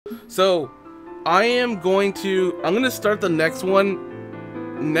So I'm going to start the next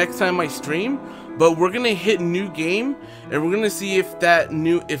one next time I stream, but we're gonna hit new game and we're gonna see if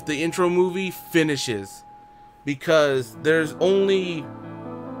the intro movie finishes, because there's only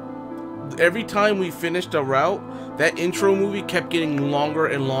every time we finished a route, that intro movie kept getting longer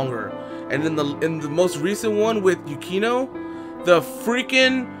and longer. And in the most recent one with Yukino,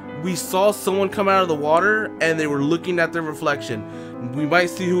 we saw someone come out of the water and they were looking at their reflection. We might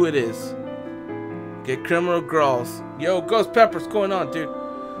see who it is. Get criminal girls. Yo, Ghost Pepper, what's going on, dude?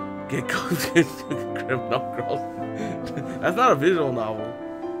 Get criminal girls. That's not a visual novel.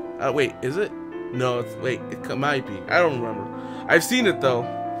 Wait, is it? No, it might be. I don't remember. I've seen it though.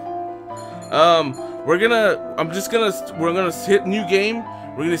 We're gonna hit new game.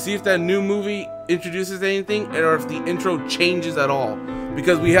 We're gonna see if that new movie introduces anything, or if the intro changes at all.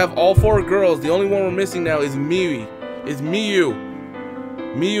 Because we have all 4 girls. The only one we're missing now is Miu.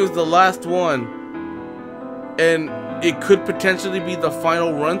 Miu is the last one, and it could potentially be the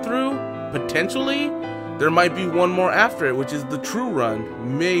final run through. Potentially, there might be one more after it, which is the true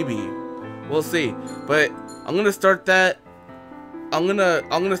run. Maybe, we'll see. But I'm gonna start that. I'm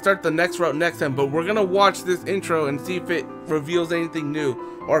gonna start the next route next time. But we're gonna watch this intro and see if it reveals anything new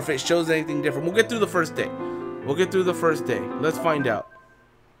or if it shows anything different. We'll get through the first day. Let's find out.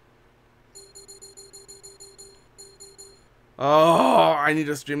 Oh, I need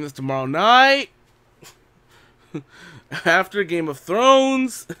to stream this tomorrow night. After Game of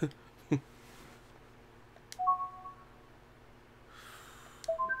Thrones.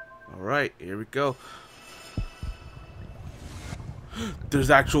 Alright, here we go. There's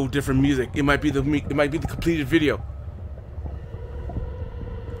actual different music. It might be the completed video.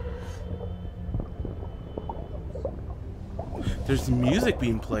 There's music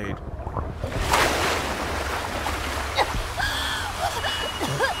being played.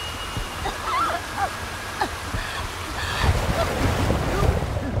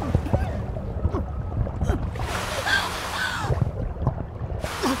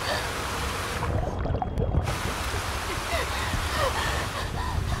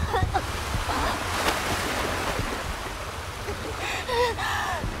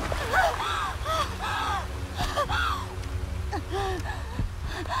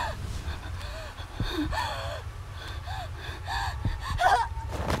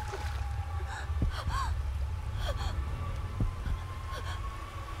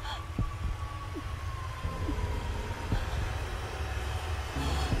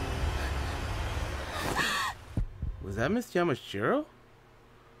 Was that Miss Yamashiro?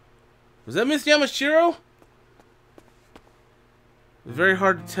 Was that Miss Yamashiro? It's very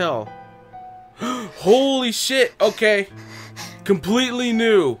hard to tell. Holy shit! Okay. Completely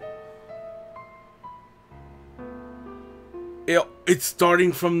new. It's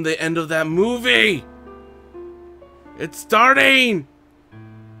starting from the end of that movie! It's starting!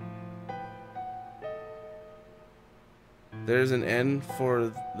 There's an end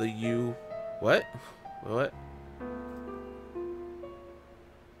for the you... What? What?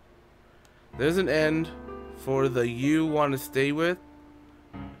 There's an end for the you want to stay with.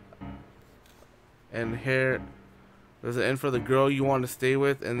 And here... There's an end for the girl you want to stay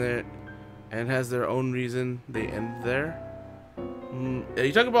with, and has their own reason they end there. Are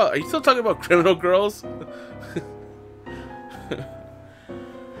you still talking about criminal girls?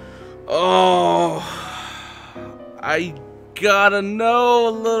 Oh, I gotta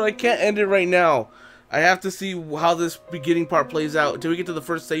know. I can't end it right now. I have to see how this beginning part plays out until we get to the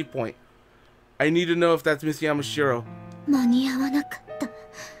first save point. I need to know if that's Miss Yamashiro. 間に合わなかった。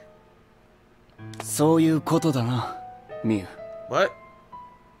そういうことだな、ミュウ。What?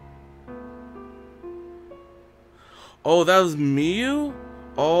 Oh, that was Miu?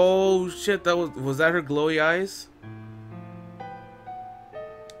 Oh shit, was that her glowy eyes?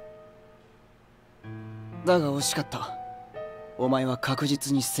 だが惜しかった。お前は確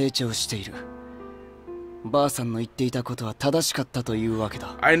実に成長している。ばあさんの言っていたことは正しかったというわけ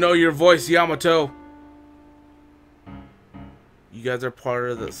だ。I know your voice, Yamato. You guys are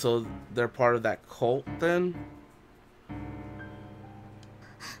part of so they're part of that cult then?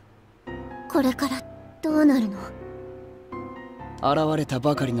 これからどうなるの？現れた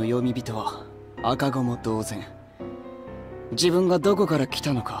ばかりの読み人は赤子も同然。自分がどこから来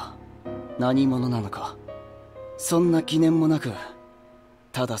たのか、何者なのか、そんな記念もなく、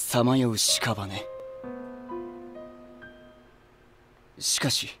たださまよう屍。しか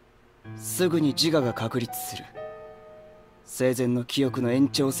し、すぐに自我が確立する。生前の記憶の延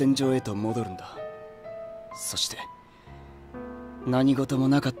長線上へと戻るんだ。そして、何事も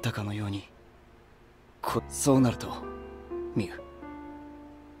なかったかのように、そうなると、ミュウ。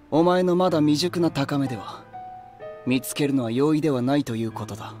お前のまだ未熟な高めでは見つけるのは容易ではないというこ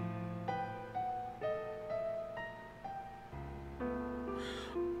とだ。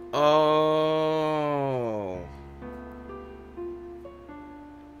Oh.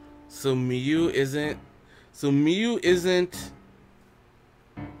 So Miu isn't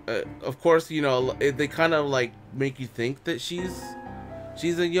of course, you know, they kind of like make you think that she's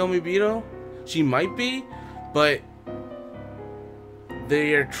a Yomibito. She might be, but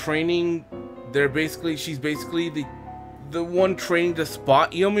they are training. She's basically the one training to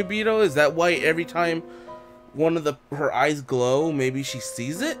spot Yomibito. Is that why every time one of her eyes glow, maybe she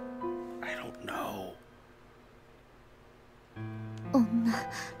sees it? I don't know. 女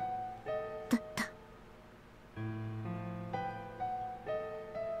だった。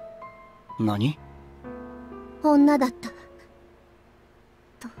何？女だった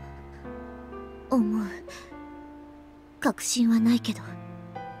と思う。確信はないけど。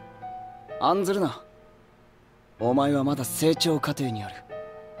案ずるな。お前はまだ成長過程にある。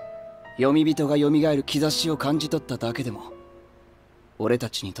読み人が蘇る兆しを感じ取っただけでも俺た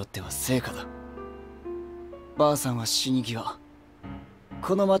ちにとっては成果だ。ばあさんは死に際、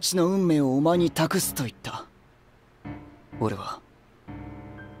この町の運命をお前に託すと言った。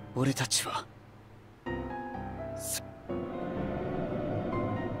俺たちは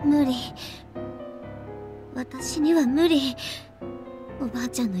無理。私には無理。おばあ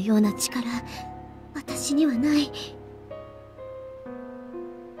ちゃんのような力、私にはない。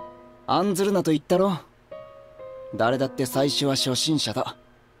案ずるなと言ったろ。誰だって最初は初心者だ。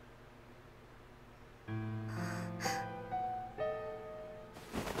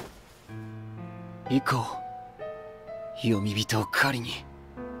行こう、読み人を狩りに。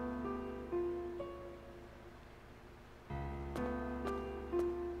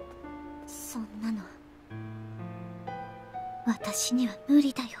そんなの私には無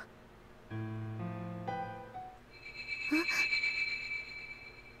理だよ。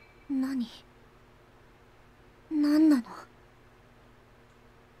何なの？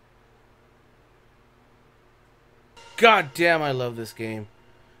 God damn, I love this game.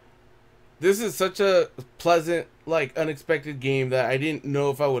 This is such a pleasant, like, unexpected game that I didn't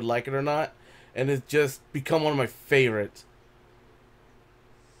know if I would like it or not, and it's just become one of my favorites.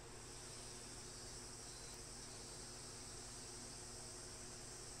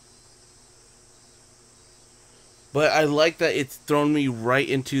 But I like that it's thrown me right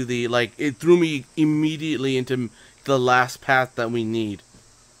into the, like, it threw me immediately into the last path that we need,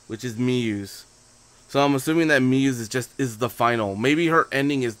 which is Miu's. So I'm assuming that Miu's is the final. Maybe her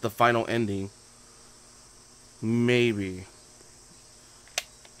ending is the final ending. Maybe.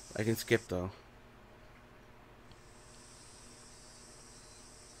 I can skip though.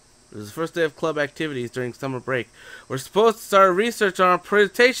 It was the first day of club activities during summer break. We're supposed to start research on our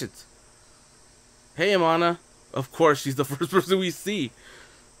presentations. Hey, Amana. Of course, she's the first person we see.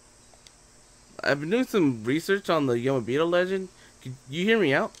 I've been doing some research on the Yomibito legend. Could you hear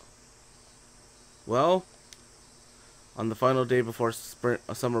me out? Well, on the final day before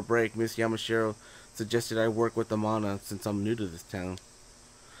summer break, Miss Yamashiro suggested I work with Amana since I'm new to this town.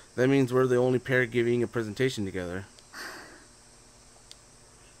 That means we're the only pair giving a presentation together.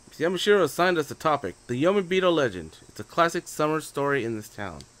 Miss Yamashiro assigned us a topic, the Yomibito legend. It's a classic summer story in this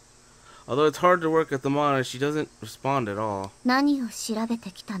town. Although it's hard to work with Amana, she doesn't respond at all. 何を調べて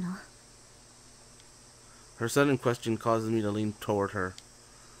きたの? Her sudden question causes me to lean toward her.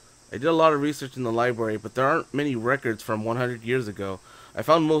 I did a lot of research in the library, but there aren't many records from 100 years ago. I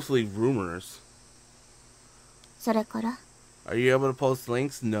found mostly rumors. それから? Are you able to post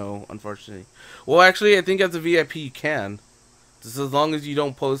links? No, unfortunately. Well, actually, I think as a VIP you can. Just as long as you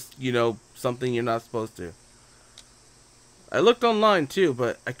don't post, you know, something you're not supposed to. I looked online too,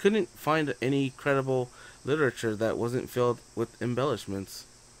 but I couldn't find any credible literature that wasn't filled with embellishments.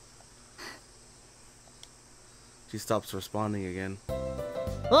 She stops responding again.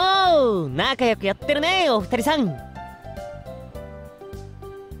 Oh, 仲良くやってるね、お二人さん。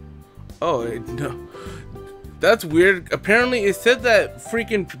Oh, no. That's weird. Apparently, it said that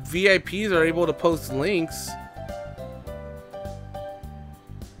freaking VIPs are able to post links.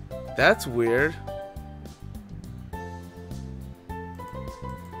 That's weird.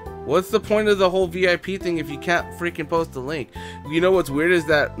 What's the point of the whole VIP thing if you can't freaking post a link? You know what's weird is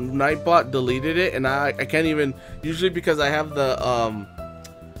that Nightbot deleted it, and I can't even, usually because I have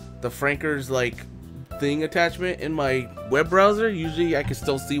the Franker's like thing attachment in my web browser, usually I can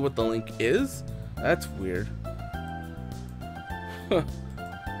still see what the link is. That's weird.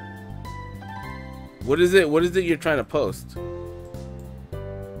 What is it you're trying to post?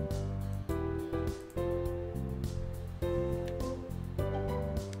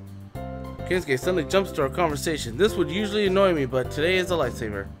 Kensuke suddenly jumps to our conversation. This would usually annoy me, but today is a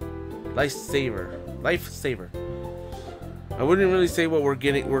lifesaver. Lifesaver. I wouldn't really say what we're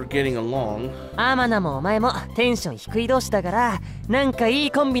getting along. アマナもお前もテンション低い同士だからなんかい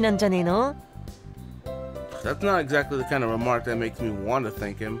いコンビなんじゃねえの？ That's not exactly the kind of remark that makes me want to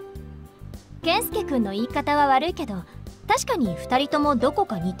thank him. ケンスケ君の言い方は悪いけど、確かに二人ともどこ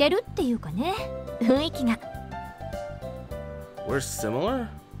か似てるっていうかね、雰囲気が。We're similar?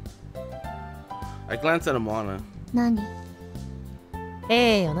 I glance at Amana. 何？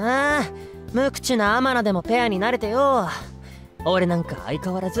よな。無口なアマナでもペアになれてよ。俺なんか相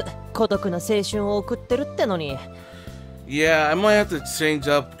変わらず孤独な青春を送ってるってのに。Yeah, I might have to change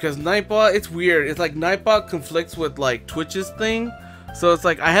up because Nightbot, it's weird. It's like Nightbot conflicts with like Twitch's thing. So it's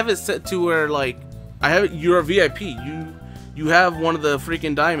like I have it set to where like you're a VIP. You have one of the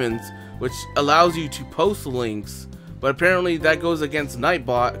freaking diamonds which allows you to post links. But apparently that goes against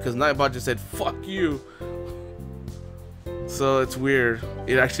Nightbot because Nightbot just said fuck you. So it's weird.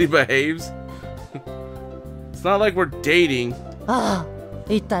 It actually behaves. It's not like we're dating. あ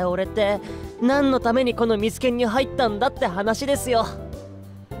あ、一体俺って何のためにこのミスケンに入ったんだって話ですよ。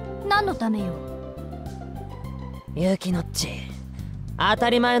何のためよ？ユキノッチ、当た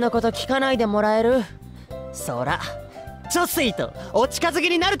り前のこと聞かないでもらえる？そら、女水とお近づき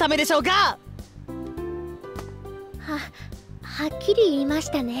になるためでしょうか？はっきり言いま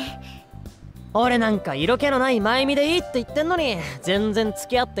したね。俺なんか色気のない前見でいいって言ってんのに全然付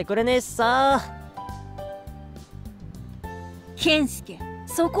き合ってくれねえしさ。ケンスケ、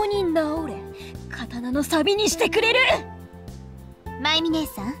そこにんだ俺。刀のサビにしてくれる？マイミ姉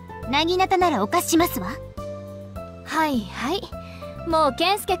さん、なぎなたならお貸ししますわ。はいはい。もう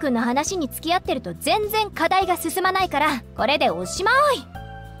ケンスケ君の話に付き合ってると全然課題が進まないからこれでおしまい。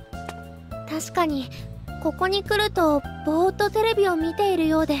確かにここに来るとぼーっとテレビを見ている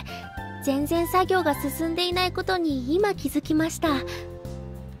ようで全然作業が進んでいないことに今気づきました。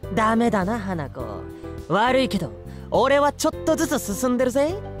ダメだな花子、悪いけど俺はちょっとずつ進んでる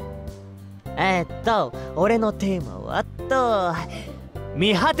ぜ。俺のテーマは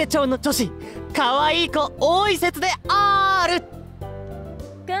見果て町の女子可愛い子多い説である。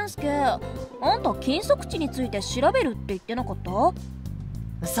ケンスケ、あんた金属地について調べるって言ってなかっ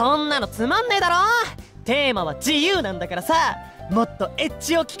た？そんなのつまんねえだろ。テーマは自由なんだからさ、もっとエッ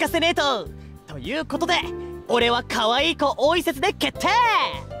ジを聞かせねえと。ということで俺は可愛い子多い説で決定。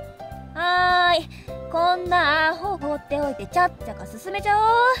はーい、こんなアホ放っておいてちゃっちゃか進めちゃおう。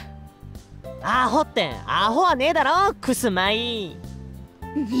アホってアホはねえだろ、クスマイ。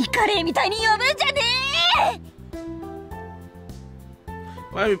ミカレーみたいに呼ぶんじゃねえ。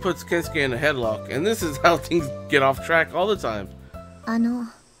Miami puts Kensuke in a headlock, and this is how things get off track all the time.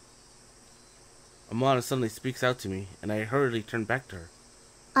 Amana suddenly speaks out to me, and I hurriedly turn back to her.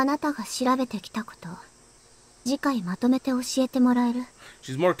 あなたが調べてきたこと、次回まとめて教えてもらえる？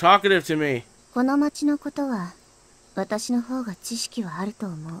 She's more talkative to me. この町のことは私の方が知識はあると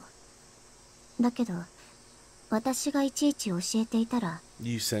思う。だけど私がいちいち教えていたら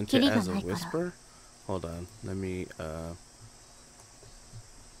You sent キ it リが as な a いから。 whisper? Hold on, let me,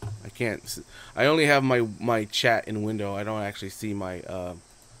 I can't, I only have my chat in window. I don't actually see my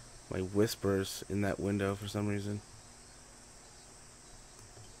whispers in that window for some reason.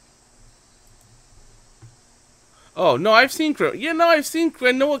 Oh, no, I've seen Crow. Yeah, no, I've seen,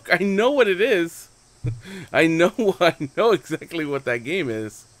 I know what it is. I know exactly what that game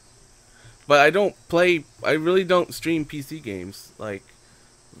is. But I really don't stream PC games. Like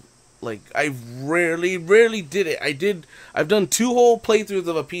I rarely did it. I've done 2 whole playthroughs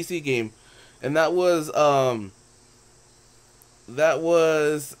of a PC game, and that was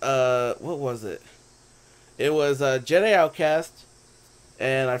what was it? It was Jedi Outcast,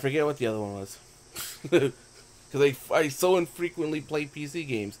 and I forget what the other one was. Because I so infrequently play PC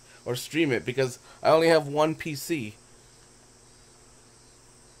games or stream it because I only have one PC.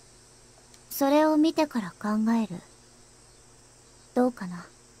 それを見てから考える。どうかな。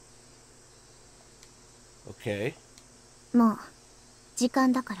Okay. もう時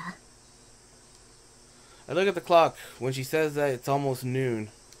間だから。I look at the clock. When she says that, it's almost noon.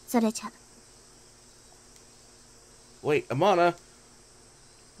 それじゃ。Wait, Amana.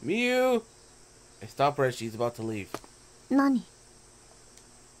 Miu. I stop her as she's about to leave. 何？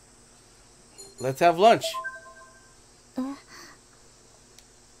 Let's have lunch. え？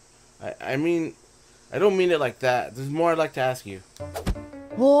 I mean, I don't mean it like that. There's more I'd like to ask you.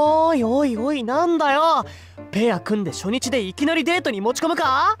 おいなんだよ。ペア組んで初日でいきなりデートに持ち込む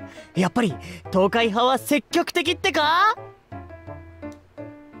か？やっぱり東海派は積極的ってか？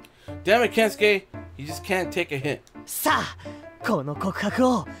 Damn it, Kensuke. You just can't take a hint. さあこの告白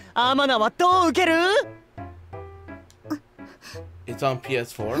をアマナはどう受ける？ It's on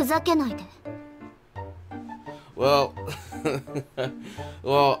PS4. ふざけないで。 Well,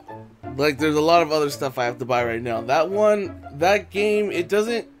 well, like there's a lot of other stuff I have to buy right now. That game, it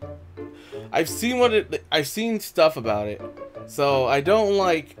doesn't. I've seen stuff about it, so I don't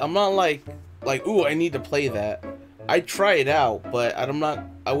like. I'm not like, ooh, I need to play that. I try it out, but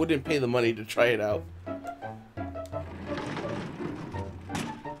I wouldn't pay the money to try it out.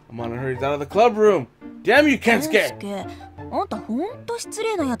 I'm on a hurry out of the club room. Damn you, Kensuke! あんたほんと失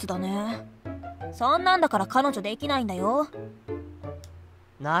礼なやつだね。そんなんだから彼女できないんだよ。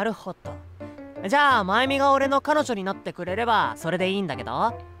なるほど。じゃあ、まゆみが俺の彼女になってくれればそれでいいんだけ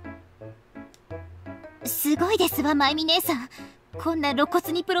ど。すごいですわ、まゆみ姉さん。こんな露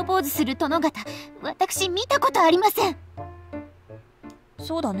骨にプロポーズする殿方、私見たことありません。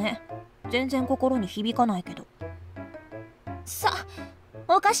そうだね。全然心に響かないけど。さあ、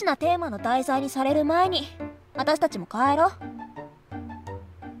おかしなテーマの題材にされる前に私たちも帰ろう。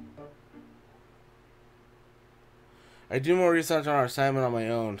I do more research on our assignment on my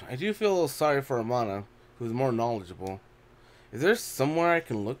own. I do feel a little sorry for Amana, who's more knowledgeable. Is there somewhere I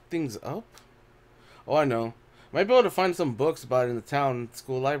can look things up? Oh, I know. Might be able to find some books about it in the town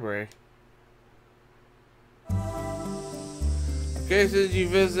school library. Okay, says you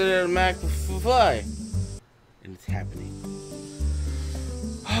visited McFly. And it's happening.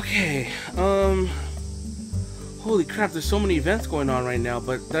 Okay, holy crap, there's so many events going on right now,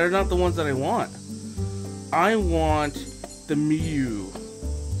 but they're not the ones that I want. I want the Miu.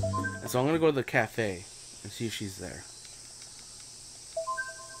 And so I'm gonna go to the cafe and see if she's there.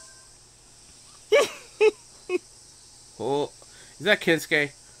 Oh, is that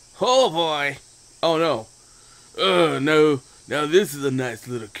Kensuke? Oh boy! Oh no. Oh no. Now this is a nice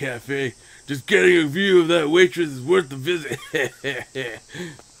little cafe. Just getting a view of that waitress is worth the visit.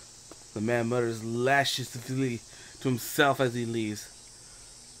 The man mutters lasciviously to himself as he leaves.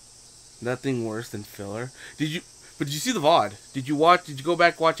 Nothing worse than filler. Did you see the VOD? Did you go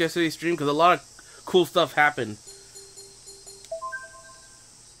back watch yesterday's stream? Because a lot of cool stuff happened.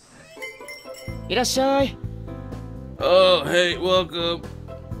 いらっしゃい。 Oh, hey, welcome.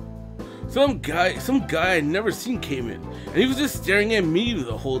 Some guy I'd never seen came in, and he was just staring at Miu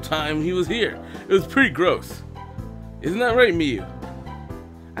the whole time he was here. It was pretty gross. Isn't that right, Miu?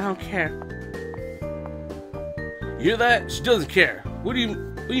 I don't care. You hear that? She doesn't care. What do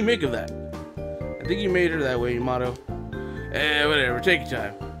you make of that? I think you made her that way, Yamato. Eh, whatever. Take your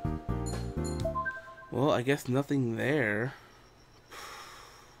time. Well, I guess nothing there.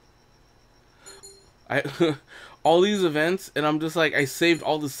 All these events, and I'm just like, I saved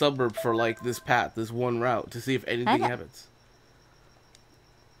all the suburbs for like this path, this one route, to see if anything happens.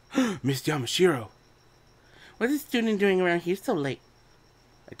 Miss Yamashiro. What is the student doing around here so late?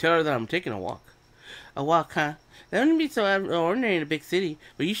 I tell her that I'm taking a walk. A walk, huh? That wouldn't be so ordinary in a big city,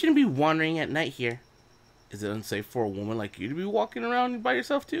 but you shouldn't be wandering at night here. Is it unsafe for a woman like you to be walking around by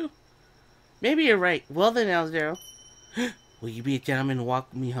yourself too? Maybe you're right. Well then, L0. Will you be a gentleman and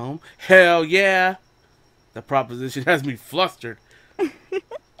walk me home? Hell yeah! The proposition has me flustered.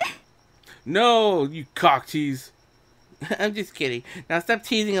 No, you cock tease. I'm just kidding. Now stop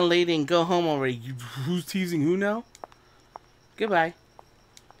teasing a lady and go home already. Who's teasing who now? Goodbye.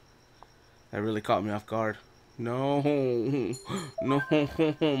 That really caught me off guard. No. No,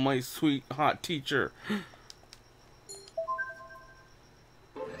 my sweet hot teacher.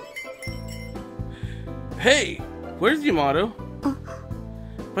 Hey, where's Yamato?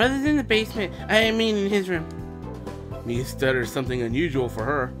 Brother's in the basement. I mean in his room. Me stutters something unusual for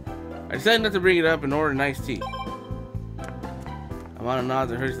her. I decided not to bring it up and order an iced tea. Amana nods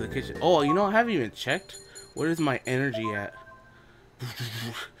and hurries to the kitchen. Oh, you know, I haven't even checked. What is my energy at?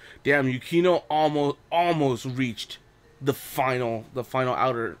 Damn, Yukino almost reached the final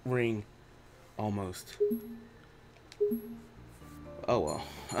outer ring. Almost. Oh well.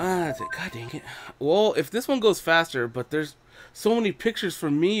 That's it. God dang it. Well, if this one goes faster, but there's so many pictures for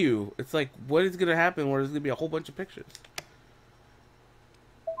Miu, it's like, what is gonna happen where there's gonna be a whole bunch of pictures?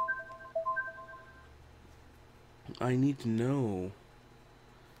 I need to know.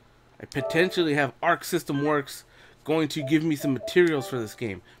 I potentially have Arc System Works going to give me some materials for this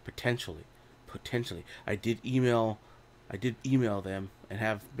game. Potentially. I did email them and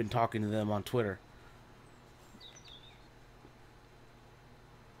have been talking to them on Twitter.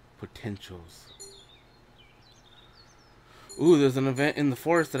 Potentials. Ooh, there's an event in the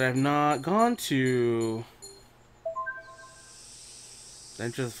forest that I've not gone to.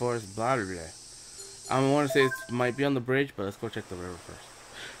 Enter the forest, blah blah blah. I want to say it might be on the bridge, but let's go check the river first.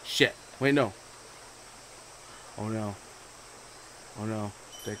 Shit. Wait, no. Oh no. Oh no,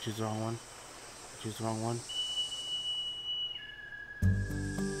 did I choose the wrong one? Choose the wrong one?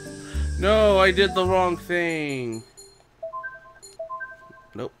 No, I did the wrong thing.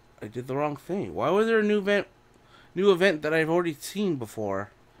 Nope, I did the wrong thing. Why was there a new event that I've already seen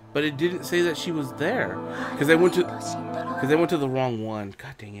before? But it didn't say that she was there. Because I went to the wrong one.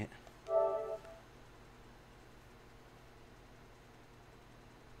 God dang it.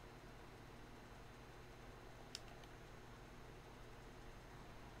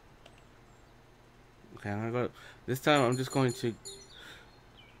 Okay, I'm gonna go. This time I'm just going to.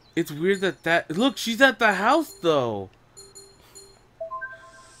 It's weird that look, she's at the house though.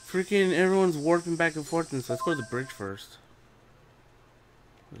 Freaking everyone's warping back and forth, and so let's go to the bridge first.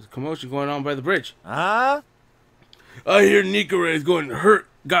 There's a commotion going on by the bridge. Huh? I hear Nikore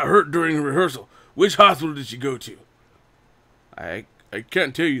got hurt during rehearsal. Which hospital did she go to? I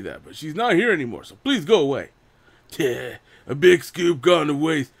can't tell you that, but she's not here anymore, so please go away. A big scoop gone to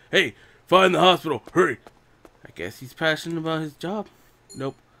waste. Hey, find the hospital, hurry. I guess he's passionate about his job.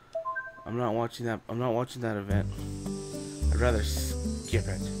 Nope. I'm not watching that event. I'd rather skip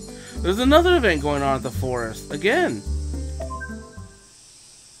it. There's another event going on at the forest. Again.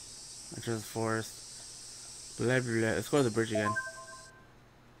 Enter the forest. Blah, blah, blah. Let's go to the bridge again.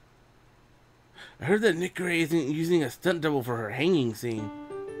 I heard that Nikore isn't using a stunt double for her hanging scene.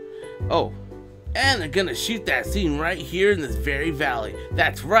 Oh. And they're gonna shoot that scene right here in this very valley.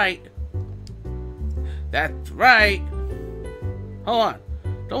 That's right. That's right. Hold on.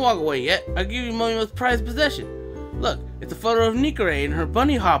 Don't walk away yet. I'll give you my most prized possession. Look, it's a photo of Nikore in her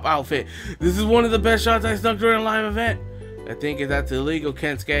bunny hop outfit. This is one of the best shots I snuck during a live event. I think that's illegal,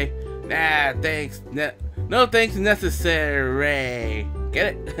 Kensuke. Nah, thanks. No thanks necessary.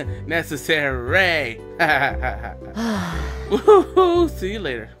 Get it? Necessary. Woohoo! See you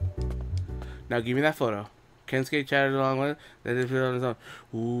later. Now give me that photo. Kensuke chatted along with it. Then he put it on his own.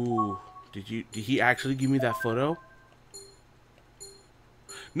 Ooh. Did he actually give me that photo?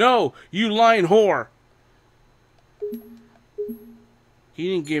 No, you lying whore. He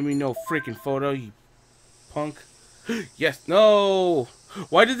didn't give me no freaking photo, you punk. Yes, no.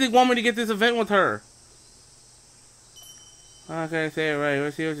 Why did they want me to get this event with her? How can I say it right?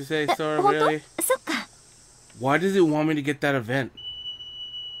 Let's see what you say, Sora, really? Why does it want me to get that event?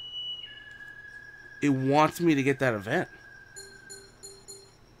 It wants me to get that event.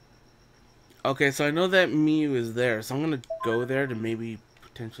 Okay, so I know that Miu is there, so I'm gonna go there to maybe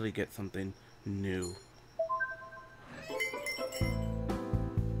potentially get something new.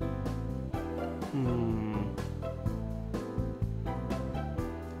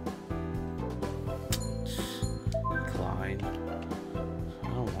 Decline. I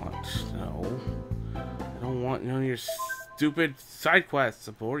don't want none of your stupid side quests.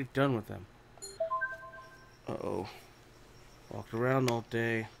 I've already done with them. Uh-oh. Walked around all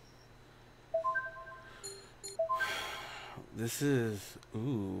day. This is...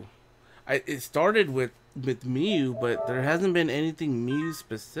 Ooh. It started with Miu, but there hasn't been anything Miu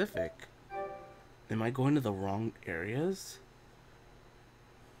specific. Am I going to the wrong areas?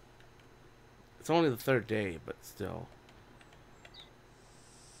 It's only the third day, but still.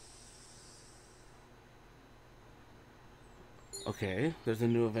 Okay, there's a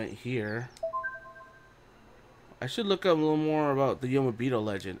new event here. I should look up a little more about the Yomibito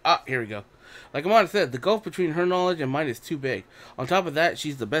legend. Ah, here we go. Like Amanda said, the gulf between her knowledge and mine is too big. On top of that,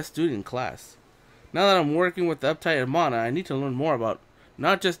 she's the best student in class. Now that I'm working with the uptight Amana, I need to learn more about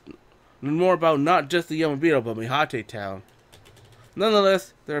not just the Yomibito, but Mihate Town.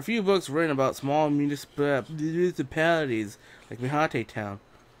 Nonetheless, there are a few books written about small municipalities like Mihate Town.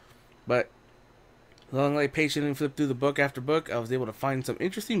 But as long as I patiently flipped through the book after book, I was able to find some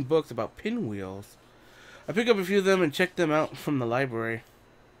interesting books about pinwheels. I picked up a few of them and checked them out from the library.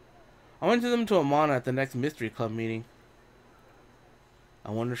 I went to them to Amana at the next Mystery Club meeting. I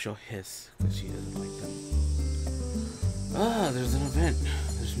wonder if she'll hiss, because she doesn't like them. Ah, there's an event.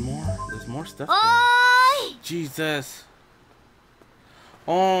 There's more stuff. Jesus.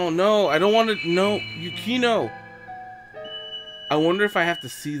 Oh, no, I don't want to, no, Yukino. I wonder if I have to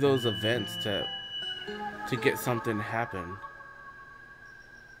see those events to get something to happen.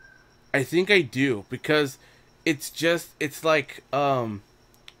 I think I do, because it's like,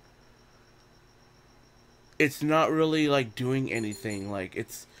 it's not really like doing anything. Like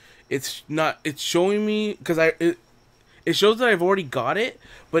it's showing me, because it shows that I've already got it,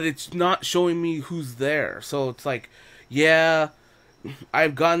 but it's not showing me who's there. So it's like, yeah,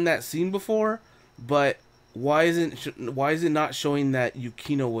 I've gotten that scene before, but why is it not showing that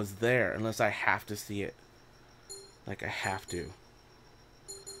Yukino was there unless I have to see it? Like I have to.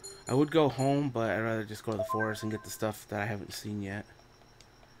 I would go home, but I'd rather just go to the forest and get the stuff that I haven't seen yet.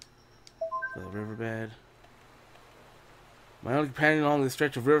 Go to the riverbed. My only companion along this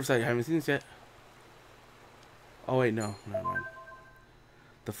stretch of riverside, I haven't seen this yet. Oh wait, no, never mind.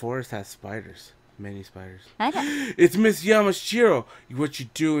 The forest has spiders. Many spiders. It's Miss Yamashiro! What you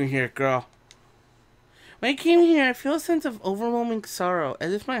doing here, girl? When I came here, I feel a sense of overwhelming sorrow,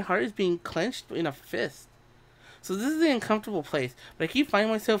 as if my heart is being clenched in a fist. So this is an uncomfortable place, but I keep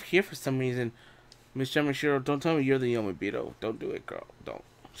finding myself here for some reason. Miss Yamashiro, don't tell me you're the Yomibito. Don't do it, girl. Don't.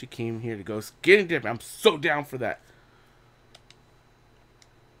 She came here to go skinny dip. I'm so down for that.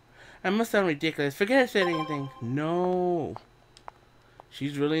 I must sound ridiculous. Forget I said anything. No.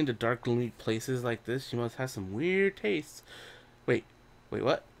 She's really into dark, gloomy places like this. She must have some weird tastes. Wait,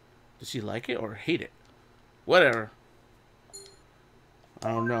 what? Does she like it or hate it? Whatever. I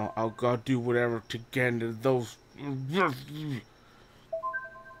don't know. I'll go do whatever to get into those.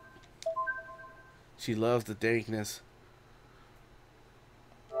 She loves the dankness.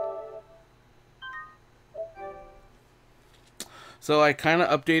 So I kind of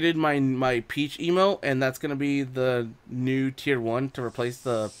updated my Peach emote, and that's gonna be the new tier 1 to replace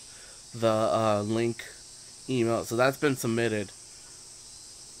the Link emote. So that's been submitted.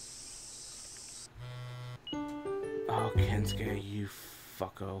 Oh, Kensuke, you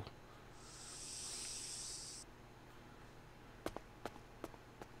fucko.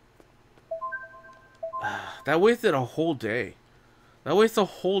 That wasted a whole day. That wastes a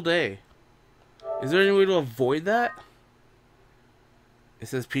whole day. Is there any way to avoid that? It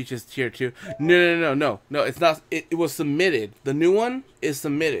says Peach is tier 2. No, it's not. It was submitted. The new one is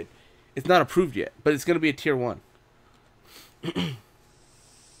submitted. It's not approved yet, but it's going to be a tier 1.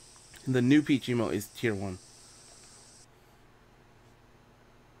 The new Peach emote is tier 1.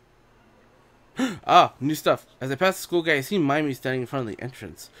 Ah, new stuff. As I pass the school guy, I see Maimi standing in front of the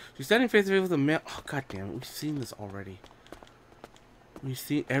entrance. She's standing face to face with a man. Oh, god damn it. We've seen this already. We've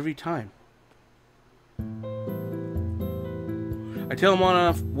seen it every time. I tell him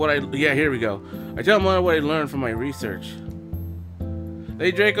on what I... Yeah, here we go. I tell him on what I learned from my research.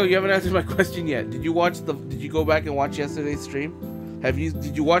 Hey, Draco, you haven't answered my question yet. Did you watch the... Did you go back and watch yesterday's stream?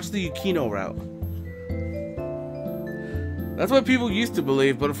 Did you watch the Yuki Route? That's what people used to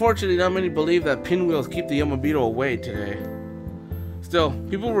believe, but unfortunately not many believe that pinwheels keep the Yomibito away today. Still,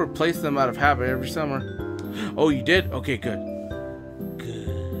 people replace them out of habit every summer. Oh, you did? Okay, good.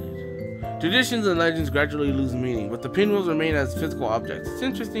 Good. Traditions and legends gradually lose meaning, but the pinwheels remain as physical objects. It's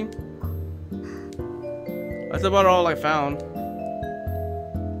interesting. That's about all I found.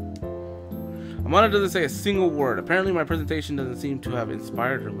 Amana doesn't say a single word. Apparently my presentation doesn't seem to have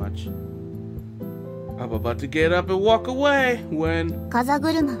inspired her much. I'm about to get up and walk away when... They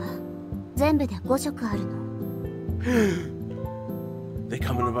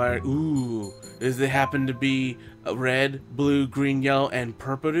come in a variety. Ooh. Does they happen to be red, blue, green, yellow, and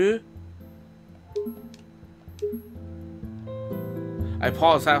purple? I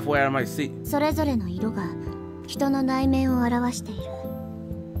pause halfway out of my seat.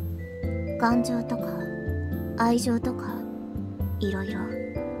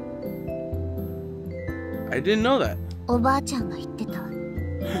 I didn't know that.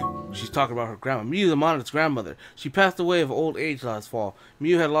 She's talking about her grandma. Miu, the Monarch's grandmother. She passed away of old age last fall.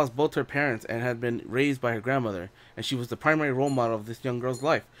 Miu had lost both her parents and had been raised by her grandmother, and she was the primary role model of this young girl's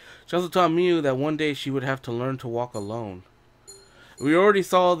life. She also taught Miu that one day she would have to learn to walk alone. We already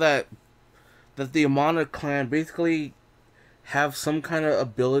saw that the Amana clan basically have some kind of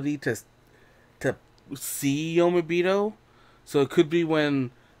ability to see Yomibito. So it could be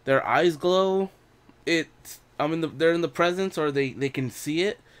when their eyes glow. They're in the presence, or they can see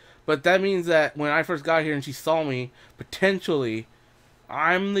it. But that means that when I first got here and she saw me, potentially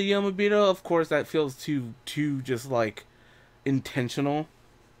I'm the Yomibito. Of course, that feels too just like intentional.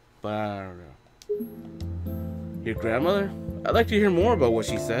 But I don't know. Your grandmother? I'd like to hear more about what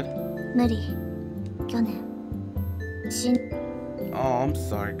she said. Oh, I'm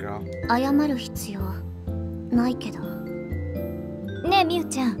sorry, girl. 謝る必要ないけど。ねえ、みゆ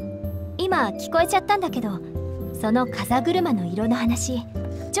ちゃん。今聞こえちゃったんだけど、その風車の色の話、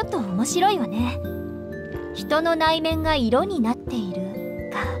ちょっと面白いわね。人の内面が色になってい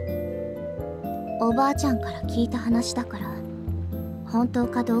るか。おばあちゃんから聞いた話だから、本当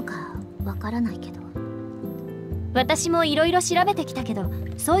かどうかわからないけど。私もいろいろ調べてきたけど、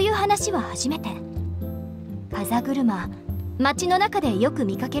そういう話は初めて。風車、街の中でよく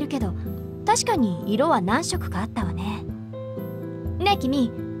見かけるけど、確かに色は何色かあったわね。ねえ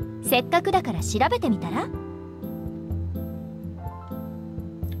君、せっかくだから調べてみたら？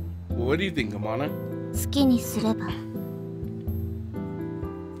 What do you think, Amana? 好きにすれば。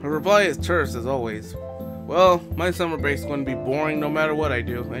 Her Her reply is terse as always. Well, my summer break's going to be boring no matter what I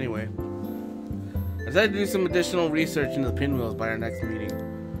do. Anyway, I decided to do some additional research into the pinwheels by our next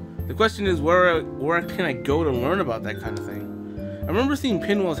meeting. The question is, where can I go to learn about that kind of thing? I remember seeing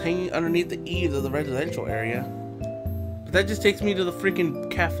pinwheels hanging underneath the eaves of the residential area. But that just takes me to the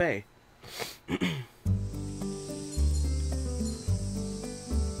freaking cafe.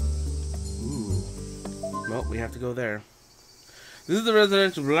 Ooh. Well, we have to go there. This is the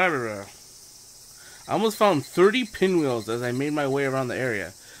residential library. I almost found 30 pinwheels as I made my way around the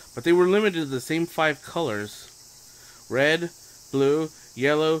area, but they were limited to the same 5 colors. Red, blue,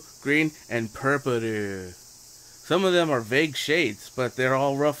 yellow, green, and purple. Some of them are vague shades, but they're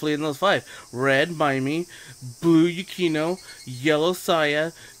all roughly in those 5. Red, Maimi, blue, Yukino, yellow,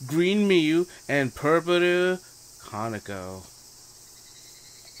 Saya, green, Miu, and purple, Hanako.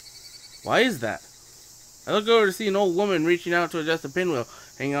 Why is that? I look over to see an old woman reaching out to adjust a pinwheel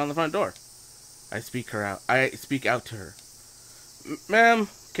hanging on the front door. I speak out to her. Ma'am,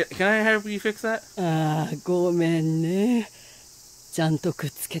 can I help you fix that? ごめんね。ちゃんとく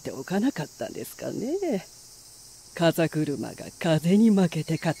っつけておかなかったんですかね。風車が風に負け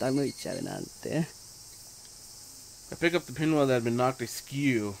て傾いちゃうなんて。I pick up the pinwheel that had been knocked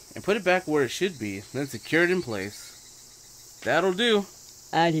askew and put it back where it should be, then secure it in place. That'll do.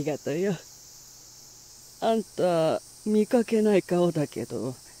 ありがとよ。あんた見かけない顔だけ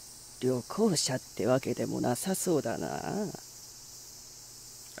ど、旅行者ってわけでもなさそうだな。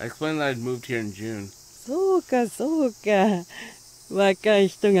I explained that I'd moved here in June. そうかそうか。若い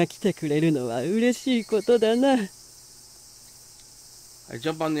人が来てくれるのは嬉しいことだな。I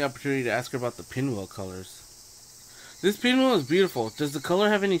jump on the opportunity to ask her about the pinwheel colors. This pinwheel is beautiful. Does the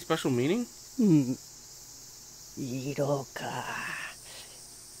color have any special meaning? 色か。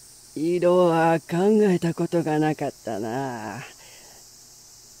色は考えたことがなかったな。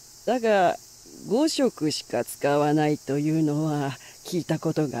だが5色しか使わないというのは聞いた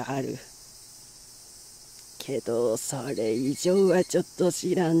ことがある。けどそれ以上はちょっと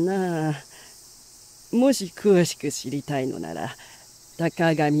知らんな。もし詳しく知りたいのなら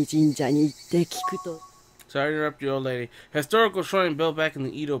高上神社に行って聞くと。Sorry to interrupt you, old lady. Historical shrine built back in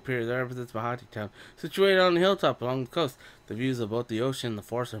the Edo period that represents Bahati Town, situated on the hilltop along the coast. The views of both the ocean and the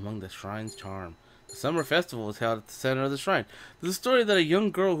forest are among the shrine's charm. The summer festival was held at the center of the shrine. There's a story that a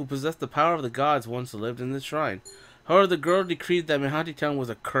young girl who possessed the power of the gods once lived in this shrine. However, the girl decreed that Bahati Town was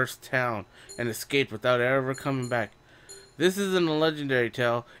a cursed town and escaped without ever coming back. This isn't a legendary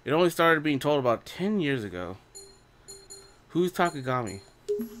tale. It only started being told about 10 years ago. Who's Takagami?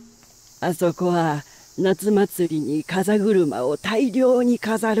 あそこは夏祭りに風車を大量に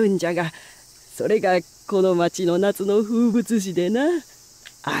飾るんじゃが、それがこの町の夏の風物詩でな。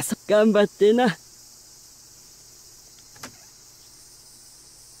頑張ってな。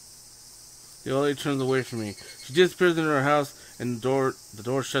The old lady turns away from me. She disappears into her house, and the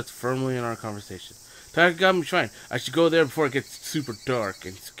door shuts firmly in our conversation. Takagami Shrine. I should go there before it gets super dark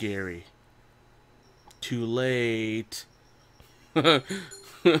and scary. Too late. I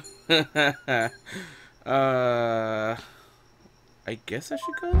guess I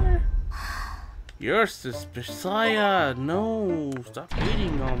should go there? You're suspicious. Saya, no. Stop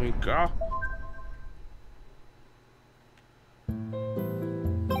hating on me, girl.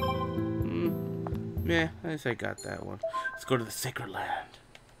 Yeah, I guess I got that one. Let's go to the sacred land.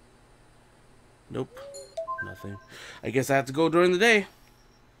 Nope. Nothing. I guess I have to go during the day.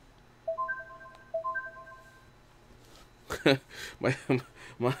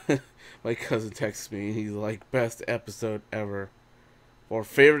 my cousin texts me. He's like, best episode ever. Or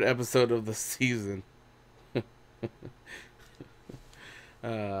favorite episode of the season.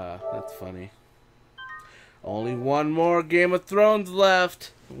 That's funny. Only one more Game of Thrones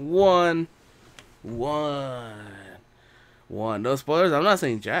left. One. No spoilers. I'm not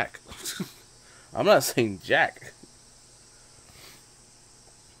saying Jack. I'm not saying Jack.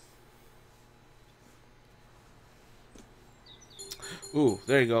 Ooh,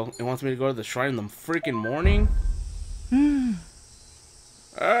 there you go. It wants me to go to the shrine in the freaking morning.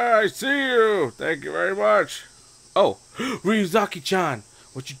 I see you. Thank you very much. Oh, Ryuzaki-chan.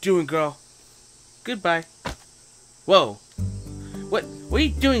 What you doing, girl? Goodbye. Whoa. What are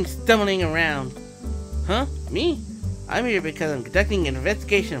you doing stumbling around? Huh? Me? I'm here because I'm conducting an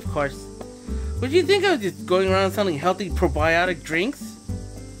investigation, of course. What do you think I was just going around selling healthy probiotic drinks?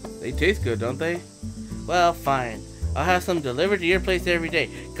 They taste good, don't they? Well, fine. I'll have some delivered to your place every day.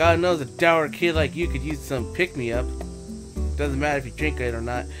 God knows a dour kid like you could use some pick-me-up. Doesn't matter if you drink it or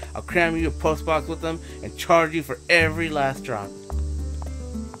not. I'll cram you a postbox with them and charge you for every last drop.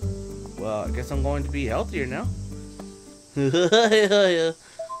 Well, I guess I'm going to be healthier now.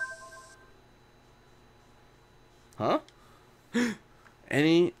 Huh?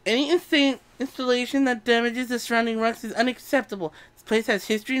 Any insane installation that damages the surrounding rocks is unacceptable. This place has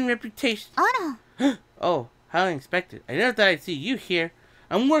history and reputation. Oh, how unexpected. I never thought I'd see you here.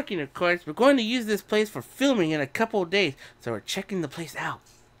 I'm working, of course. We're going to use this place for filming in a couple of days, so we're checking the place out.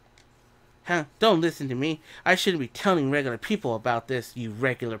 Huh? Don't listen to me. I shouldn't be telling regular people about this, you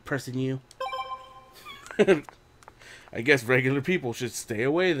regular person, you. I guess regular people should stay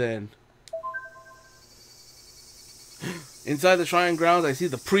away then. Inside the shrine grounds, I see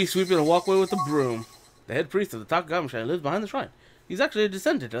the priest sweeping the walkway with a broom. The head priest of the Takagami shrine lives behind the shrine. He's actually a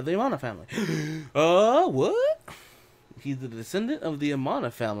descendant of the Amana family. What? He's the descendant of the Amana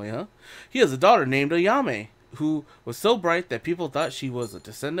family, huh? He has a daughter named Ayame, who was so bright that people thought she was a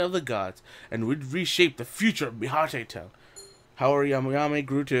descendant of the gods and would reshape the future of Mihate Town. However, Ayame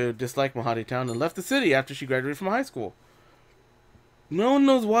grew to dislike Mihate Town and left the city after she graduated from high school. No one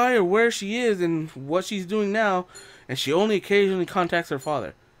knows why or where she is and what she's doing now, and she only occasionally contacts her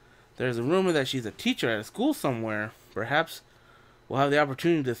father. There's a rumor that she's a teacher at a school somewhere. Perhaps we'll have the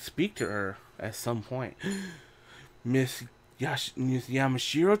opportunity to speak to her at some point. Miss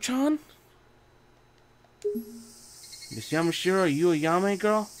Yamashiro-chan? Miss Yamashiro, are you a Yame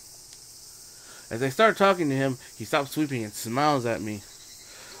girl? As I start talking to him, he stops sweeping and smiles at me.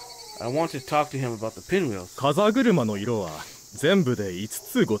 I want to talk to him about the pinwheels. 風車の色は全部で5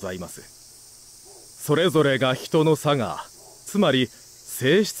つございます。それぞれが人の差が、つまり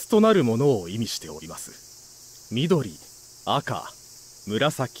性質となるものを意味しております。緑、赤、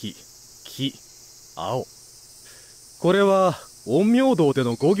紫、黄、青。これは陰陽道で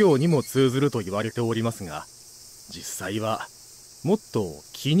の5行にも通ずると言われておりますが、実際はもっと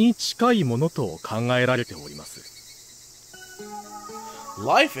気に近いものと考えられております。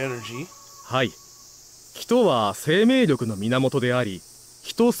Life energy? はい。人は生命力の源であり、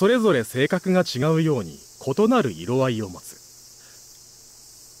人それぞれ性格が違うように異なる色合いを持つ。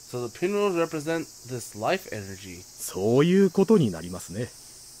So the pinwheels represent this life energy. そういうことになりますね。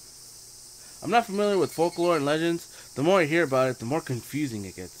I'm not familiar with folklore and legends. The more I hear about it, the more confusing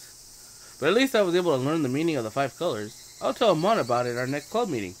it gets. But at least I was able to learn the meaning of the 5 colors. I'll tell Amon about it at our next club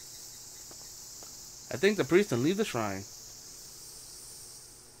meeting. I thank the priest and leave the shrine.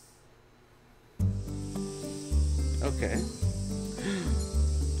 Okay.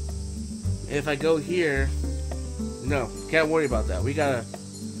 If I go here, no, can't worry about that. We gotta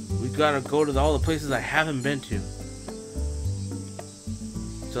go to all the places I haven't been to.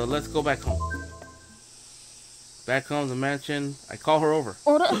 So let's go back home. Back home, the mansion. I call her over.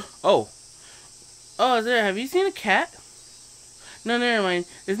 Oh, there. Have you seen a cat? No, never mind.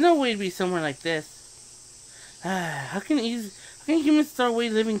 There's no way to be somewhere like this. How can humans start away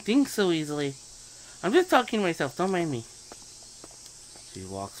living things so easily? I'm just talking to myself. Don't mind me. She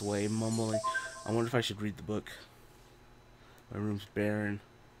walks away, mumbling. I wonder if I should read the book. My room's barren.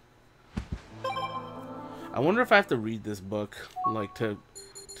 I wonder if I have to read this book, like to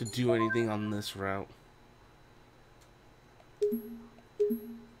do anything on this route.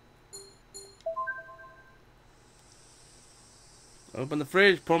 Open the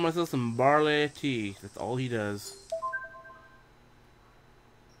fridge, pour myself some barley tea. That's all he does.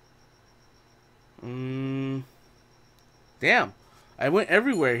 Damn. I went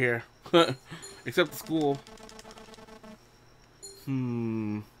everywhere here. Except the school.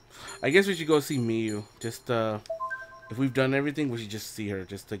 I guess we should go see Miu. Just, if we've done everything, we should just see her,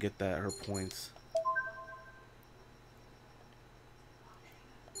 just to get her points.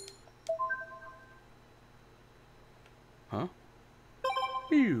 Huh?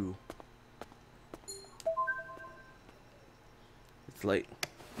 Ew. It's late.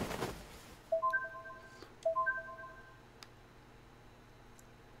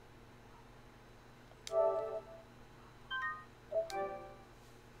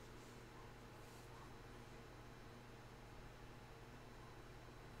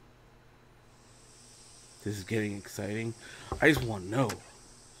 This is getting exciting. I just want to know.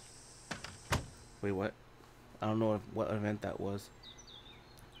 Wait, what? I don't know what event that was.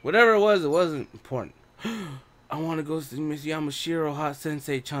 Whatever it wasn't important. I want to go see Miss Yamashiro Hot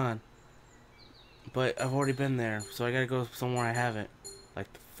Sensei-chan. But I've already been there, so I gotta go somewhere I haven't.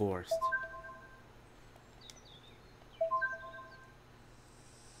 Like the forest.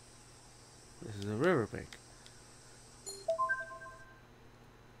 This is a riverbank.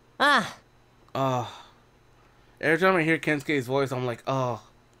 Every time I hear Kensuke's voice, I'm like, oh.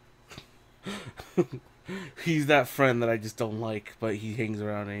 He's that friend that I just don't like, but he hangs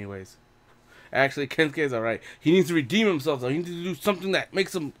around anyways. Actually, Kensuke's alright. He needs to redeem himself, though. He needs to do something that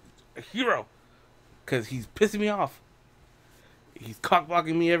makes him a hero. Because he's pissing me off. He's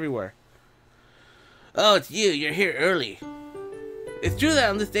cockblocking me everywhere. Oh, it's you. You're here early. It's true that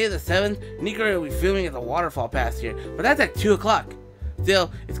on this day, the 7th, Nikore will be filming at the waterfall past here, but that's at 2 o'clock.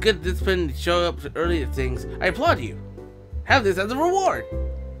 Still, it's good discipline to show up early to things. I applaud you. Have this as a reward.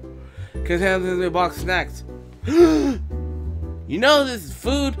 Cause have this in a box of snacks. You know this is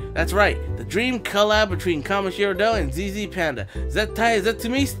food? That's right. The dream collab between Kamishiro Do and ZZ Panda. Zettai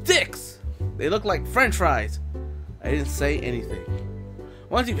Zetsumi sticks. They look like French fries. I didn't say anything.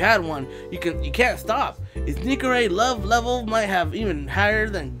 Once you've had one, you can't stop. Its Nikore love level might have even higher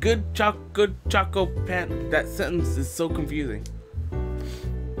than good choco panda. That sentence is so confusing.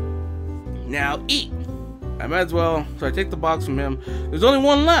 Now eat. I might as well, so I take the box from him. There's only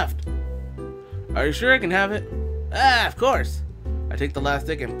one left. Are you sure I can have it? Ah, of course. I take the last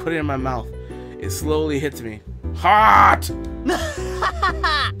stick and put it in my mouth. It slowly hits me. Hot!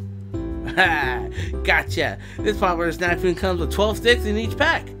 Gotcha. This popular snack food comes with 12 sticks in each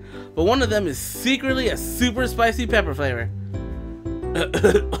pack, but one of them is secretly a super spicy pepper flavor.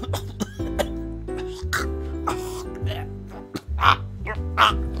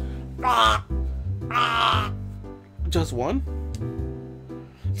 Just one?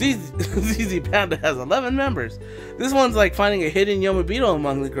 ZZ Panda has 11 members. This one's like finding a hidden Yomibito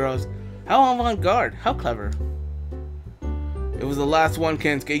among the girls. How avant-garde. How clever. It was the last one,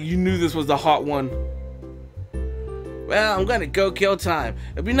 Kensuke. You knew this was the hot one. Well, I'm gonna go kill time.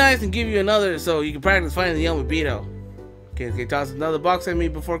 It'd be nice to give you another so you can practice finding the Yomibito. Kensuke tosses another box at me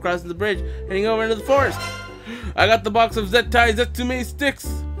before crossing the bridge, heading over into the forest. I got the box of Zettai Zetsumi sticks.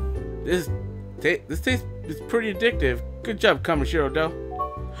 This taste is pretty addictive. Good job, Kamishiro Do.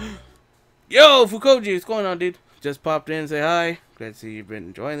 Yo, Fukoji, what's going on, dude? Just popped in, say hi. Glad to see you've been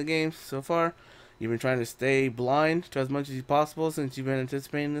enjoying the game so far. You've been trying to stay blind to as much as possible since you've been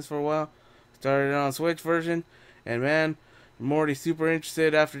anticipating this for a while. Started on Switch version, and man, I'm already super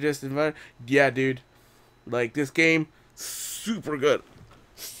interested after just inviting. Yeah, dude. Like, this game, super good.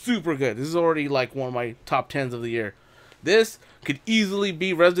 Super good. This is already like one of my top 10s of the year. This could easily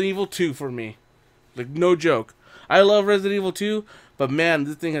be Resident Evil 2 for me. Like, no joke. I love Resident Evil 2, but man,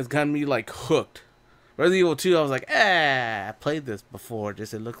 this thing has gotten me like hooked. Resident Evil 2, I was like, I played this before.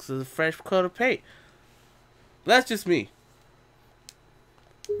 Just it looks like a fresh coat of paint. But that's just me.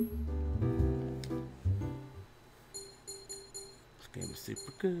 This game is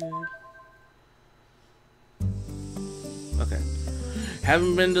super good. Okay.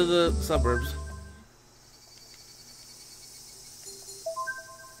 Haven't been to the suburbs.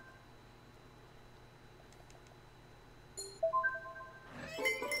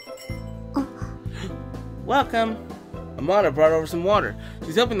 Welcome. Amana brought over some water.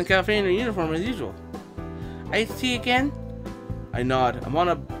 She's helping the cafe in her uniform as usual. Iced tea again? I nod.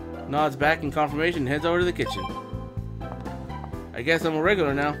 Amana nods back in confirmation and heads over to the kitchen. I guess I'm a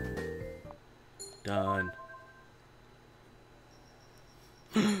regular now. Done.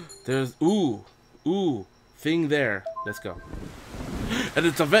 There's ooh thing there. Let's go. And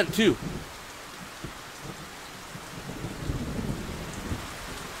it's a vent too.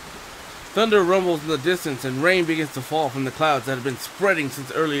 Thunder rumbles in the distance and rain begins to fall from the clouds that have been spreading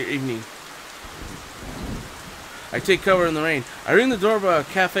since earlier evening. I take cover in the rain. I ring the doorbell of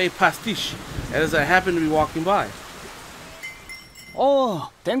Cafe Pastiche as I happen to be walking by.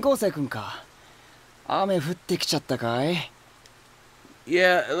 Oh, Tenkousei-kun ka. Ame futte kichatta kai?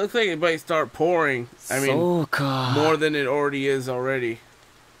 Yeah, it looks like it might start pouring. I mean, more than it already is already.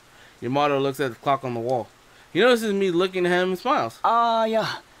 Yamato looks at the clock on the wall. He notices me looking at him and smiles. Ah,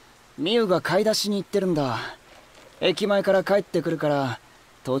 yeah. Miuが買い出しに行ってるんだ。駅前から帰ってくるから、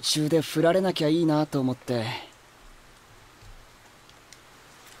途中で振られなきゃいいなと思って。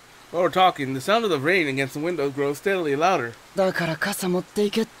While we're talking, the sound of the rain against the windows grows steadily louder. だから傘持って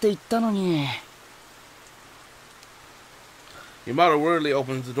行けって言ったのに。Yamato worriedly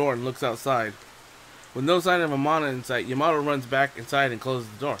opens the door and looks outside. With no sign of Amana in sight, Yamato runs back inside and closes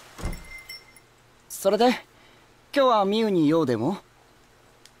the door. それで、今日はミュウに用でも?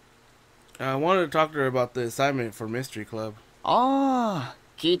 I wanted to talk to her about the assignment for Mystery Club. ああ、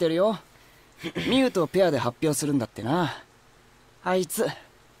聞いてるよ。ミュウとペアで発表するんだってな。あいつ、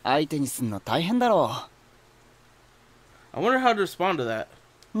相手にすんの大変だろう。I wonder how to respond to that.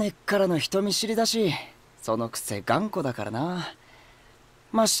 根っからの人見知りだし、そのくせ頑固だからな。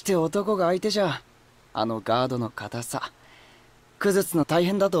まして男が相手じゃ、あのガードの硬さ。崩すの大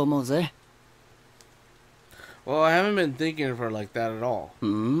変だと思うぜ。Well, I haven't been thinking of her like that at all.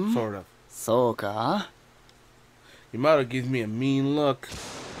 Sort of. そうか? Yamato gives me a mean look.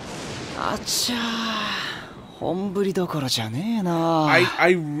 あちゃー、本振りどころじゃねえな。I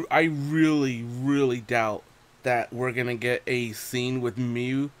really doubt that we're gonna get a scene with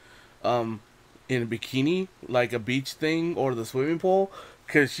Miu, in a bikini, like a beach thing or the swimming pool,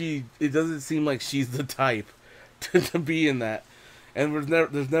 because it doesn't seem like she's the type to be in that. And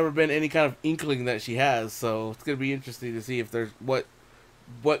there's never been any kind of inkling that she has, so it's gonna be interesting to see if there's what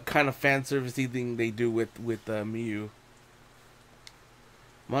kind of fan servicey thing they do with Miu.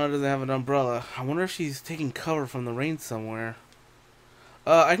 Mana doesn't have an umbrella. I wonder if she's taking cover from the rain somewhere.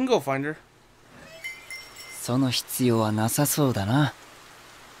 I can go find her. その必要はなさそうだな。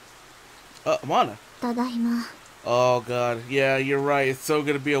Mana. ただいま。 Oh god, yeah, you're right. It's so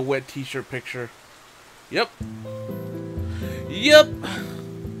gonna be a wet t-shirt picture. Yep. Yep.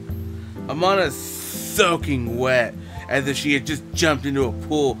 Amana's soaking wet, as if she had just jumped into a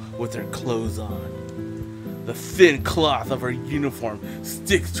pool with her clothes on. The thin cloth of her uniform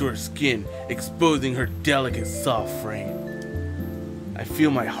sticks to her skin, exposing her delicate, soft frame. I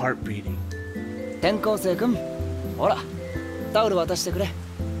feel my heart beating. 転校生君、ほら、タオル渡してくれ。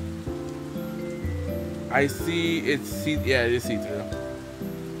I see it's yeah, it is see-through.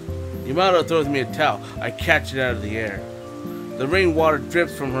 Yomibito throws me a towel. I catch it out of the air. The rainwater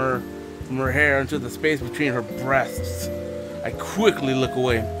drips from her hair into the space between her breasts. I quickly look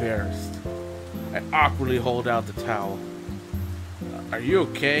away, embarrassed. I awkwardly hold out the towel. Are you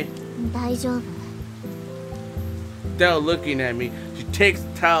okay? 大丈夫。 Without looking at me, she takes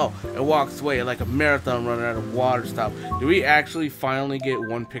the towel and walks away like a marathon runner at a water stop. Did we actually finally get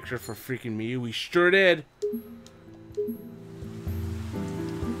one picture for freaking Miu? We sure did.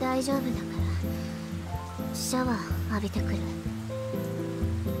 大丈夫だから。シャワー浴びてくる。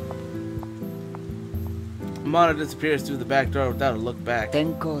 Mana disappears through the back door without a look back. 転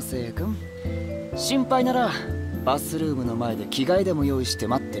校生君、心配ならバスルームの前で着替えでも用意して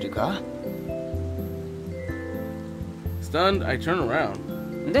待ってるか。 Stunned, I turn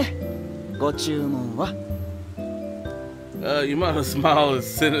around. で、ご注文は？ Yomibito's smile is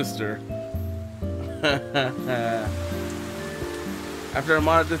sinister. After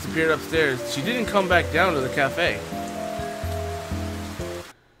Amana disappeared upstairs, she didn't come back down to the cafe.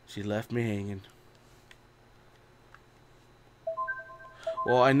 She left me hanging.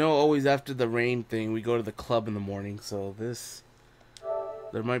 Well, I know always after the rain thing, we go to the club in the morning, so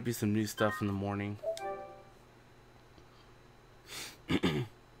there might be some new stuff in the morning.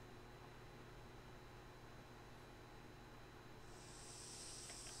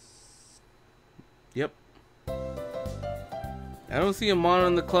 Yep. I don't see Amana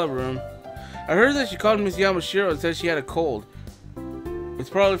in the club room. I heard that she called Miss Yamashiro and said she had a cold. It's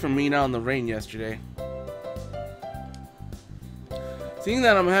probably from being out in the rain yesterday. Seeing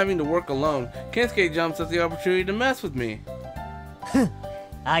that I'm having to work alone, Kensuke jumps at the opportunity to mess with me.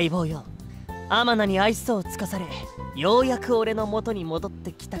 相棒よ、アマナに愛想をつかされ、ようやく俺の元に戻っ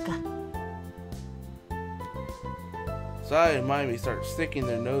てきたか。 Sai and Miami start sticking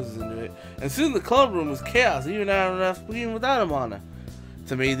their noses into it, and soon the club room was chaos, even without Amana.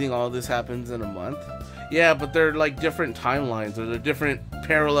 It's amazing all this happens in a month. Yeah, but they're like different timelines, or they're different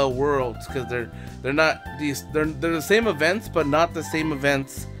parallel worlds, because they're not these they're the same events, but not the same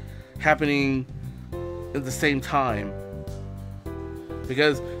events happening at the same time.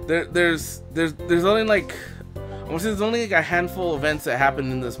 Because there's only like there's only like a handful of events that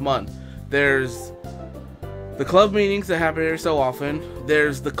happen in this month. There's the club meetings that happen every so often.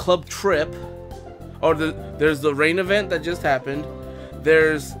 There's the club trip, or there's the rain event that just happened.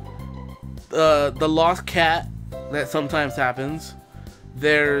 There's the lost cat that sometimes happens.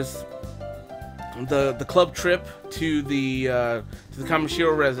 There's the club trip to the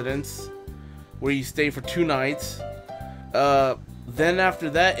Kamishiro residence, where you stay for 2 nights. Then after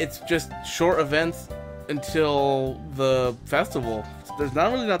that, it's just short events until the festival. There's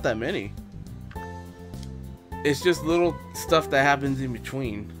not that many. It's just little stuff that happens in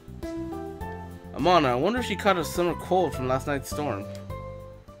between. Amana, I wonder if she caught a summer cold from last night's storm.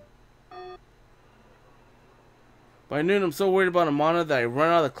 By noon, I'm so worried about Amana that I run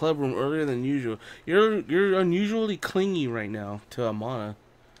out of the club room earlier than usual. You're unusually clingy right now to Amana.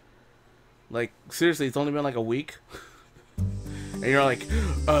 Like, seriously, it's only been like a week. And you're like,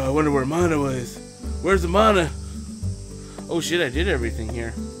 I wonder where Amana was. Where's Amana? Oh shit, I did everything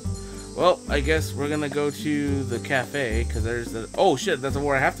here. Well, I guess we're gonna go to the cafe, because there's the... Oh shit, that's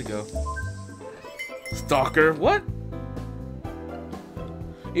where I have to go. Stalker, what?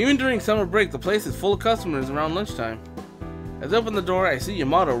 Even during summer break, the place is full of customers around lunchtime. As I open the door, I see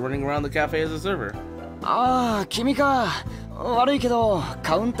Yamato running around the cafe as a server. ああ、君か。悪いけど、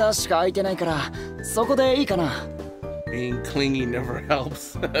カウンターしか空いてないから、そこでいいかな。Being clingy never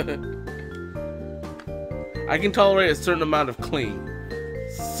helps. I can tolerate a certain amount of cling.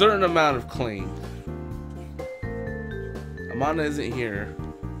 Certain amount of cling. Amana isn't here.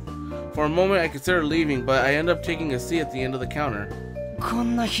 For a moment, I considered leaving, but I ended up taking a seat at the end of the counter. こ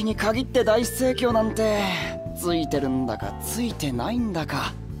んな日に限って大盛況なんてついてるんだかついてないんだ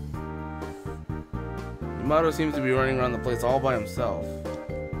か。Yamato seems to be running around the place all by himself.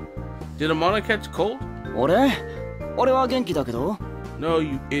 Did Amana catch cold? 俺は元気だけど。No,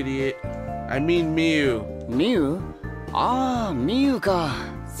 you idiot. I mean Miu. Miu? ああ、Miuか。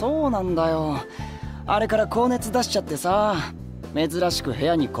そうなんだよ。あれから高熱出しちゃってさ、珍しく部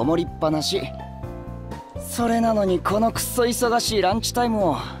屋にこもりっぱなし。それなのにこのくっそ忙しいランチタイ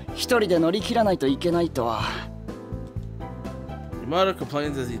ムを一人で乗り切らないといけないとは。Yamato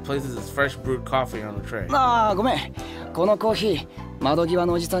complains as he places his fresh brewed coffee on the tray. ああ、ごめん。このコーヒー、窓際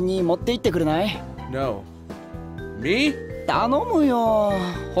のおじさんに持って行ってくれない？ No. Me? 頼むよ。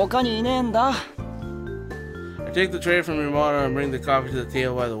他にいねえんだ。I take the tray from Yamato and bring the coffee to the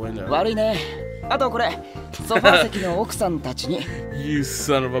table by the window. 悪いね。あとこれ、ソファー席の奥さんたちに。You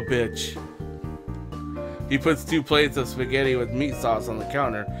son of a bitch. He puts 2 plates of spaghetti with meat sauce on the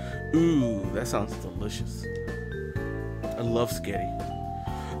counter. Ooh, that sounds delicious. I love spaghetti.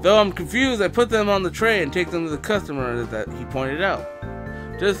 Though I'm confused, I put them on the tray and take them to the customer that he pointed out.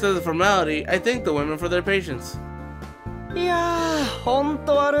 Just as a formality, I thank the women for their patience. いやー、ほん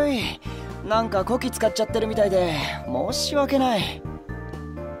と悪い。なんかこき使っちゃってるみたいで申し訳ない。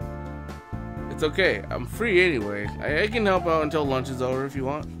It's okay, I'm free anyway. I can help out until lunch is over if you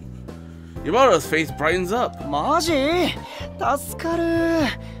want. Yamato's face brightens up. マジ？助かる。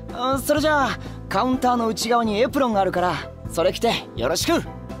それじゃあカウンターの内側にエプロンがあるからそれ着てよろしく。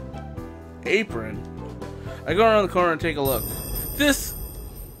Apron? I go around the corner and take a look. This...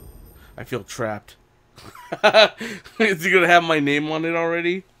 I feel trapped. Is he gonna have my name on it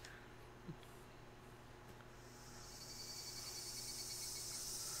already?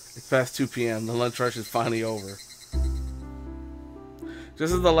 It's past 2 p.m. The lunch rush is finally over.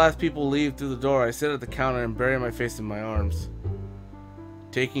 Just as the last people leave through the door, I sit at the counter and bury my face in my arms.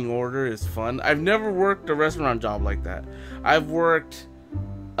 Taking order is fun. I've never worked a restaurant job like that.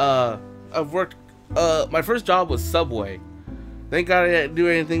 My first job was Subway. Thank God I didn't do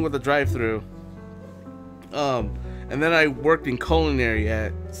anything with the drive-thru. And then I worked in culinary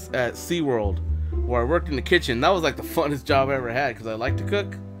at SeaWorld, where I worked in the kitchen. That was like the funnest job I ever had because I like to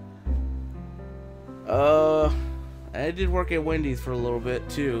cook. I did work at Wendy's for a little bit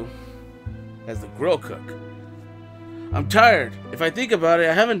too, as the grill cook. I'm tired. If I think about it,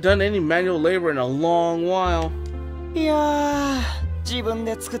 I haven't done any manual labor in a long while. いやー、自分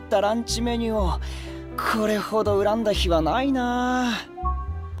で作ったランチメニューをこれほど恨んだ日はないな。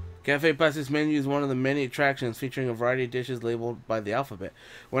Cafe Pasta's menu is one of the many attractions featuring a variety of dishes labeled by the alphabet.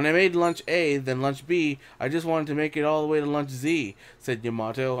 When I made lunch A, then lunch B, I just wanted to make it all the way to lunch Z, said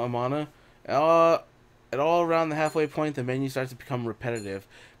Yamato Amana. At all around the halfway point, the menu starts to become repetitive.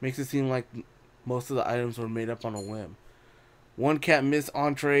 Makes it seem like most of the items were made up on a whim. One can't miss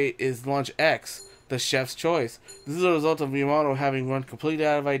entree is lunch X, the chef's choice. This is a result of Yamato having run completely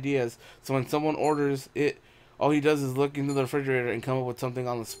out of ideas, so when someone orders it, all he does is look into the refrigerator and come up with something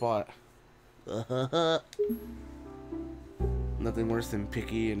on the spot. Nothing worse than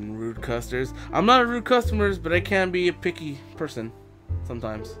picky and rude customers. I'm not a rude customer, but I can be a picky person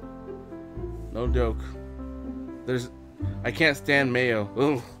sometimes. No joke. I can't stand mayo.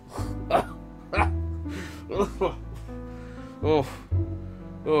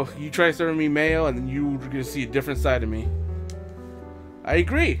 Oh, you try serving me mayo and then you're gonna see a different side of me. I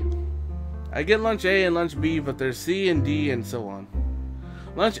agree. I get lunch A and lunch B, but there's C and D and so on.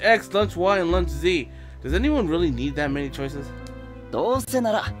 Lunch X, lunch Y, and lunch Z. Does anyone really need that many choices? どうせ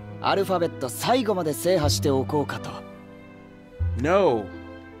ならアルファベット最後まで制覇しておこうかと。No.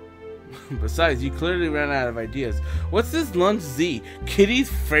 Besides, you clearly ran out of ideas. What's this lunch Z? Kitty's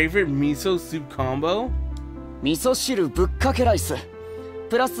favorite miso soup combo? 味噌汁ぶっかけライス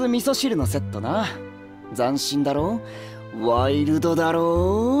プラス味噌汁のセットな。斬新だろ？ワイルドだ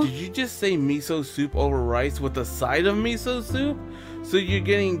ろ？ Did you just say miso soup over rice with a side of miso soup? So you're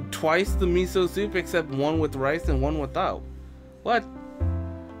getting twice the miso soup except one with rice and one without. What?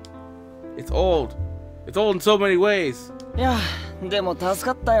 It's old. It's old in so many ways. いや、でも助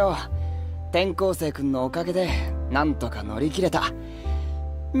かったよ。転校生くんのおかげでなんとか乗り切れた。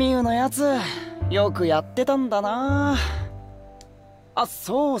ミユのやつよくやってたんだな。あ、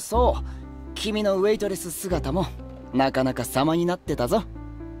そうそう。君のウェイトレス姿もなかなか様になってたぞ。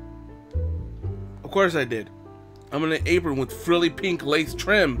Of course I did. I'm in an apron with frilly pink lace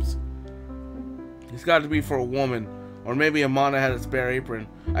trims. It's got to be for a woman. Or maybe Amana had a spare apron.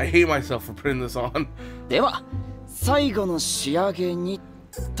 I hate myself for putting this on. では、最後の仕上げに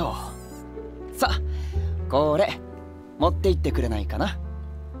と。さあ、これ持って行ってくれないかな。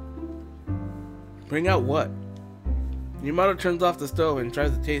Bring out what? Yomibito turns off the stove and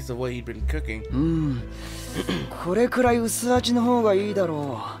tries the taste of what he'd been cooking. これくらい薄味の方がいいだ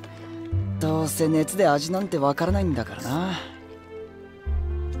ろう。どうせ熱で味なんてわからないんだからな。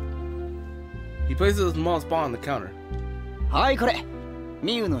He places a small spot on the counter. はい、これ。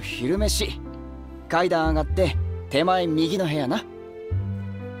ミユの昼飯。階段上がって手前右の部屋な。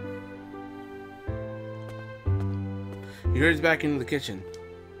He hurries back into the kitchen.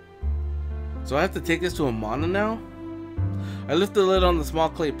 So I have to take this to Amana now? I lift the lid on the small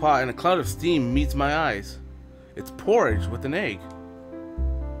clay pot and a cloud of steam meets my eyes. It's porridge with an egg.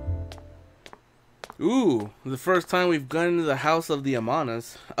 Ooh, the first time we've gone into the house of the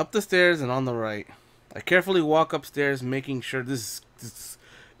Amanas. Up the stairs and on the right. I carefully walk upstairs, making sure this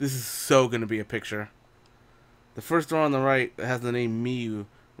is so gonna be a picture. The first door on the right has the name Miu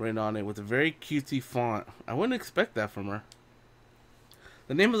written on it with a very cutesy font. I wouldn't expect that from her.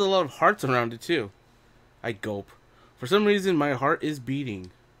 The name has a lot of hearts around it too. I gulp. For some reason, my heart is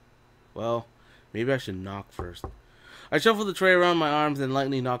beating. Well, maybe I should knock first. I shuffle the tray around my arms and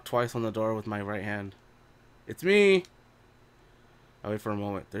lightly knock twice on the door with my right hand. It's me. I wait for a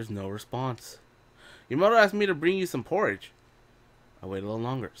moment. There's no response. Yomibito asked me to bring you some porridge. I wait a little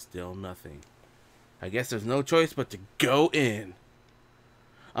longer. Still nothing. I guess there's no choice but to go in.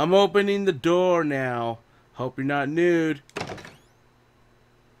 I'm opening the door now. Hope you're not nude.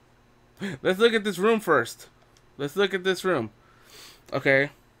 Let's look at this room first. Let's look at this room. Okay.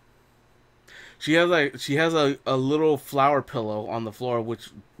 She has a little flower pillow on the floor,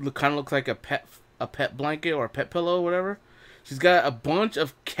 which kind of looks like a pet blanket or a pet pillow or whatever. She's got a bunch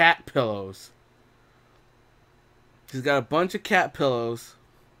of cat pillows. She's got the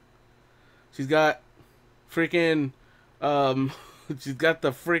freaking she's got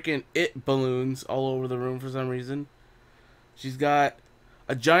the freaking it balloons all over the room for some reason. She's got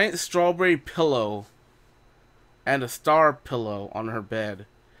a giant strawberry pillow and a star pillow on her bed.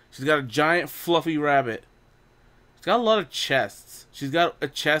 She's got a giant fluffy rabbit. She's got a lot of chests. She's got a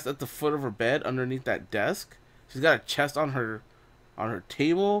chest at the foot of her bed underneath that desk. She's got a chest on her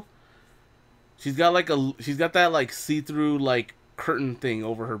table. She's got that like see-through like curtain thing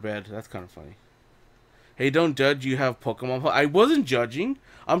over her bed. That's kind of funny. Hey, don't judge. You have Pokemon. I wasn't judging.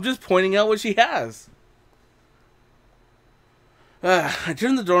 I'm just pointing out what she has. I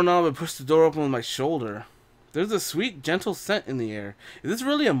turn the doorknob and push the door open with my shoulder. There's a sweet, gentle scent in the air. Is this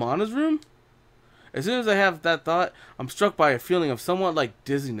really Amana's room? As soon as I have that thought, I'm struck by a feeling of somewhat like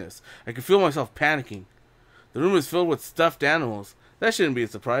dizziness. I can feel myself panicking. The room is filled with stuffed animals. That shouldn't be a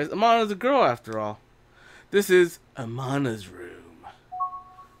surprise. Amana's a girl, after all. This is Amana's room.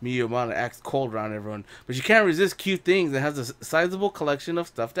 Amana acts cold around everyone, but she can't resist cute things and has a sizable collection of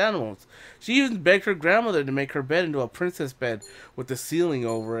stuffed animals. She even begged her grandmother to make her bed into a princess bed with the ceiling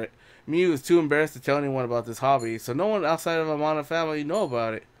over it. Miu is too embarrassed to tell anyone about this hobby, so no one outside of Amana family know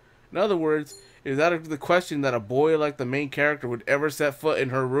about it. In other words, it is out of the question that a boy like the main character would ever set foot in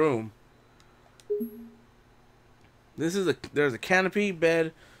her room. There's a canopy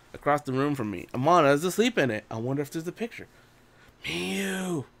bed across the room from me. Amana is asleep in it. I wonder if there's a picture.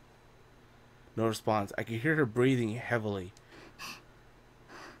 Miu! No response. I can hear her breathing heavily.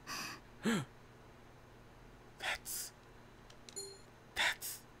 That's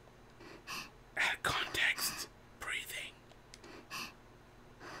out of context breathing.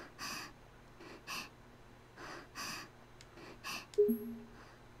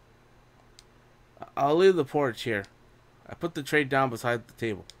 I'll leave the porch here. I put the tray down beside the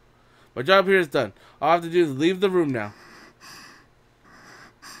table. My job here is done. All I have to do is leave the room now.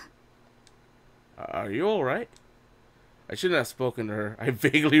 Are you alright? I shouldn't have spoken to her. I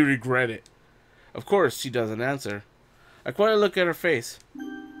vaguely regret it. Of course, she doesn't answer. I quietly look at her face.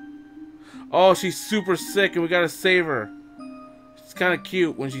 Oh, she's super sick and we gotta save her. She's kind of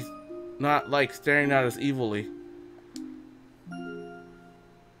cute when she's not, like, staring at us evilly.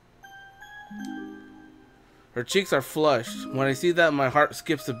 Her cheeks are flushed. When I see that, my heart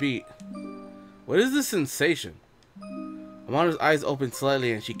skips a beat. What is this sensation? Amana's eyes open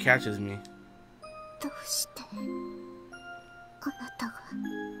slightly and she catches me.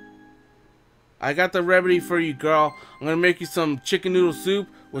 I got the remedy for you, girl. I'm gonna make you some chicken noodle soup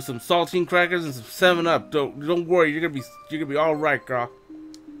with some saltine crackers and some 7-Up. Don't worry, you're gonna be all right, girl.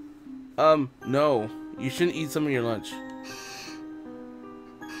 No, you shouldn't eat some of your lunch.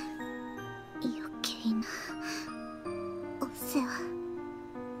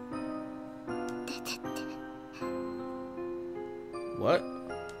 What?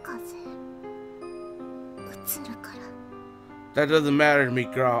 That doesn't matter to me,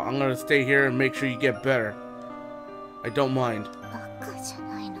 girl. I'm gonna stay here and make sure you get better. I don't mind.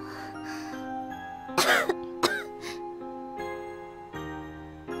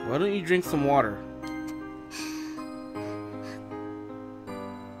 Why don't you drink some water?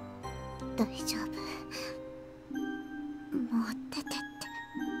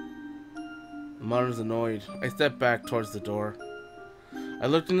 Yamato's annoyed. I stepped back towards the door. I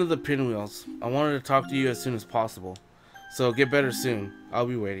looked into the pinwheels. I wanted to talk to you as soon as possible. So get better soon. I'll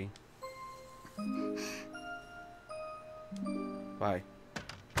be waiting. Bye.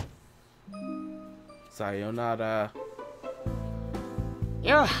 Sayonara.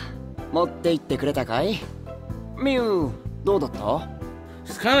 やあ、持って行ってくれたかい？ミュウ、どうだった？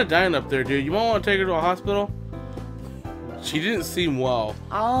 She's kind of dying up there, dude. You might want to take her to a hospital? She didn't seem well.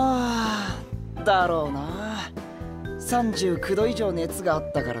 ああ、だろうな。39度以上熱があ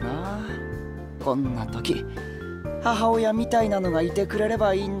ったからな。こんな時、母親みたいなのがいてくれれ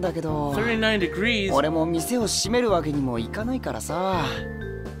ばいいんだけど。39 degrees. 俺も店を閉めるわけにもいかないからさ。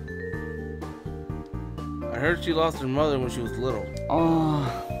I heard she lost her mother when she was little. あ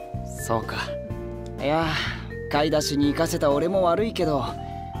あ、そうか。いや、買い出しに行かせた俺も悪いけど、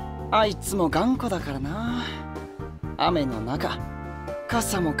あいつも頑固だからな。雨の中、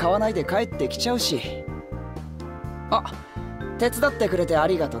傘も買わないで帰ってきちゃうし。あ、手伝ってくれてあ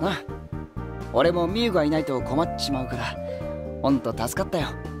りがとな。俺もミュウがいないと困っちまうから、ほんと助かったよ。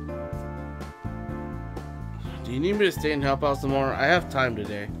Do you need me to stay and help out some more? I have time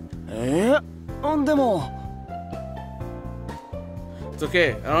today. でも。It's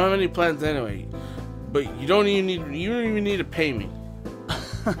okay. I don't have any plans anyway. But you don't even need to pay me.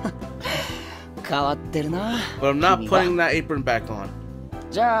 変わってるな。But I'm not putting that apron back on.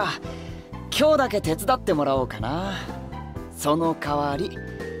 じゃあ、今日だけ手伝ってもらおうかな。その代わり、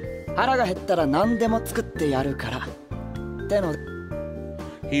腹が減ったら何でも作ってやるから。っての。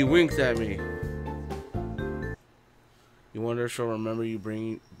He winks at me. You wonder if she'll remember you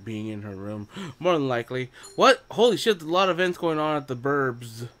being in her room? More than likely. What? Holy shit, there's a lot of events going on at the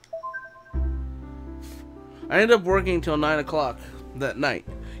burbs. I ended up working until 9 o'clock that night.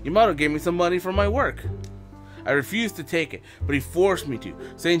 Yamato gave me some money for my work. I refused to take it, but he forced me to,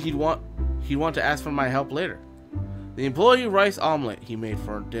 saying he'd want to ask for my help later. The employee rice omelet he made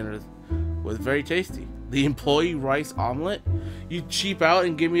for dinner was very tasty. The employee rice omelet? You cheap out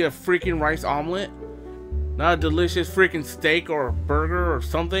and give me a freaking rice omelet? Not a delicious freaking steak or a burger or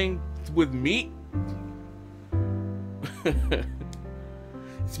something with meat?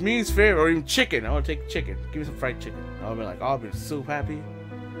 It's Miu's favorite, or even chicken. I want to take chicken. Give me some fried chicken. I'll be like, oh, I'll be so happy.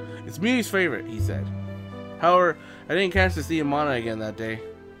 It's Miu's favorite, he said. However, I didn't catch to see Yamana again that day.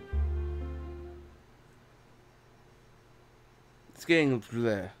 It's getting through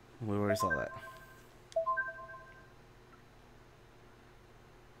there. We already saw that.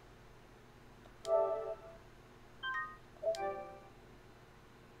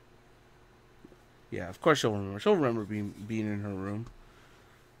 Yeah, of course she'll remember. She'll remember being in her room.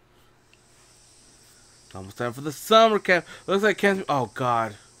 Almost time for the summer camp. Looks like Kensuke. Oh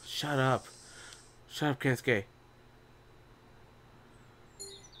God! Shut up! Shut up, Kensuke.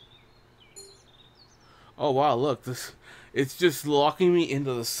 Oh wow! Look, it's just locking me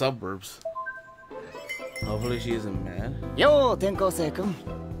into the suburbs. Hopefully she isn't mad. Yo, Tenkosei-kun.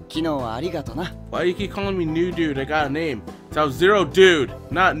 昨日はありがとな. Why do you keep calling me new dude? I got a name. It's how Zero Dude,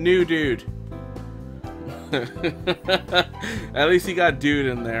 not new dude. At least he got dude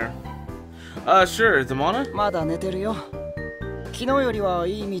in there. Sure, is Yamana? まだ寝てるよ。昨日よりは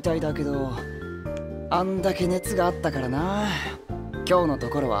いいみたいだけど、あんだけ熱があったからな。今日のと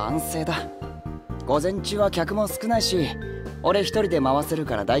ころは安静だ。午前中は客も少ないし、俺一人で回せる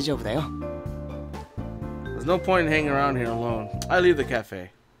から大丈夫だよ。There's no point in hanging around here alone. I leave the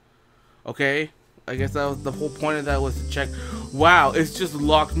cafe. Okay, I guess that was the whole point of that was to check. Wow, it's just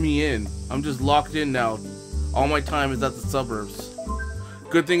locked me in. I'm just locked in now. All my time is at the suburbs.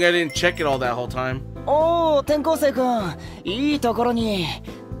 Good thing I didn't check it all that whole time. おー、天候星くん、いいところに。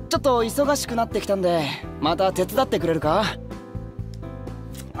ちょっと忙しくなってきたんで、また手伝ってくれるか？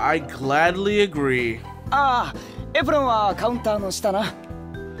 I gladly agree. ああ、エプロンはカウンターの下な。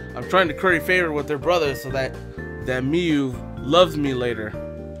I'm trying to curry favor with their brother so that Miu loves me later.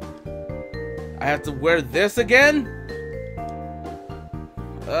 I have to wear this again?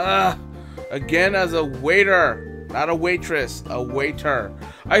 Again as a waiter. Not a waitress, a waiter.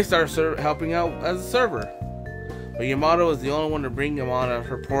 I started helping out as a server. But Yamato was the only one to bring Yamana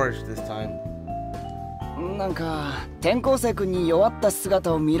her porridge this time. なんか、天候星くんに弱った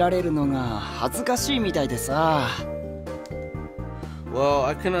姿を見られるのが恥ずかしいみたいでさ。Well,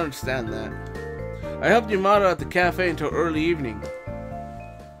 I can understand that. I helped Yamato at the cafe until early evening.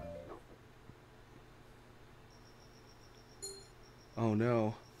 Oh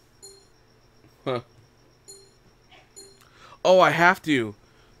no. Huh. Oh, I have to.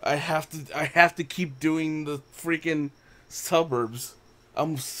 I have to keep doing the freaking suburbs.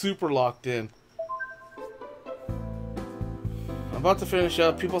 I'm super locked in. I'm about to finish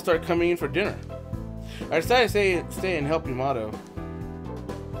up. People start coming in for dinner. I decided to stay and help Yamato.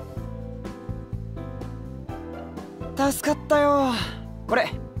 助かったよ。これ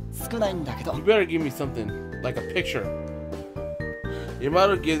少ないんだけど。 You better give me something, like a picture.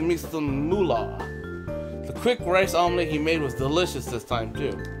 Yamato gives me some moolah. The quick rice omelet he made was delicious this time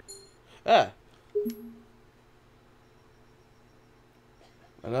too. Ah.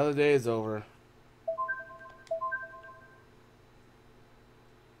 Another day is over.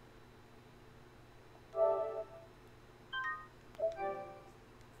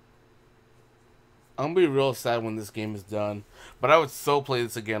 I'm gonna be real sad when this game is done, but I would so play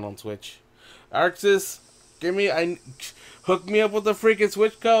this again on Switch. Arxis, hook me up with the freaking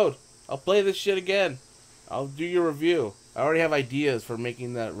Switch code. I'll play this shit again. I'll do your review. I already have ideas for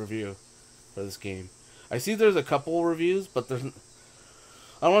making that review for this game. I see there's a couple reviews, but there's, I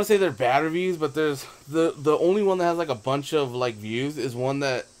don't want to say they're bad reviews, but there's the only one that has like a bunch of like views is one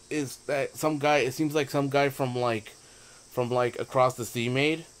that is that some guy. It seems like some guy from like across the sea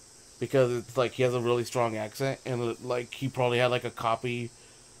made. Because it's like he has a really strong accent, and like he probably had like a copy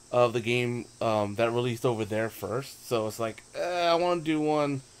of the game that released over there first. So it's like I want to do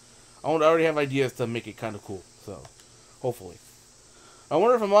one. I already have ideas to make it kind of cool. So hopefully, I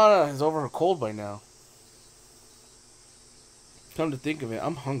wonder if Amana is over her cold by now. Come to think of it,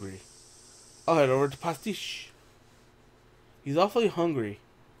 I'm hungry. I'll head over to Pastiche. He's awfully hungry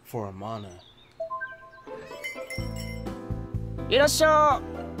for Amana. いらっしゃ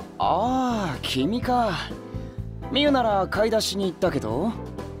い。ああ、君か。ミユなら買い出しに行ったけど。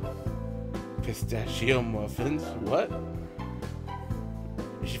Pistachio muffins? What?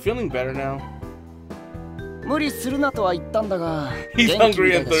 Is she feeling better now? 無理するなとは言ったんだが。He's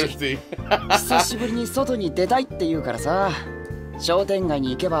hungry and thirsty. 久しぶりに外に出たいって言うからさ。商店街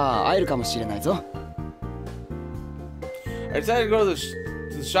に行けば会えるかもしれないぞ。I decided to go to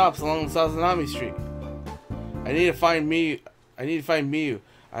the shops along Sazanami Street. I need to find Miu.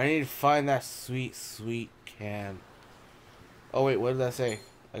 I need to find that sweet can. Oh wait, what did that say?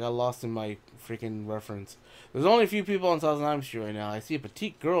 I got lost in my freaking reference. There's only a few people on Sazanami Street right now. I see a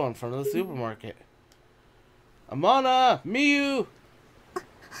petite girl in front of the supermarket. Amana! Miu!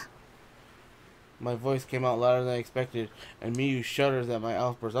 My voice came out louder than I expected, and Miu shudders at my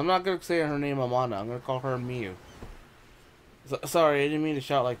outburst. I'm not going to say her name Amana. I'm going to call her Miu. Sorry, I didn't mean to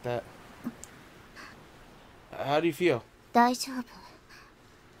shout like that. How do you feel? 大丈夫。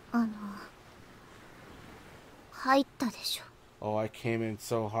入ったでしょ。 Oh, I came in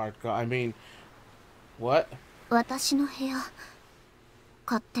so hard. I mean, what? 私の部屋、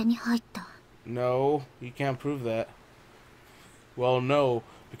勝手に入った。 No, you can't prove that. Well, no,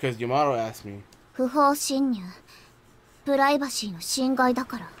 because Yamato asked me. 不法侵入、プライバシーの侵害だ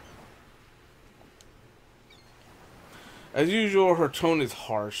から。 As usual, her tone is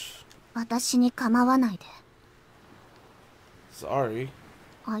harsh. 私に構わないで。 Sorry.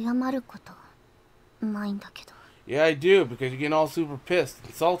 謝ることないんだけど。 Yeah, I do, because you're getting all super pissed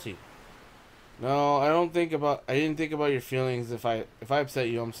and salty. No, I didn't think about your feelings. If I upset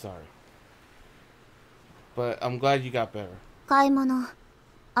you, I'm sorry. But I'm glad you got better. 買い物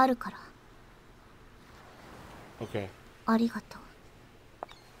あるから。 Okay. ありがと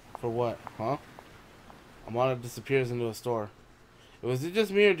う。 For what, huh? Amana disappears into a store. Was it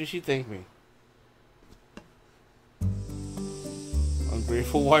just me or did she thank me?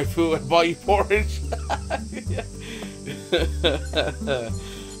 Ungrateful waifu, I bought you porridge.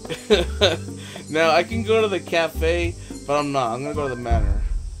 Now I can go to the cafe, but I'm not. I'm gonna go to the manor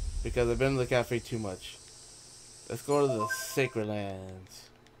because I've been to the cafe too much. Let's go to the Sacred Lands.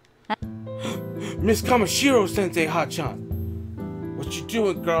 Miss Kamashiro Sensei Hachan, what you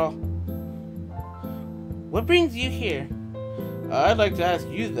doing, girl? What brings you here? I'd like to ask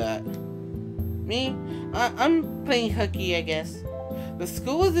you that. Me? I'm playing hooky, I guess. The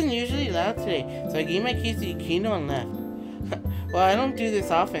school isn't usually loud today, so I gave my keys to Yukino and left. Well, I don't do this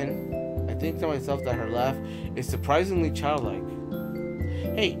often. I think to myself that her laugh is surprisingly childlike.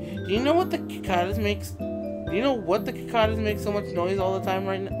 Hey, do you know what the cicadas makes? Do you know what the cicadas make so much noise all the time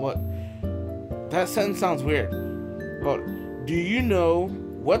right now? What? That sentence sounds weird. Hold on. Do you know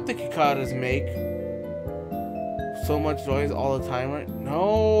what the cicadas make so much noise all the time right?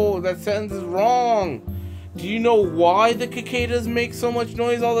 No, that sentence is wrong. Do you know why the cicadas make so much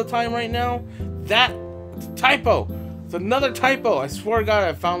noise all the time right now? That's a typo. It's another typo. I swear to God,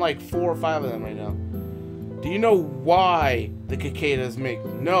 I found like 4 or 5 of them right now. Do you know why the cicadas make?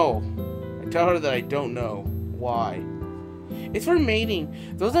 No. I tell her that I don't know why. It's for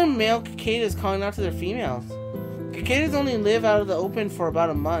mating. Those are male cicadas calling out to their females. Cicadas only live out of the open for about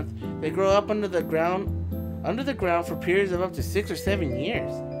a month. They grow up under the ground for periods of up to 6 or 7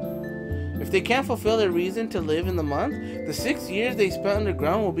 years. If they can't fulfill their reason to live in the month, the 6 years they spent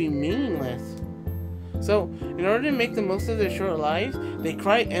underground will be meaningless. So, in order to make the most of their short lives, they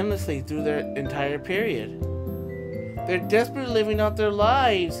cry endlessly through their entire period. They're desperately living out their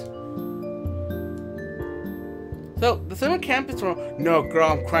lives. So, the summer camp is from... No,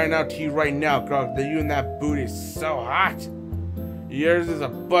 girl, I'm crying out to you right now, girl. That you and that booty is so hot. Yours is a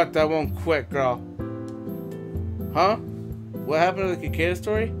butt that won't quit, girl. Huh? What happened to the cicada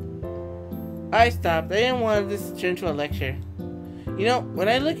story? I stopped. I didn't want this to turn into a lecture. You know, when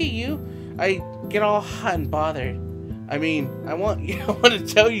I look at you, I get all hot and bothered. I mean, I want to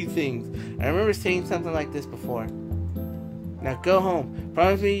tell you things. I remember saying something like this before. Now go home.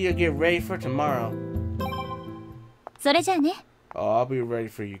 Promise me you'll get ready for tomorrow. それじゃあね。 Oh, I'll be ready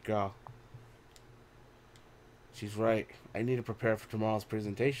for you, girl. She's right. I need to prepare for tomorrow's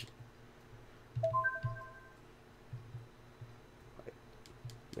presentation.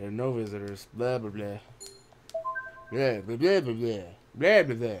 There are no visitors. Blah, blah, blah. Blah, blah, blah, blah, blah. Blah,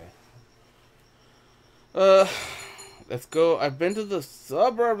 blah, blah. Let's go. I've been to the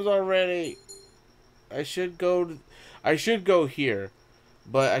suburbs already. I should go here.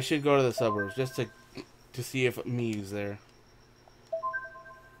 But I should go to the suburbs just to see if Miu's there.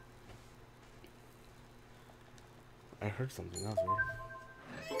 I heard something else weird.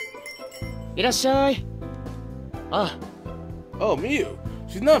 いらっしゃい。あ。 Oh, Miu.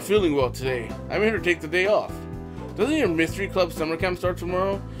 She's not feeling well today. I made her take the day off. Doesn't your mystery club summer camp start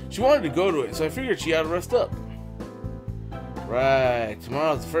tomorrow? She wanted to go to it, so I figured she had to rest up. Right.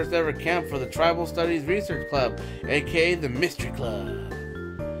 Tomorrow's the first ever camp for the Tribal Studies Research Club, aka the Mystery Club.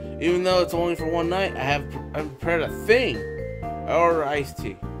 Even though it's only for one night, I've prepared a thing. I order iced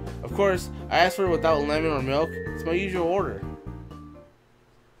tea. Of course, I asked for it without lemon or milk. It's my usual order.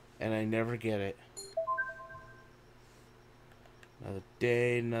 And I never get it. Another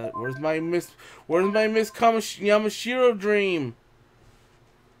day, another... Where's my Miss Yamashiro dream?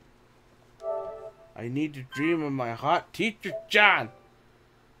 I need to dream of my hot teacher, John.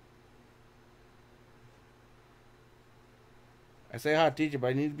 I say hot teacher, but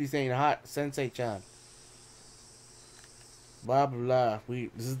I need to be saying hot Sensei Chan. Blah, blah, blah.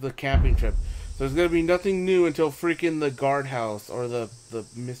 This is the camping trip. So there's going to be nothing new until freaking the guardhouse or the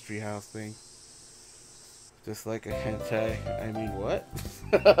mystery house thing. Just like a hentai. I mean, what?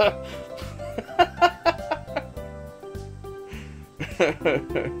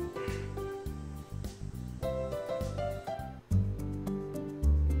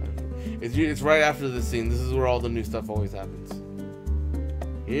 It's right after this scene. This is where all the new stuff always happens.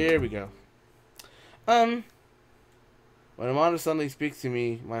 Here we go. When Amanda suddenly speaks to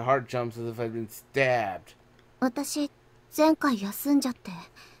me, my heart jumps as if I'd been stabbed. 私、前回休んじゃって、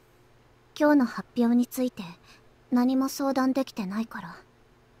今日の発表について何も相談できてないから。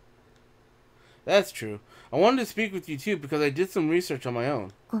That's true. I wanted to speak with you too because I did some research on my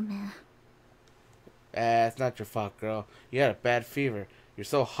own. ごめん。It's not your fault, girl. You had a bad fever. You're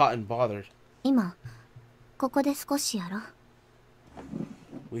so hot and bothered. 今、ここで少しやろう。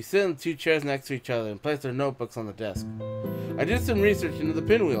We sit in 2 chairs next to each other and place our notebooks on the desk. I did some research into the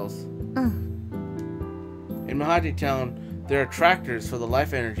pinwheels. In Mahati Town, there are tractors for the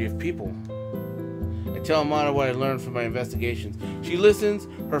life energy of people. I tell Amanda what I learned from my investigations. She listens,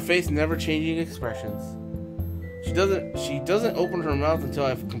 her face never changing expressions. She doesn't open her mouth until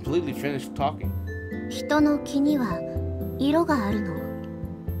I've completely finished talking. 人の気には色があるの。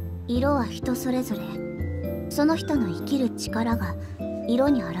色は人それぞれ。その人の生きる力が色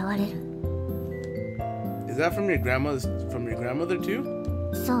に現れる。Is that from your grandmother too?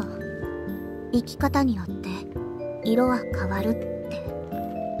 そう。生き方によって色は変わるって。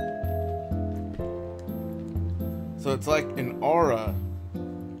So it's like an aura.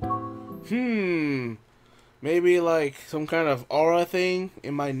 Maybe like some kind of aura thing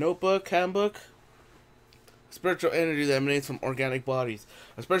in my handbook. Spiritual energy that emanates from organic bodies,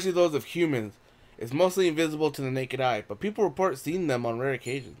 especially those of humans. It's mostly invisible to the naked eye, but people report seeing them on rare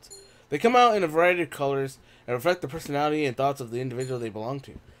occasions. They come out in a variety of colors and reflect the personality and thoughts of the individual they belong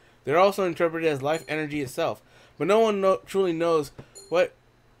to. They're also interpreted as life energy itself, but no one truly knows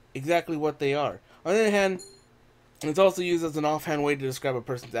exactly what they are. On the other hand, it's also used as an offhand way to describe a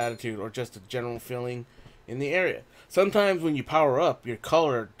person's attitude or just a general feeling in the area. Sometimes when you power up, your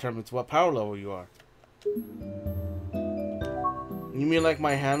color determines what power level you are. You mean like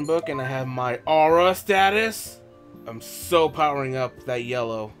my handbook and I have my aura status? I'm so powering up that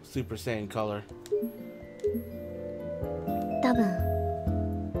yellow Super Saiyan color. だ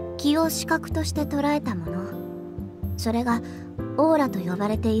気を視覚として捉えたもの、それがオーラと呼ば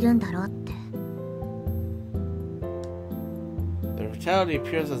れているんだろうって。 The vitality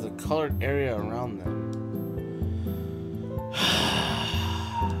appears as a colored area around them.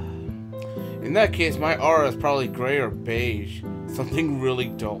 In that case, my aura is probably gray or beige. Something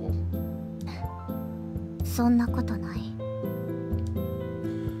really dull. そんなことない。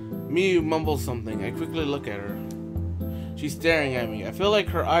 Miu mumbles something. I quickly look at her. She's staring at me. I feel like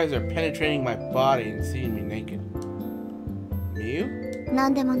her eyes are penetrating my body and seeing me naked. Miu? な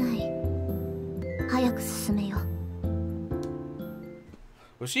んでもない。早く進めよ。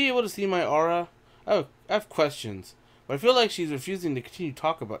 Was she able to see my aura? I have questions, but I feel like she's refusing to continue to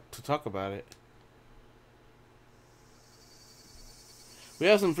talk about it. We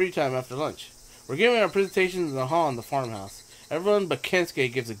have some free time after lunch. We're giving our presentations in the hall in the farmhouse. Everyone but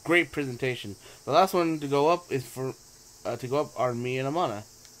Kensuke gives a great presentation. The last one to go up is are me and Amana.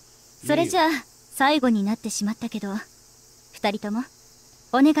 それじゃあ最後になってしまったけど、二人とも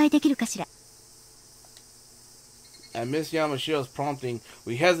お願いできるかしら。 At Miss Yamashiro's prompting,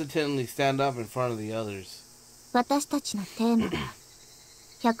 we hesitantly stand up in front of the others. 私たちのテーマは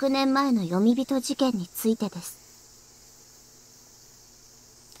100年前の読み人事件についてです。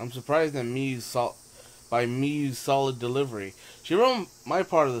 I'm surprised at by Miu's solid delivery. She wrote my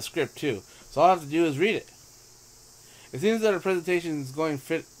part of the script too, so all I have to do is read it. It seems that her presentation is going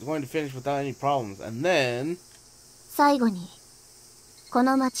to finish without any problems, and then... 最後に、こ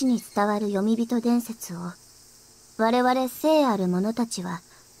の町に伝わる読み人伝説を我々生ある者たちは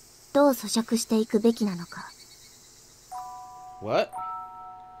どう咀嚼していくべきなのか。 What?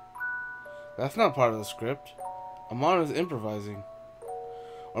 That's not part of the script. Amana's improvising.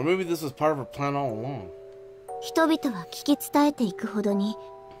 Or maybe this was part of her plan all along. 人々は聞き伝えていくほどに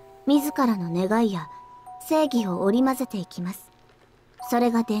自らの願いや正義を織り交ぜていきます。それ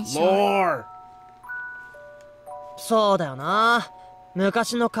が伝承。 Lore! そうだよな。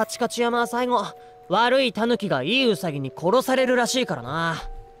昔のカチカチ山は最後、悪いタヌキがいいウサギに殺されるらしいからな。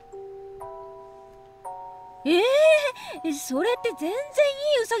それって全然いい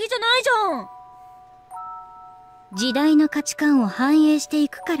ウサギじゃないじゃん。時代の価値観を反映してい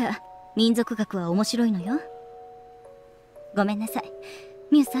くから民族学は面白いのよ。ごめんなさい。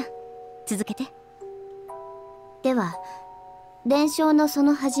ミュウさん、続けて。では、伝承のそ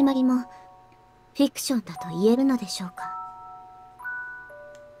の始まりもフィクションだと言えるのでしょうか。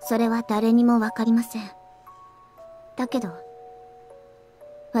それは誰にもわかりません。だけど、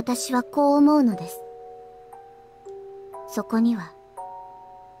私はこう思うのです。そこには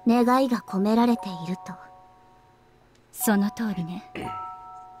願いが込められていると。その通りね。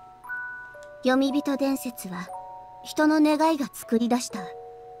読み人伝説は人の願いが作り出した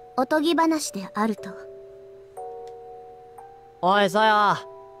おとぎ話であると。おいさや、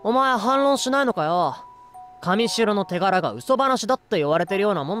お前反論しないのかよ。上城の手柄が嘘話だって言われてる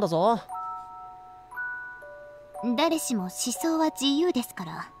ようなもんだぞ。誰しも思想は自由ですか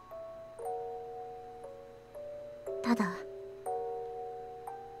ら。ただ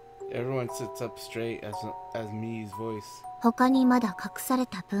Everyone sits up straight as Miu's voice. 他にまだ隠され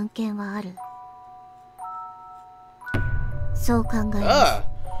た文献はある。そう考えま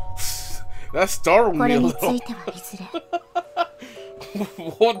す。That startled こ me れ a につ little. いてはいずれ。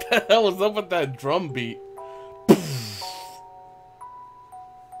What the hell is up with that drum beat?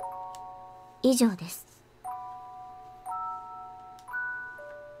 以上です。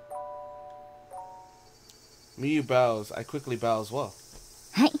Miu bows. I quickly bow as well.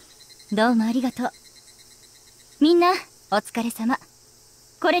 はい、どうもありがとう。みんなお疲れ様。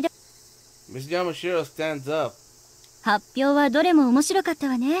これで Miss Yamashiro stands up. 発表はどれも面白かった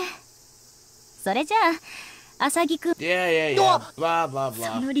わね。それじゃあ、アサギくん。Yeah. Blah, blah, そ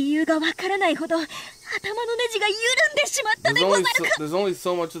blah. の理由がわからないほど頭のネジが緩んでしまったでござるか。There's only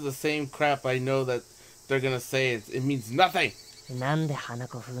so much of the same crap I know that they're gonna say. It means nothing. なんで花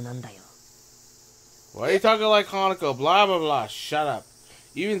子風なんだよ。Why are you talking like Hanako? Blah, blah, blah. Shut up.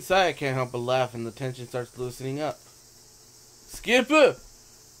 Even Saya can't help but laugh and the tension starts loosening up. Skip it!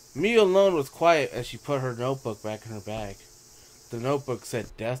 Miu alone was quiet as she put her notebook back in her bag. The notebook said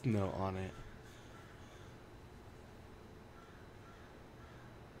Death Note on it.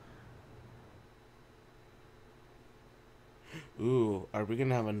 Ooh, are we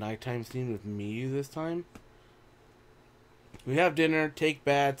gonna have a nighttime scene with Miu this time? We have dinner, take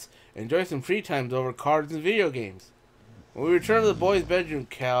baths, enjoy some free times over cards and video games. When we return to the boys' bedroom,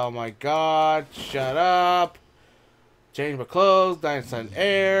 oh my god, shut up. Change my clothes, dine sun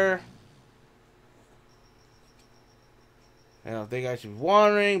air. I don't think I should be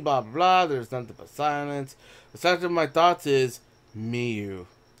wandering, blah blah blah, there's nothing but silence. The center of my thoughts is Miu.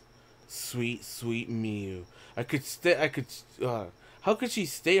 Sweet, sweet Miu. How could she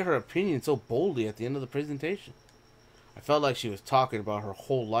state her opinion so boldly at the end of the presentation? I felt like she was talking about her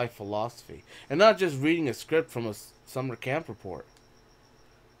whole life philosophy, and not just reading a script from a summer camp report.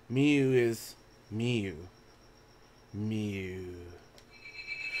 Miu is Miu. Miu.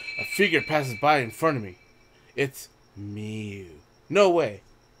 A figure passes by in front of me. It's Miu. No way.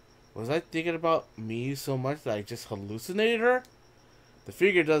 Was I thinking about Miu so much that I just hallucinated her? The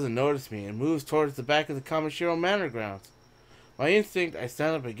figure doesn't notice me and moves towards the back of the Kamishiro Manor grounds. By instinct, I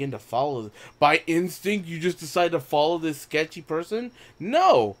stand up and begin to follow. By instinct, you just decide to follow this sketchy person?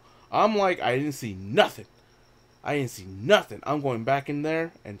 No! I'm like, I didn't see nothing. I didn't see nothing. I'm going back in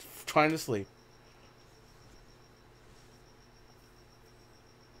there and trying to sleep.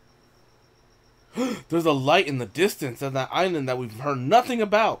 There's a light in the distance on that island that we've heard nothing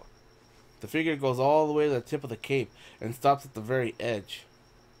about. The figure goes all the way to the tip of the cape and stops at the very edge.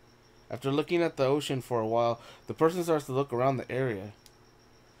 After looking at the ocean for a while, the person starts to look around the area.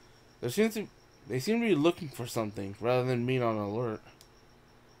 They seem to be looking for something rather than being on alert.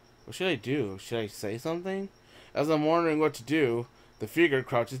 What should I do? Should I say something? As I'm wondering what to do, the figure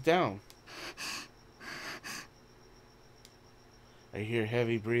crouches down. I hear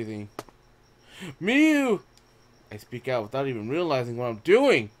heavy breathing. Miu! I speak out without even realizing what I'm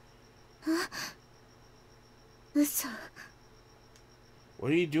doing. What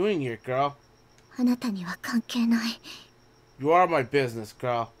are you doing here, girl? You are my business,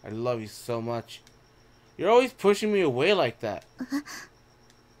 girl. I love you so much. You're always pushing me away like that.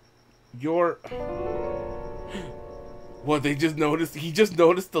 You're... What, they just noticed? He just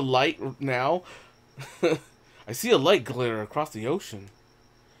noticed the light now? I see a light glitter across the ocean.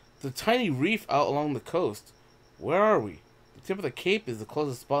 The tiny reef out along the coast. Where are we? The tip of the cape is the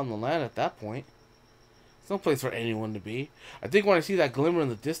closest spot on the land at that point. It's no place for anyone to be. I think when I see that glimmer in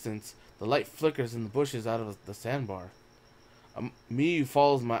the distance, the light flickers in the bushes out of the sandbar. Miu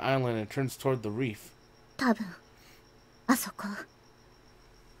follows my island and turns toward the reef.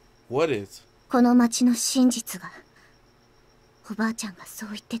 What is?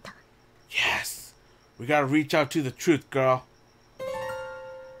 Yes! We gotta reach out to the truth, girl.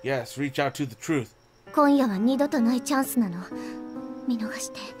 Yes, reach out to the truth.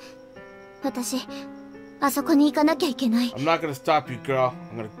 I'm not gonna stop you, girl.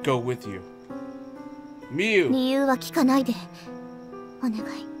 I'm gonna go with you. Miu!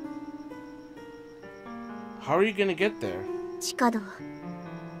 How are you gonna get there?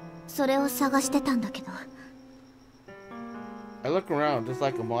 I look around just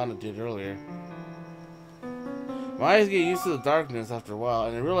like Amana did earlier. My eyes get used to the darkness after a while,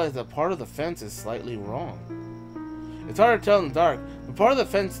 and I realize that part of the fence is slightly wrong. It's hard to tell in the dark, but part of the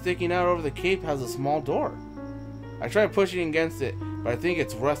fence sticking out over the cape has a small door. I try pushing against it, but I think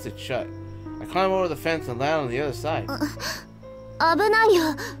it's rusted shut. I climb over the fence and land on the other side.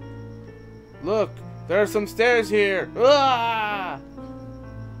 Look, there are some stairs here. Ah!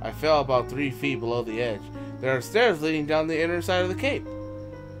 I fell about 3 feet below the edge. There are stairs leading down the inner side of the cape.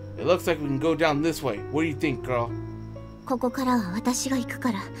 It looks like we can go down this way. What do you think, girl?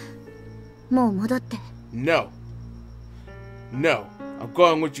 No. No. I'm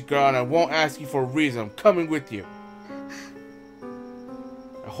going with you, girl, and I won't ask you for a reason. I'm coming with you.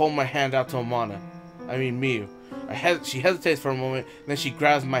 I hold my hand out to Amana. I mean Miu. She hesitates for a moment, and then she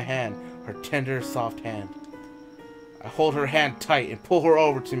grabs my hand, her tender, soft hand. I hold her hand tight and pull her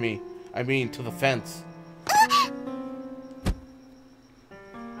over to me. I mean, to the fence.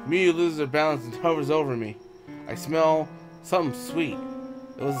 Miu loses her balance and hovers over me. I smell something sweet.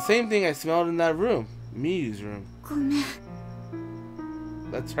 It was the same thing I smelled in that room. Miu's room.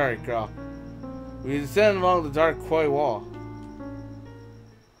 Let's hurry, girl. We descend along the dark koi wall.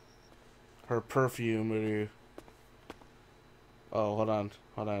 Her perfume. Oh, hold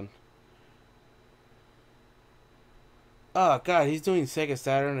on. Oh, God, he's doing Sega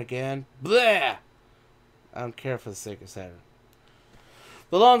Saturn again. Blah! I don't care for the Sega Saturn.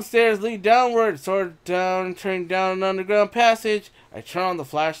 The long stairs lead downward, sort down, turning down an underground passage. I turn on the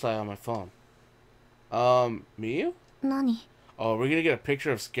flashlight on my phone. Miu? Nani? Oh, we're gonna get a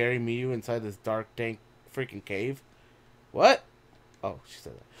picture of scary Miu inside this dark, dank, freaking cave? What? Oh, she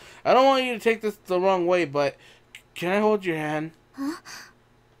said that. I don't want you to take this the wrong way, but can I hold your hand? Huh?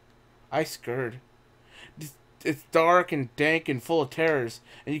 I scared. It's dark and dank and full of terrors,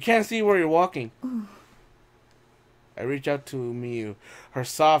 and you can't see where you're walking. Ooh. I reach out to Miu. Her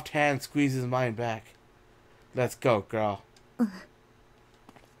soft hand squeezes mine back. Let's go, girl.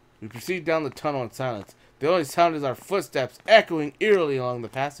 We proceed down the tunnel in silence. The only sound is our footsteps echoing eerily along the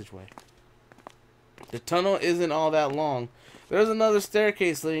passageway. The tunnel isn't all that long. There's another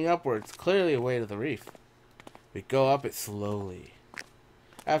staircase leading upwards, clearly a way to the reef. We go up it slowly.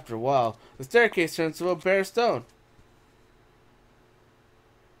 After a while, the staircase turns to a bare stone.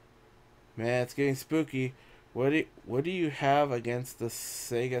 Man, it's getting spooky. What do you have against the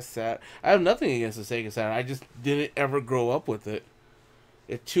Sega Saturn? I have nothing against the Sega Saturn. I just didn't ever grow up with it.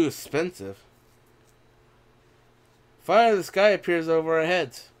 It's too expensive. Finally, the sky appears over our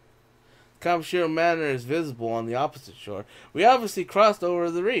heads. Kamashiro Manor is visible on the opposite shore. We obviously crossed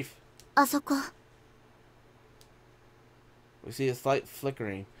over the reef. あそこ。 We see a slight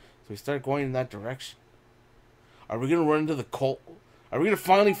flickering, so we start going in that direction. Are we gonna run into the cult? Are we gonna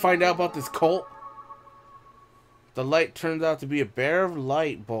finally find out about this cult? The light turns out to be a bare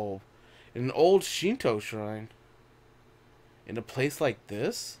light bulb in an old Shinto shrine. In a place like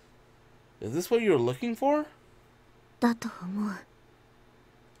this? Is this what you were looking for? だと思う。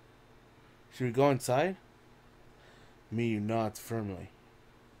 Should we go inside? Miu nods firmly.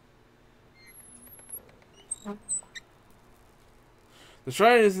 The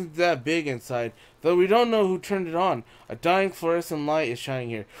shrine isn't that big inside, though we don't know who turned it on. A dying fluorescent light is shining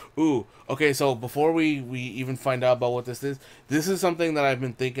here. Ooh, okay, so before we even find out about what this is something that I've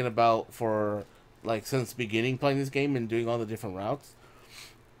been thinking about for, like, since the beginning playing this game and doing all the different routes.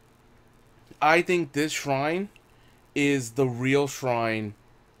 I think this shrine is the real shrine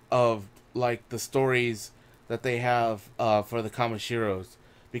of, like, the stories that they have for the Kamashiros.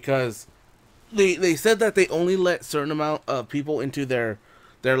 Because they said that they only let certain amount of people into their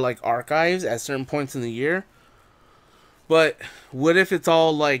like archives at certain points in the year. But what if it's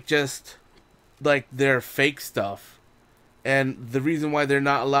all like just like their fake stuff, and the reason why they're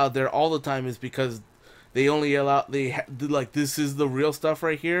not allowed there all the time is because they only allow like this is the real stuff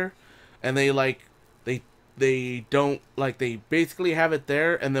right here, and they don't like they basically have it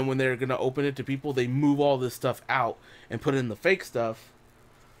there, and then when they're gonna open it to people, they move all this stuff out and put in the fake stuff.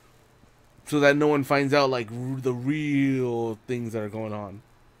 So that no one finds out, like, the real things that are going on.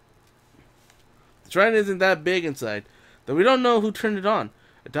 The shrine isn't that big inside, though we don't know who turned it on.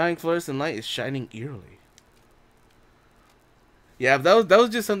 A dying fluorescent light is shining eerily. Yeah, that was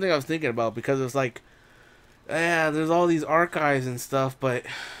just something I was thinking about, because it's like, yeah, there's all these archives and stuff, but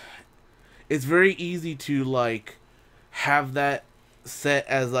it's very easy to, like, have that set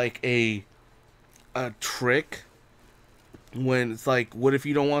as, like, a trick. When it's like, what if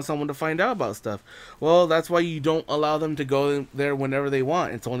you don't want someone to find out about stuff? Well, that's why you don't allow them to go there whenever they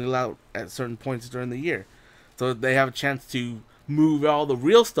want. It's only allowed at certain points during the year. So they have a chance to move all the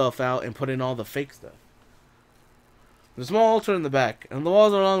real stuff out and put in all the fake stuff. There's a small altar in the back, and the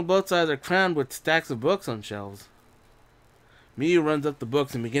walls along both sides are crammed with stacks of books on shelves. Miu runs up the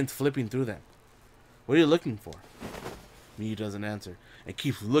books and begins flipping through them. What are you looking for? Miu doesn't answer, and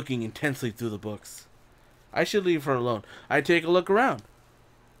keeps looking intensely through the books. I should leave her alone. I take a look around.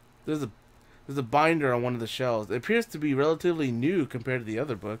 There's a binder on one of the shelves. It appears to be relatively new compared to the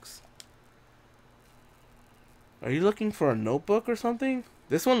other books. Are you looking for a notebook or something?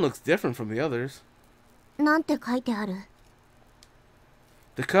 This one looks different from the others. なんて書いてある?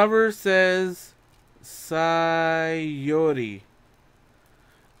 The cover says Sayori.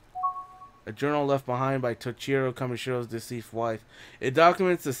 A journal left behind by Tochiro Kamashiro's deceased wife. It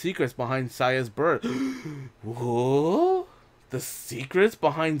documents the secrets behind Saya's birth. Whoa? The secrets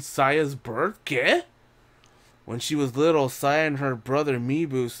behind Saya's birth? ¿Qué? When she was little, Saya and her brother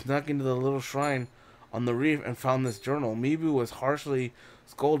Mibu snuck into the little shrine on the reef and found this journal. Mibu was harshly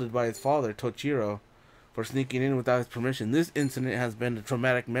scolded by his father, Tochiro, for sneaking in without his permission. This incident has been a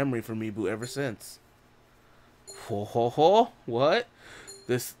traumatic memory for Mibu ever since. Ho ho ho? What?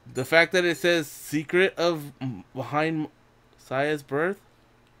 The fact that it says secret of behind Saya's birth?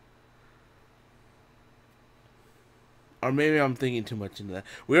 Or maybe I'm thinking too much into that.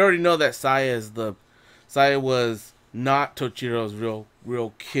 We already know that Saya was not Tochiro's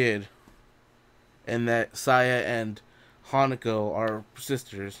real kid, and that Saya and Hanako are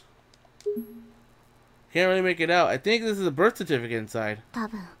sisters. Can't really make it out. I think this is a birth certificate inside. 多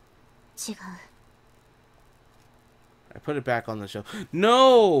分違う。 I put it back on the shelf.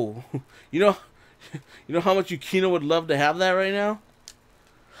 No! You know how much Yukino would love to have that right now?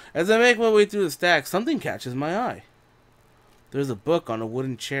 As I make my way through the stack, something catches my eye. There's a book on a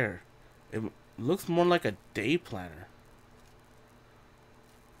wooden chair. It looks more like a day planner.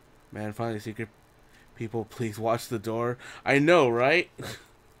 Man, finally, secret people, please watch the door. I know, right?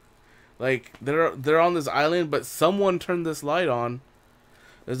 Like, they're on this island, but someone turned this light on.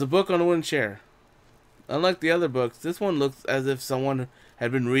 There's a book on a wooden chair. Unlike the other books, this one looks as if someone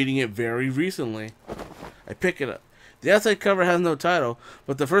had been reading it very recently. I pick it up. The outside cover has no title,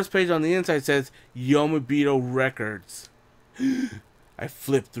 but the first page on the inside says Yomibito Records. I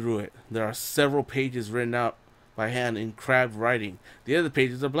flipped through it. There are several pages written out by hand in crabbed writing. The other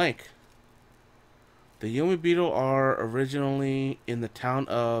pages are blank. The Yomibito are originally in the town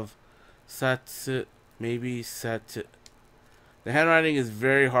of Satsu, maybe Satsu. The handwriting is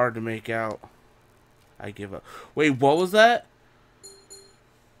very hard to make out. I give up. Wait, what was that?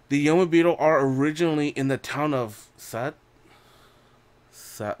 The Yomibito are originally in the town of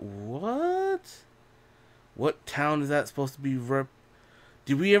what? What town is that supposed to be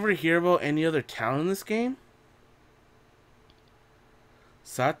Did we ever hear about any other town in this game?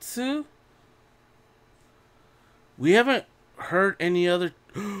 Satsu? We haven't heard any other...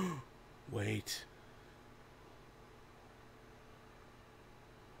 Wait.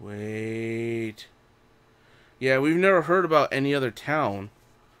 Wait. Yeah, we've never heard about any other town.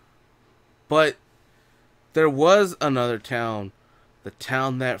 But there was another town. The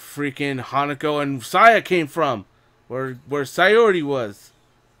town that freaking Hanako and Saya came from. Where Sayori was.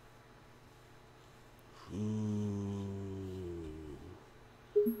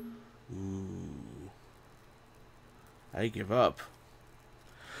 I give up.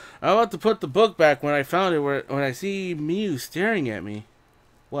 I'm about to put the book back when I found it. When I see Miu staring at me.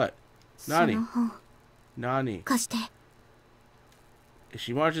 What? Nani? Nani. If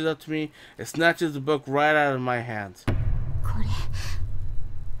she marches up to me, it snatches the book right out of my hands.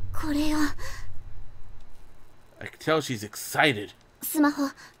 I can tell she's excited.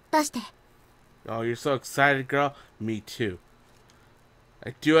 Oh, you're so excited, girl? Me too.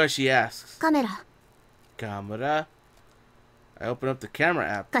 I do as she asks. Camera. I open up the camera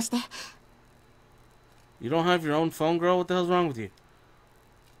app. You don't have your own phone, girl? What the hell's wrong with you?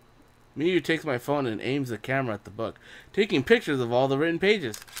 Miu takes my phone and aims the camera at the book, taking pictures of all the written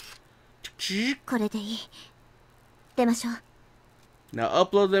pages. Now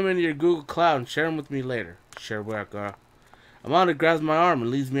upload them into your Google Cloud and share them with me later. Sure, where, girl? Amanda grabs my arm and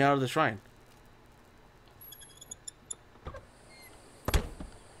leads me out of the shrine.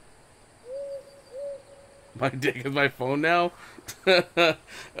 My dick is my phone now?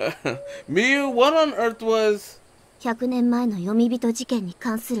 Miu, what on earth was... 100年前の読み人事件に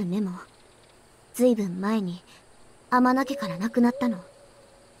関するメモ。ずいぶん前に天名家からなくなったの。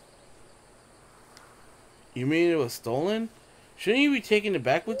You mean it was stolen? Shouldn't you be taking it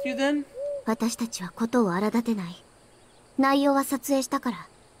back with you then? 私たちはことを荒立てない。内容は撮影したから、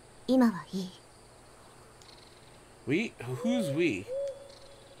今はいい。We? Who's we?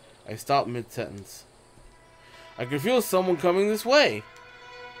 I stopped mid-sentence. I can feel someone coming this way.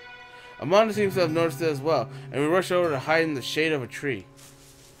 Amanda seems to have noticed it as well, and we rush over to hide in the shade of a tree.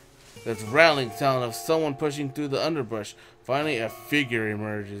 There's rattling sound of someone pushing through the underbrush. Finally, a figure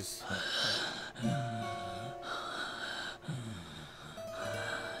emerges.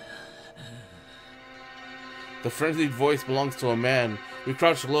 The frenzied voice belongs to a man. We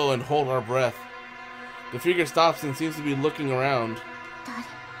crouch low and hold our breath. The figure stops and seems to be looking around.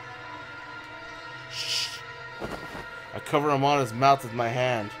 Shh. I cover Amanda's mouth with my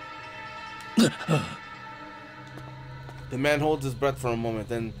hand. The man holds his breath for a moment,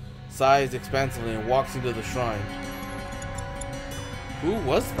 then sighs expansively and walks into the shrine. Who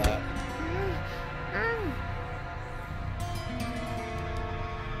was that?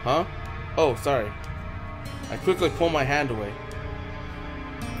 Huh? Oh, sorry. I quickly pull my hand away.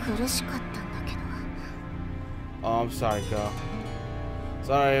 Oh, I'm sorry, girl.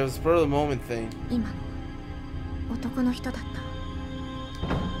 Sorry, it was a spur of the moment thing.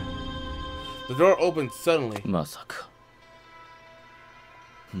 The door opens suddenly. Is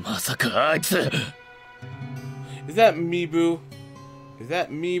that Mibu? Is that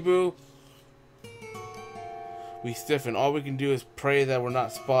Mibu? We stiffen. All we can do is pray that we're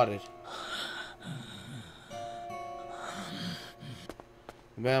not spotted.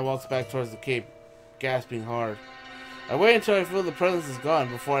 The man walks back towards the cape, gasping hard. I wait until I feel the presence is gone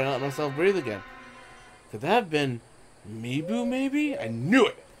before I let myself breathe again. Could that have been Mibu, maybe? I knew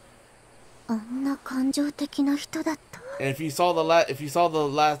it! And if you saw the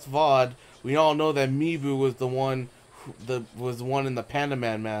last VOD, we all know that Mibu was the one in the Panda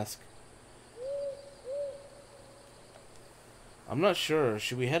Man mask. I'm not sure.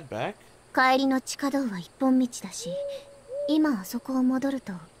 Should we head back?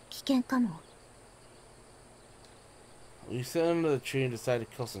 We sit under the tree and decide to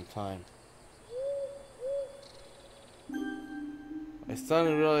kill some time. I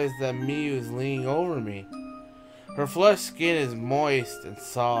suddenly realize that Miu is leaning over me. Her flesh skin is moist and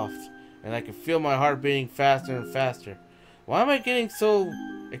soft, and I can feel my heart beating faster and faster. Why am I getting so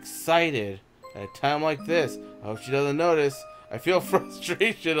excited at a time like this? I hope she doesn't notice. I feel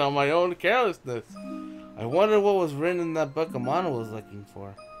frustration on my own carelessness. I wonder what was written in that book Amano was looking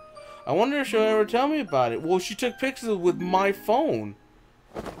for. I wonder if she'll ever tell me about it. Well, she took pictures with my phone.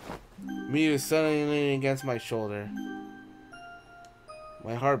 Miu is suddenly leaning against my shoulder.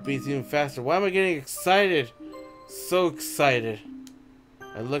 My heart beats even faster. Why am I getting excited? So excited.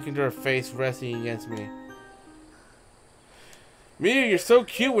 I look into her face, resting against me. Miu, you're so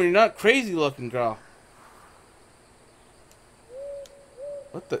cute when you're not crazy looking, girl.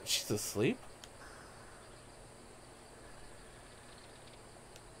 What the? She's asleep?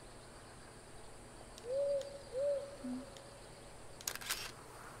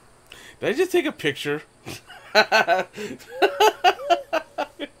 Did I just take a picture?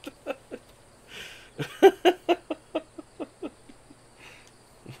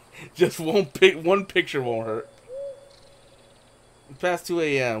 Just one picture won't hurt. It's past 2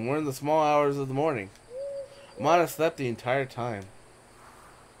 a.m. We're in the small hours of the morning. Amano slept the entire time.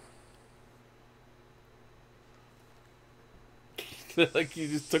 Like you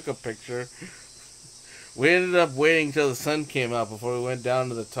just took a picture. We ended up waiting till the sun came out before we went down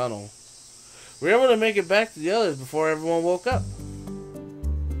to the tunnel. We were able to make it back to the others before everyone woke up.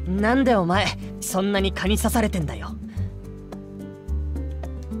 なんでお前そんなに蚊に刺されてんだよ。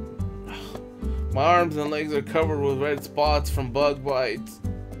My arms and legs are covered with red spots from bug bites.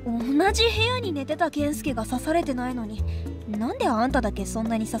 同じ部屋に寝てた健介が刺されてないのに、なんであんただけそん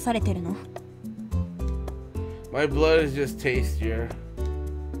なに刺されてるの？ My blood is just tastier.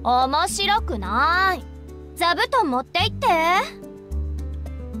 面白くない。座布団持って行って。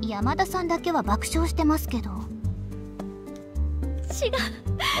山田さんだけは爆笑してますけど。違う。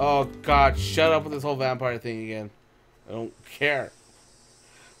Oh God! Shut up with this whole vampire thing again. I don't care.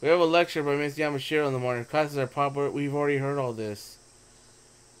 We have a lecture by Miss Yamashiro in the morning. Classes are popular. We've already heard all this.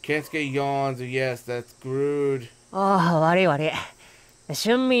 Kensuke yawns. Yes, that's rude. ああ、悪い悪い。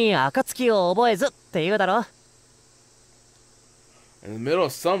春眠暁を覚えずって言うだろ。In the middle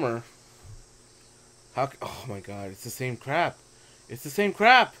of summer. Oh my God! It's the same crap. It's the same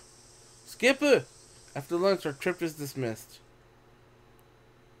crap. Skip it. After lunch, our trip is dismissed.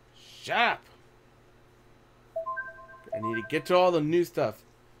 Shut up. I need to get to all the new stuff.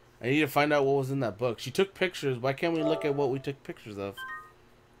 I need to find out what was in that book. She took pictures. Why can't we look at what we took pictures of?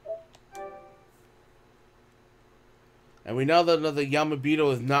 And we know that the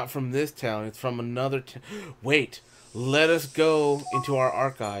Yomibito is not from this town. It's from another town. Wait. Let us go into our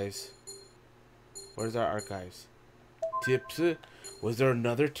archives. Where's our archives? Tips. Was there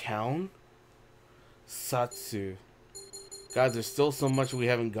another town? Satsu. God, there's still so much we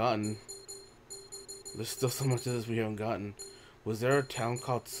haven't gotten. There's still so much of this we haven't gotten. Was there a town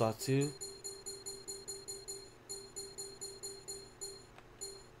called Satsu?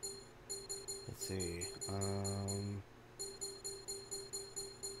 Let's see.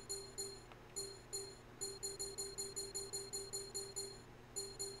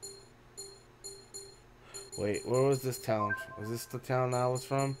 Wait, where was this town? Was this the town I was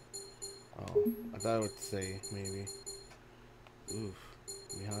from? Oh, I thought it would say, maybe. Oof.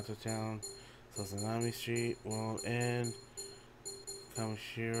 Mihato Town. Sasanami Street. World End.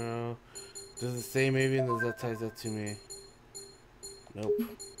 Kamishiro. Does it say maybe in the Zettai Zetsumi? Nope.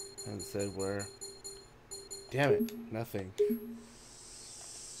 Hasn't said where. Damn it. Nothing.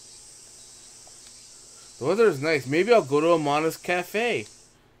 The weather is nice. Maybe I'll go to Amano's Cafe.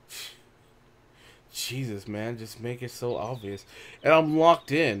 Jesus, man. Just make it so obvious. And I'm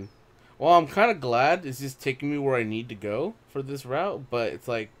locked in. Well, I'm kind of glad it's just taking me where I need to go for this route. But it's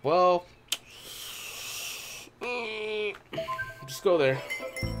like, well... just go there.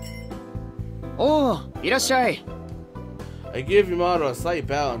 Oh, いらっしゃい. I give Yamato a slight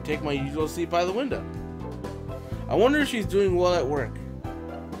bow and take my usual seat by the window. I wonder if she's doing well at work.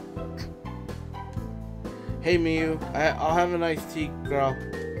 Hey Miu, I'll have an iced tea, girl.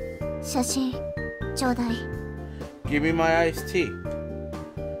 写真ちょうだい。 Give me my iced tea.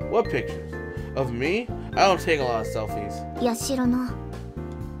 What pictures? Of me? I don't take a lot of selfies. 社の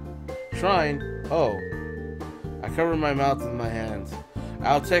Shrine? Oh. I cover my mouth with my hands.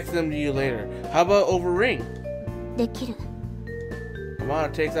 I'll text them to you later. How about over ring? できる。 Amano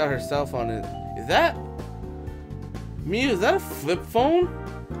takes out her cell phone. Is that? Miu, is that a flip phone?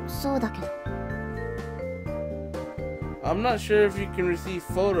 そうだけど。 I'm not sure if you can receive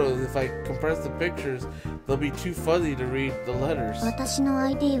photos. If I compress the pictures, they'll be too fuzzy to read the letters. 私の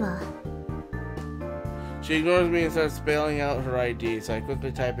ID は She ignores me and starts spelling out her ID, so I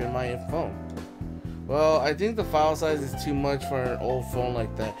quickly type in my phone. Well, I think the file size is too much for an old phone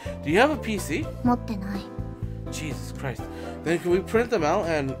like that. Do you have a PC? 持ってない。 Jesus Christ. Then can we print them out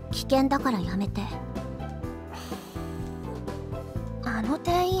and... 危険だからやめて。の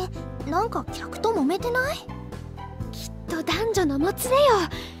店員なんか客と揉めてない？きっと男女のもつれよ。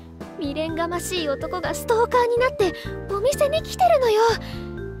未練がましい男がストーカーになってお店に来てるのよ。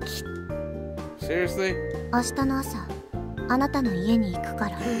Seriously? 明日の朝あなたの家に行くか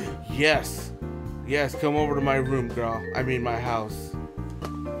ら。Yes. Yes, come over to my room, girl. I mean my house.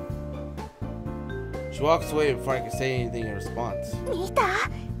 She walks away before I can say anything in response. 見た？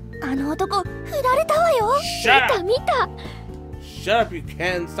あの男振られたわよ。 Shut up! 見た。 Shut up, you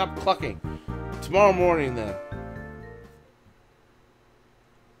can. Stop clucking. Tomorrow morning, then.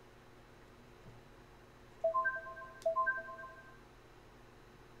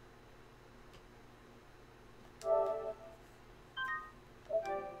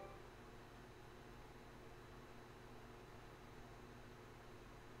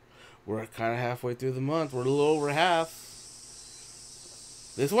 We're kind of halfway through the month. We're a little over half.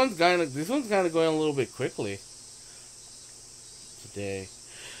 This one's kind of going a little bit quickly today.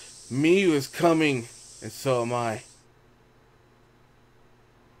 Miu is coming, and so am I.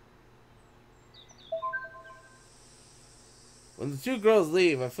 When the two girls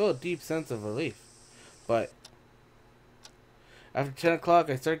leave, I feel a deep sense of relief. But after 10 o'clock,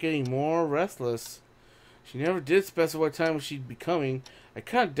 I start getting more restless. She never did specify what time she'd be coming. I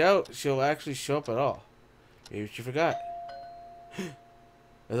kind of doubt she'll actually show up at all. Maybe she forgot.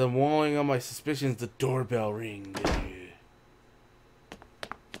 As I'm walling on my suspicions, the doorbell rings.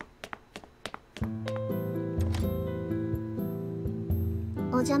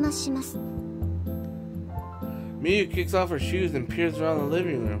 Miu kicks off her shoes and peers around the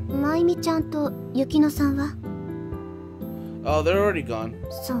living room. まゆみちゃんと雪乃さんは？ Oh, they're already gone.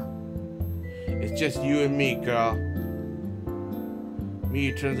 そう。 It's just you and me, girl.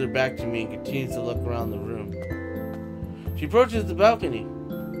 Miu turns her back to me and continues to look around the room. She approaches the balcony.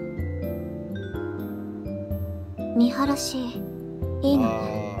 見晴らしいいの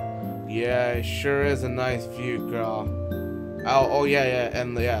ね。Yeah, it sure is a nice view, girl. Oh yeah,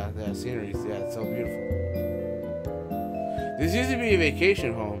 and the scenery, yeah, it's so beautiful. This used to be a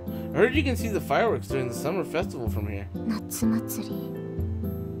vacation home. I heard you can see the fireworks during the summer festival from here. 夏祭り。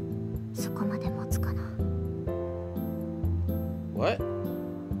そこまで持つかな。 What?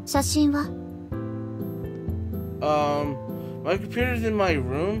 写真は？ My computer's in my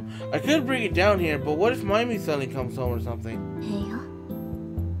room. I could bring it down here, but what if Miami suddenly comes home or something? 部屋？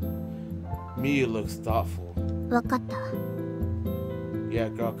 Miu looks thoughtful. わかった。 Yeah,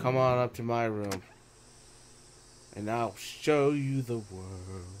 girl, come on up to my room. And I'll show you the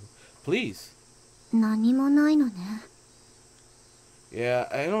world. Please. 何もないのね。 Yeah,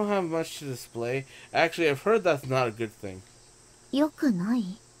 I don't have much to display. Actually, I've heard that's not a good thing. よくな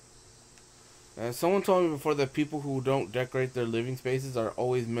い？ Someone told me before that people who don't decorate their living spaces are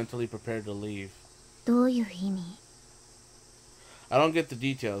always mentally prepared to leave. どういう意味？ I don't get the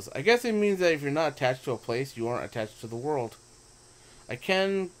details. I guess it means that if you're not attached to a place, you aren't attached to the world. I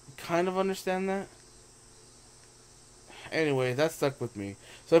can kind of understand that. Anyway, that stuck with me.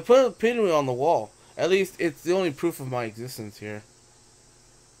 So I put a painting on the wall. At least it's the only proof of my existence here.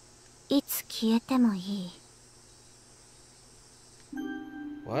 いつ消えてもいい。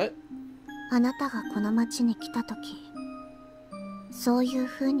 What? あなたがこの町に来た時、そういう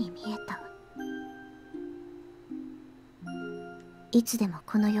風に見えた。いつでも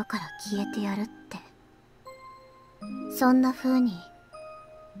この世から消えてやるって、そんな風に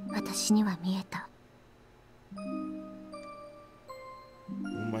私には見えた。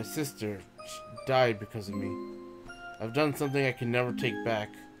 My sister, she died because of me. I've done something I can never take back.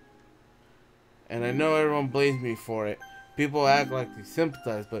 And I know everyone blames me for it. People act like they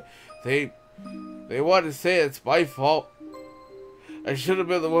sympathize, but they want to say it's my fault. I should have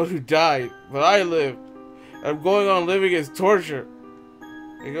been the one who died, but I lived. I'm going on living as torture.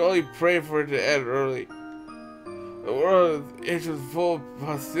 I can only pray for it to end early. The world is just full of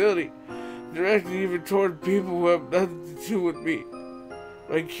hostility, directed even toward people who have nothing to do with me.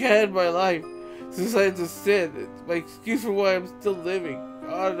 I can't end my life. Suicide's a sin. It's my excuse for why I'm still living.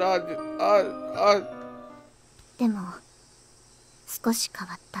 On. でも少し変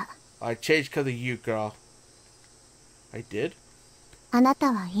わった。 I changed because of you, girl. I did? あな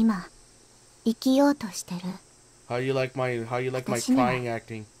たは今生きようとしてる。 How you like my crying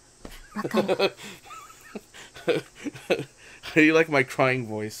acting? わかる。 How do you like my crying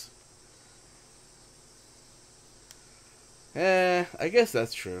voice? I guess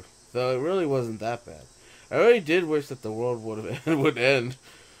that's true. Though it really wasn't that bad. I really did wish that the world would end.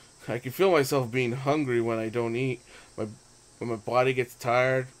 I can feel myself being hungry when I don't eat. When my body gets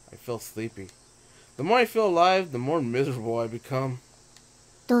tired, I feel sleepy. The more I feel alive, the more miserable I become.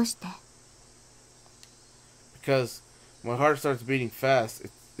 どうして？ Because My heart starts beating fast.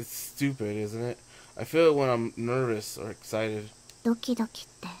 It's stupid, isn't it? I feel it when I'm nervous or excited. ドキドキっ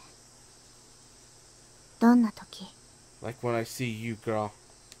て。どんな時? Like when I see you, girl.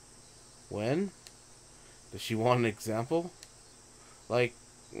 When? Does she want an example? Like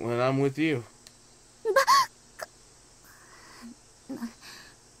when I'm with you.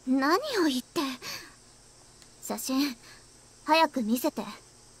 何を言って。写真、早く見せて。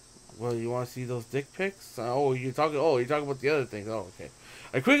Well, you want to see those dick pics? You're talking about the other things. Oh, okay.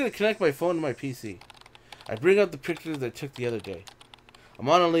 I quickly connect my phone to my PC. I bring up the pictures I took the other day.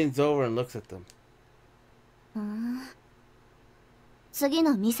 Amanda leans over and looks at them. 次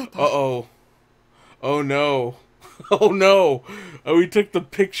の見せて。Uh-oh. Oh no. Oh no. We took the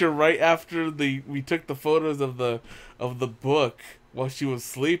picture right after we took the photos of the book while she was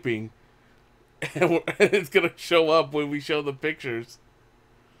sleeping. And it's going to show up when we show the pictures.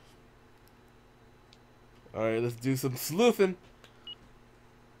 Alright, let's do some sleuthing.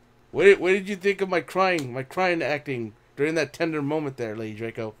 What did you think of my crying acting during that tender moment there, Lady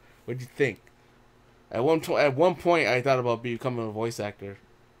Draco? What did you think? At one point, I thought about becoming a voice actor.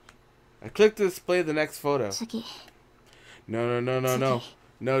 I clicked to display the next photo. No.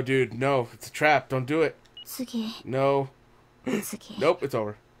 No, dude, no. It's a trap. Don't do it. No. Nope, it's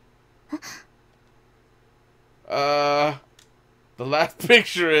over. The last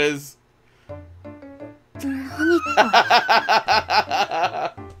picture is...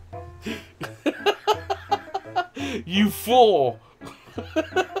 You fool!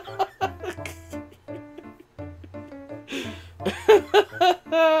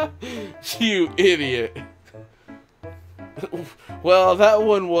 You idiot. Well, that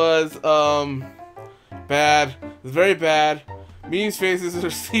one was bad. It was very bad. Miu's faces are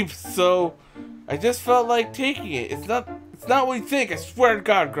asleep, so I just felt like taking it. It's not what you think, I swear to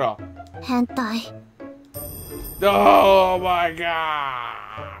God, girl. Hentai. Oh my God.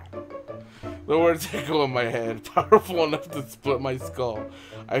 The words echo in my head, powerful enough to split my skull.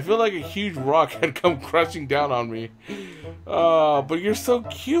 I feel like a huge rock had come crushing down on me. Oh, but you're so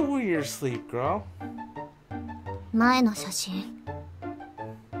cute when you're asleep, girl. 前の写真。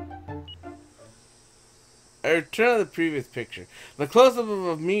I return to the previous picture. The close-up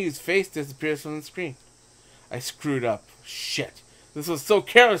of Miu's face disappears from the screen. I screwed up. Shit. This was so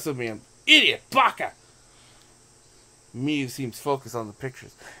careless of me. I'm idiot. Baka! Miu seems focused on the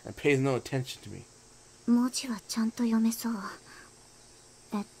pictures and pays no attention to me. 文字はちゃんと読めそう。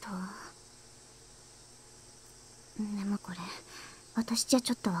でもこれ、私じゃ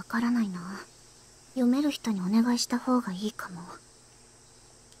ちょっとわからないな。読める人にお願いした方がいいかも。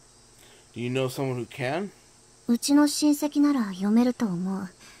Do you know someone who can? うちの親戚なら読めると思う。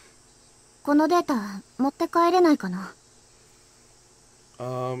このデータ持って帰れないかな?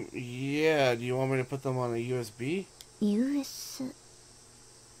 Yeah. Do you want me to put them on a USB? USJ?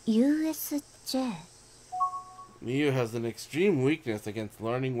 Miu has an extreme weakness against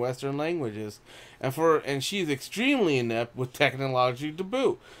learning Western languages, and she's extremely inept with technology to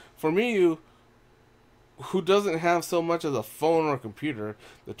boot. For Miu, who doesn't have so much as a phone or a computer,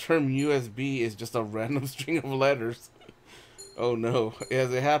 the term USB is just a random string of letters. Oh no.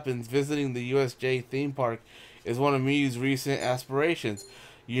 As it happens, visiting the USJ theme park is one of Miu's recent aspirations.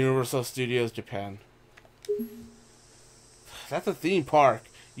 Universal Studios Japan. That's a theme park.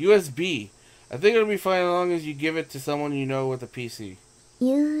 USB. I think it'll be fine as long as you give it to someone you know with a PC.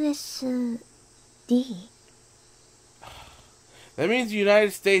 USD? That means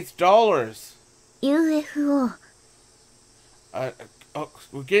United States dollars. UFO.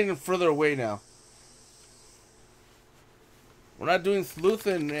 We're getting further away now. We're not doing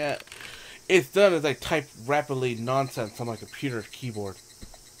sleuthing yet. It's done as I type rapidly nonsense on my computer keyboard.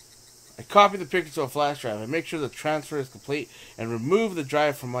 I copy the picture to a flash drive. I make sure the transfer is complete and remove the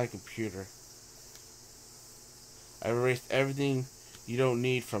drive from my computer. I've erased everything you don't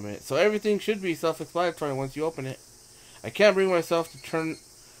need from it, so everything should be self-explanatory once you open it. I can't bring myself to turn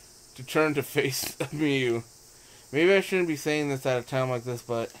to face Miu. Maybe I shouldn't be saying this at a time like this,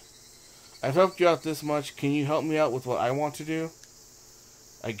 but I've helped you out this much. Can you help me out with what I want to do?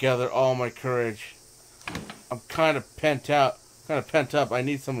 I gather all my courage. I'm kind of pent up. I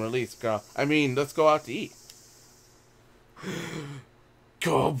need some release, girl. I mean, let's go out to eat.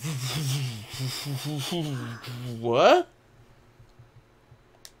 Go. What?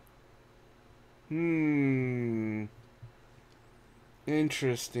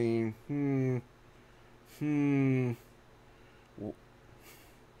 Interesting.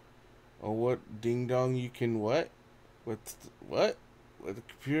 Oh, what? Ding dong, you can what? What? With the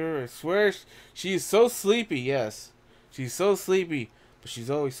computer, I swear she's so sleepy, yes. She's so sleepy, but she's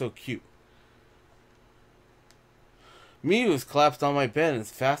always so cute. Miu is collapsed on my bed and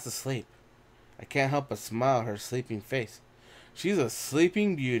is fast asleep. I can't help but smile at her sleeping face. She's a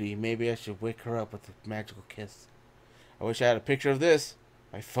sleeping beauty. Maybe I should wake her up with a magical kiss. I wish I had a picture of this.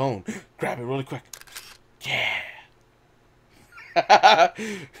 My phone. Grab it really quick. Yeah.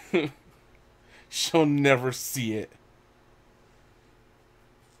 She'll never see it.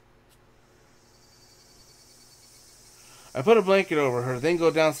 I put a blanket over her, then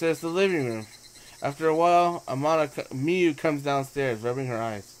go downstairs to the living room. After a while, Miu comes downstairs, rubbing her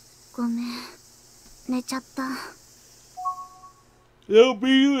eyes. ごめん、寝ちゃった。 No,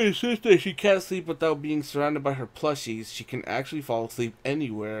 Miu insists that she can't sleep without being surrounded by her plushies. She can actually fall asleep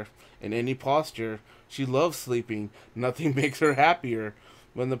anywhere, in any posture. She loves sleeping. Nothing makes her happier.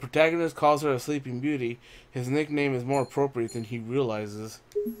 When the protagonist calls her a sleeping beauty, his nickname is more appropriate than he realizes.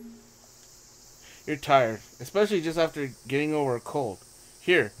 You're tired, especially just after getting over a cold.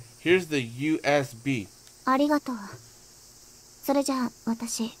 Here's the USB. ありがとう。それじゃあ、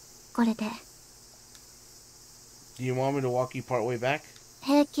私、これで。 Do you want me to walk you part way back?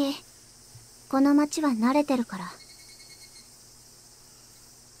 平気。この街は慣れてるから。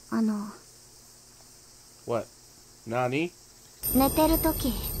What? Nani? 寝てると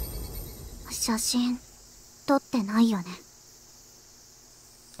き、写真、撮ってないよね。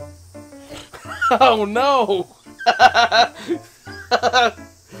Oh no!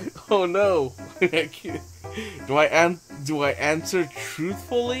 Oh no! Do I answer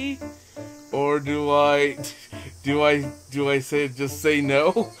truthfully, or do I say just say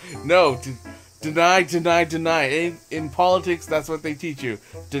no? No, deny. In politics, that's what they teach you.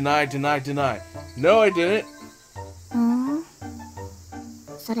 Deny. No, I didn't.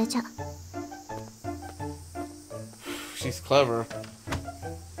 それじゃ。 She's clever.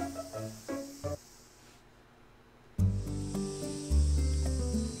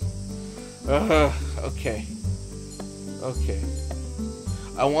 Okay.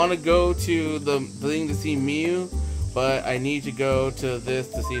 I want to go to the thing to see Miu, but I need to go to this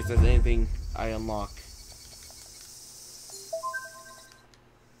to see if there's anything I unlock.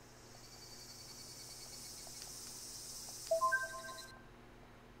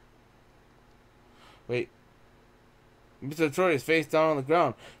 Wait. Mr. Troy is face down on the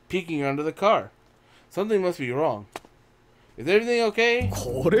ground, peeking under the car. Something must be wrong. Is everything okay?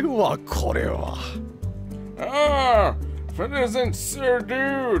 これは Ah! If it isn't Sir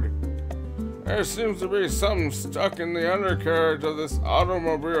Dude! There seems to be something stuck in the undercarriage of this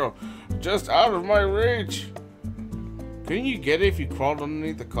automobile, just out of my reach. Couldn't you get it if you crawled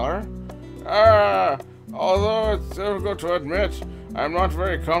underneath the car? Ah! Although it's difficult to admit, I'm not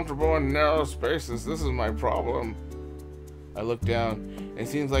very comfortable in narrow spaces. This is my problem. I look down. It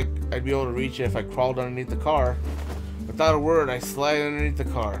seems like I'd be able to reach it if I crawled underneath the car. Without a word, I slide underneath the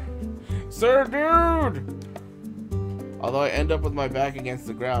car. Sir Dude! Although I end up with my back against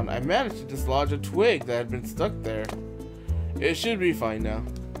the ground, I managed to dislodge a twig that had been stuck there. It should be fine now.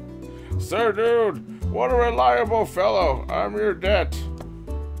 Sir Dude, what a reliable fellow. I'm your debt.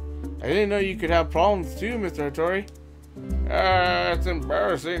 I didn't know you could have problems too, Mr. Hattori. It's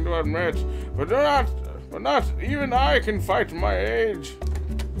embarrassing to admit, but not even I can fight my age.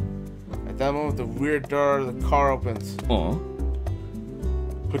 At that moment, the rear door of the car opens.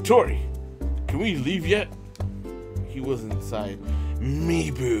 Hattori, can we leave yet? He was inside.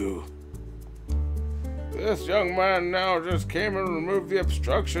 Mibu. This young man now just came and removed the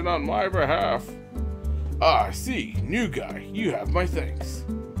obstruction on my behalf. Ah, I see. New guy, you have my thanks.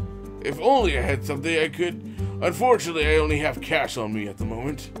 If only I had something I could. Unfortunately, I only have cash on me at the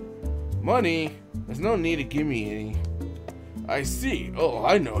moment. Money? There's no need to give me any. I see. Oh,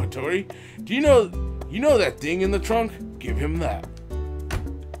 I know, Hattori. Do you know that thing in the trunk? Give him that.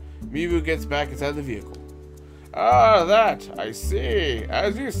 Mibu gets back inside the vehicle. Ah, that. I see.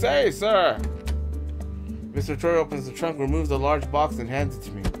 As you say, sir. Mr. Troy opens the trunk, removes the large box, and hands it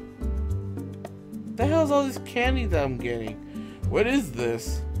to me. What the hell is all this candy that I'm getting? What is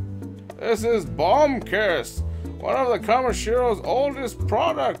this? This is Bomb Kiss, one of the Kamashiro's oldest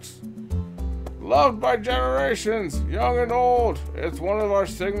products. Loved by generations, young and old. It's one of our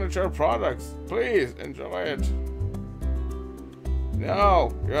signature products. Please enjoy it.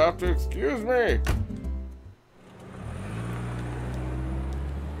 Now, you have to excuse me.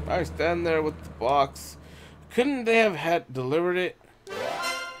 I stand there with the box. Couldn't they have had delivered it?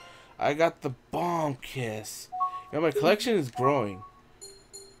 I got the Bomb Kiss. You know, my collection is growing.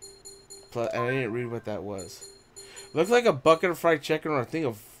 And I didn't read what that was. Looks like a bucket of fried chicken or a thing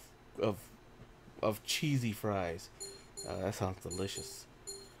of cheesy fries. That sounds delicious.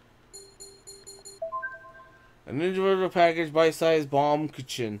 An individual package, bite-sized bomb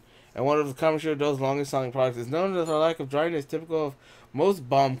kitchen. and one of the Kamishiro-do's longest selling products. Is known as our lack of dryness, typical of most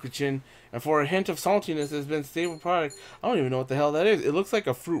bomb kuchin, and for a hint of saltiness, has been a stable product. I don't even know what the hell that is. It looks like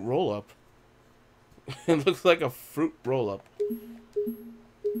a fruit roll-up. It looks like a fruit roll-up.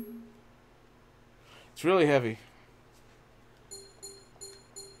 It's really heavy.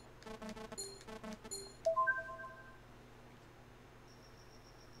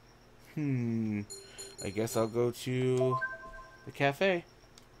 I guess I'll go to the cafe.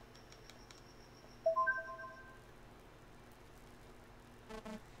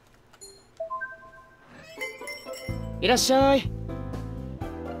 Irashai.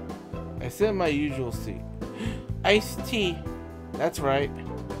 I sit in my usual seat. Iced tea. That's right.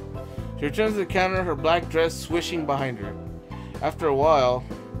 She returns to the counter, her black dress swishing behind her. After a while,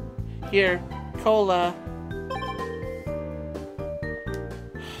 here, cola.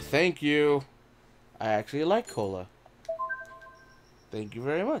 Thank you. I actually like cola. Thank you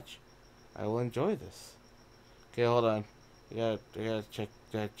very much. I will enjoy this. Okay, hold on. I gotta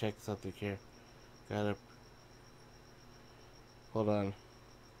check something here. Hold on.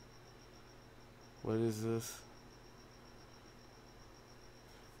 What is this?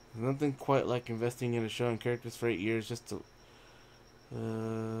 There's nothing quite like investing in a show and characters for 8 years just to...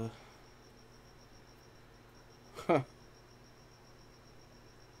 Huh.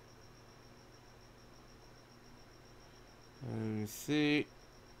 Let me see.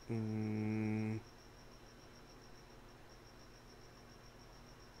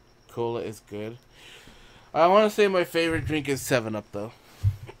 Cola is good. I want to say my favorite drink is 7-Up though.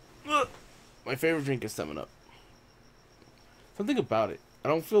 My favorite drink is 7-Up. Something about it. I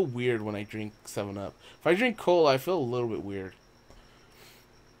don't feel weird when I drink 7-Up. If I drink cola, I feel a little bit weird.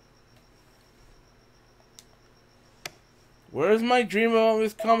 Where's my dream about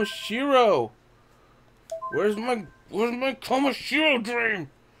Miss Kamishiro? Where's my Kamishiro dream?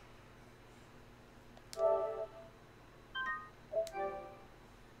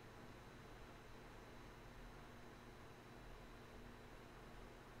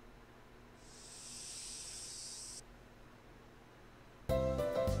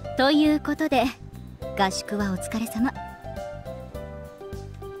ということで合宿はお疲れ様。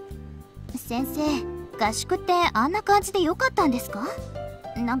先生、合宿ってあんな感じで良かったんですか？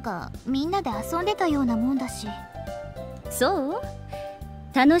なんかみんなで遊んでたようなもんだし。そう？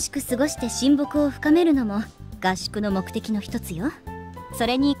楽しく過ごして親睦を深めるのも合宿の目的の一つよ。そ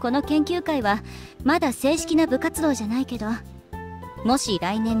れにこの研究会はまだ正式な部活動じゃないけど、もし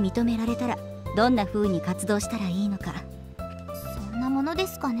来年認められたらどんな風に活動したらいいのか。そんなもので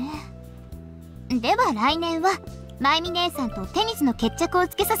すかね。では来年はまゆみ姉さんとテニスの決着を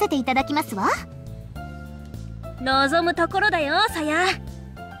つけさせていただきますわ。望むところだよ、さや。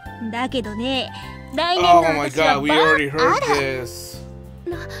だけどね、来年の私は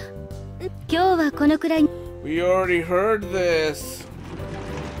今日はこのくらい。We already heard this.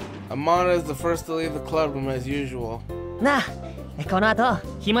 Amana is the first to leave the club room as usual. なあ、この後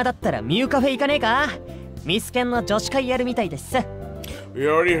暇だったらミューカフェ行かねえか？ミスケンの女子会やるみたいです。We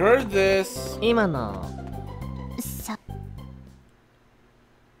already heard this. 今のさ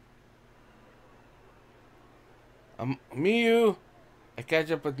Miu. I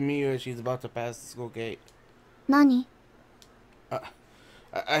catch up with Miu as she's about to pass the school gate. 何？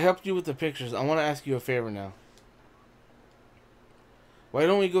 I helped you with the pictures. I want to ask you a favor now. Why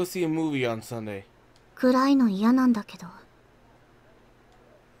don't we go see a movie on Sunday? 暗いの嫌なんだけど。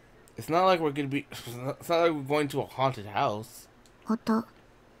It's not like we're gonna be. It's not like we're going to a haunted house. 音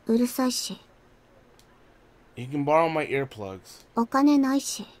うるさいし。You can borrow my earplugs. お金ない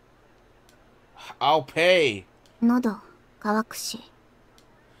し。I'll pay. 喉乾くし。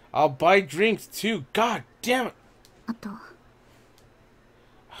I'll buy drinks too. God damn it. あと。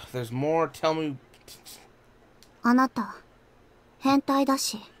There's more. Tell me. あなた変態だ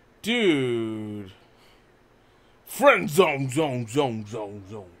し。Dude. Friend zone.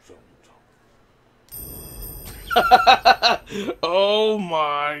 Oh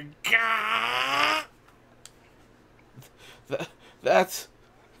my god. That's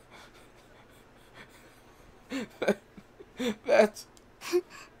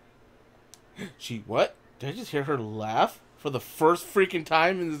She what? Did I just hear her laugh for the first freaking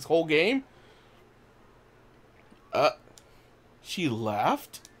time in this whole game? She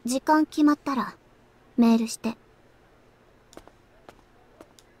laughed? 時間決まったらメールして。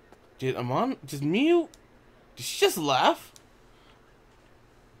Did Miu? Did she just laugh?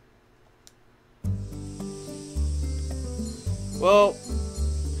 Well,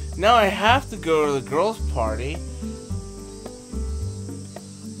 now I have to go to the girls' party.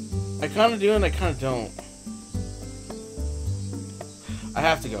 I kind of do and I kind of don't. I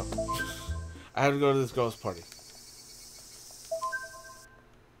have to go. I have to go to this girl's party.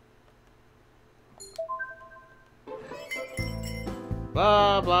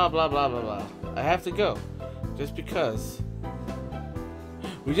 Blah, blah, blah, blah, blah, blah. I have to go. Just because.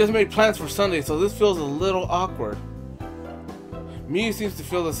 We just made plans for Sunday, so this feels a little awkward. Miu seems to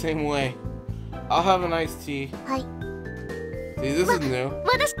feel the same way. I'll have an iced tea. Hi. See, this is new.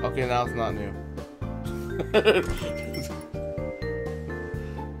 Okay, now it's not new.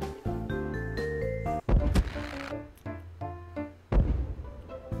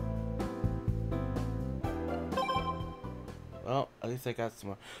 Well, at least I got some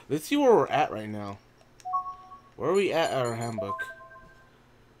more. Let's see where we're at right now. Where are we at our handbook?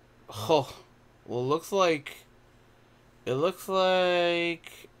 Oh, well, it looks like, well,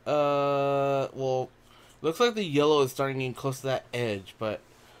 looks like the yellow is starting getting close to that edge, but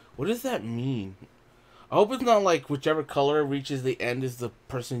what does that mean? I hope it's not like whichever color reaches the end is the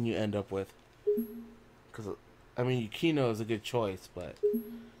person you end up with. Because, I mean, Yukino is a good choice, but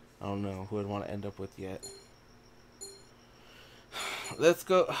I don't know who I'd want to end up with yet. Let's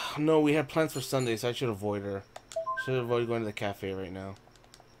go. No, we had plans for Sunday, so I should avoid her. Should avoid going to the cafe right now.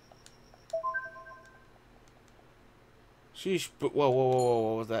 Sheesh. Whoa, whoa, whoa, whoa,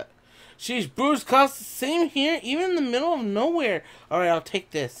 what was that? Sheesh, Brewers cost the same here, even in the middle of nowhere. Alright, I'll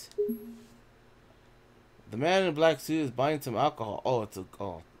take this. The man in the black suit is buying some alcohol. Oh, it's a.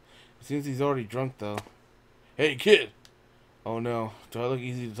 Oh. It seems he's already drunk, though. Hey, kid. Oh, no. Do I look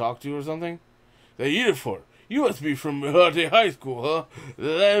easy to talk to or something? They eat it for. You must be from Miu High School, huh?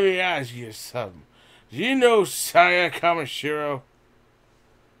 Let me ask you something. Do you know Saya Kamashiro?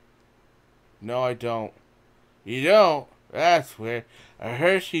 No, I don't. You don't? That's weird. I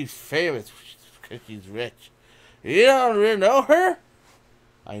heard she's famous because she's rich. You don't really know her?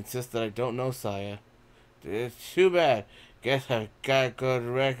 I insist that I don't know Saya. It's too bad. Guess I've got to go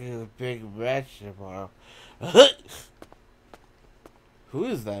directly to the big match tomorrow. Who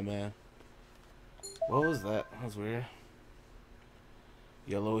is that man? What was that? That was weird.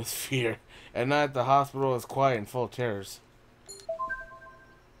 Yellow is fear. At night, the hospital is quiet and full of terrors.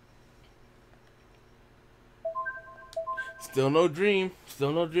 Still no dream.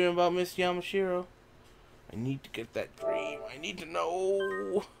 Still no dream about Miss Yamashiro. I need to get that dream. I need to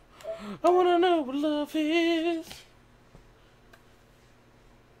know. I want to know what love is.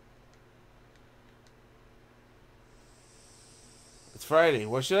 It's Friday.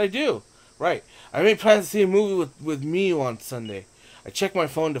 What should I do? Right. I made plans to see a movie with Miu on Sunday. I checked my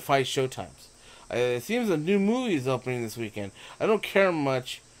phone to find showtimes. It seems a new movie is opening this weekend. I don't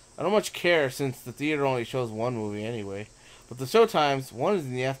much care since the theater only shows one movie anyway. But the showtimes, one is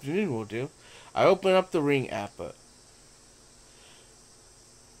in the afternoon, will do. I open up the Ring app.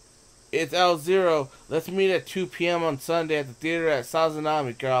 It's L0. Let's meet at 2 p.m. on Sunday at the theater at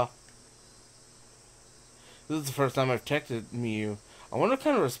Sazanami, girl. This is the first time I've texted Miu. I wonder what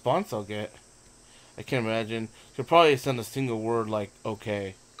kind of response I'll get. I can't imagine. She'll probably send a single word like,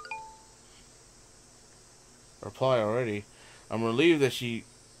 okay. Reply already. I'm relieved that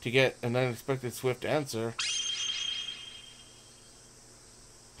to get an unexpected swift answer.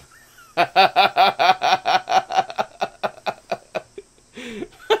 But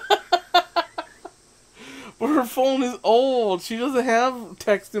her phone is old. She doesn't have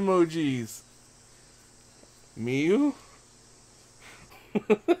text emojis. Miu?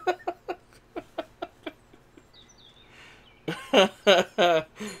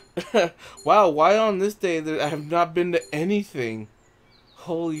 Wow, why on this day that I have not been to anything?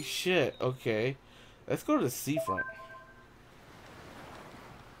 Holy shit. Okay. Let's go to the seafront.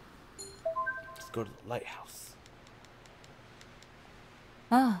 Let's go to the lighthouse.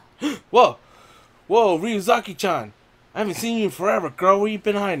 Ah. Whoa! Whoa, Ryuzaki-chan! I haven't seen you in forever, girl. Where you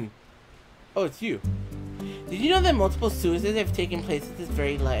been hiding? Oh, it's you. Did you know that multiple suicides have taken place at this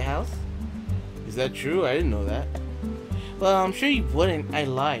very lighthouse? Is that true? I didn't know that. Well, I'm sure you wouldn't. I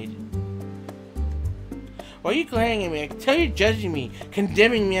lied. Why are you glaring at me? I can tell you're judging me,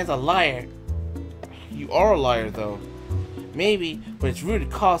 condemning me as a liar. You are a liar, though. Maybe, but it's rude to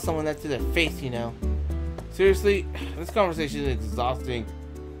call someone that to their face, you know. Seriously, this conversation is exhausting.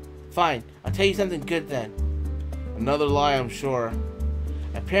 Fine, I'll tell you something good then. Another lie, I'm sure.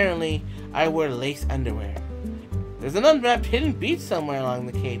 Apparently, I wear lace underwear. There's an unmapped hidden beach somewhere along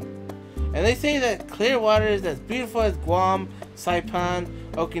the cape. And they say that clear water is as beautiful as Guam, Saipan,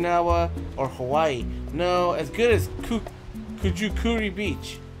 Okinawa, or Hawaii. No, as good as Kujukuri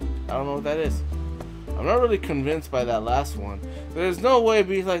Beach. I don't know what that is. I'm not really convinced by that last one. There's no way a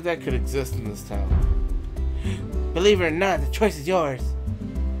beach like that could exist in this town. Believe it or not, the choice is yours.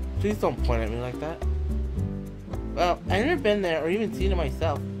 Please don't point at me like that. Well, I've never been there or even seen it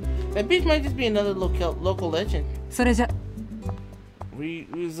myself. That beach might just be another local legend. それじゃ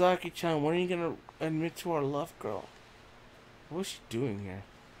Ryuzaki-chan, when are you gonna admit to our love, girl? What's she doing here?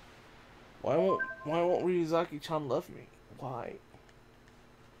 Why won't Ryuzaki-chan love me? Why?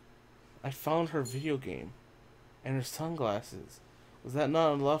 I found her video game and her sunglasses. Was that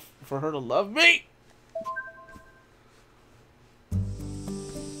not enough for her to love me?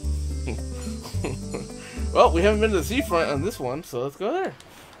 Well, we haven't been to the seafront on this one, so let's go there.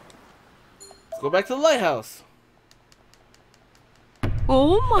 Let's go back to the lighthouse.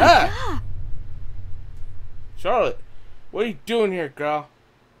 Oh my god! Charlotte, what are you doing here, girl?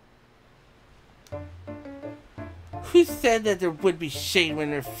 Who said that there would be shade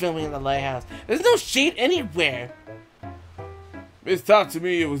when they're filming in the lighthouse? There's no shade anywhere. It's thought to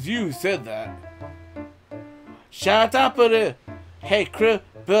me it was you who said that. Shut up, Uru. Hey, crew,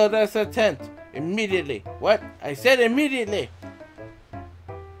 build us a tent. Immediately. What? I said immediately.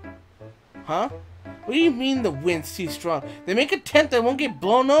 Huh? What do you mean the wind's too strong? Then make a tent that won't get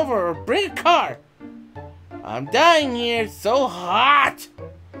blown over or bring a car. I'm dying here. It's so hot.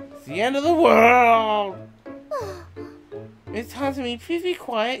 It's the end of the world. It's time to me. Please be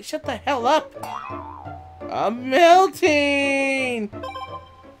quiet. Shut the hell up. I'm melting.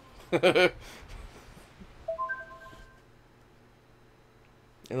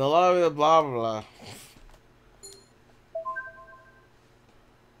 In the lobby of blah blah blah.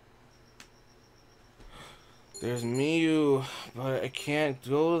 There's Miu, but I can't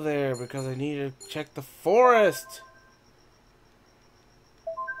go there because I need to check the forest.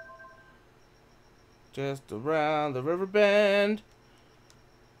 Just around the river bend.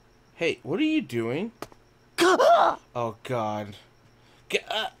 Hey, what are you doing? Oh God!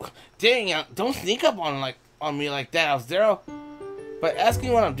 Dang! Don't sneak up on me like that, Zero. But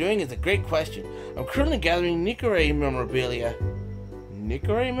asking what I'm doing is a great question. I'm currently gathering Nikkei memorabilia.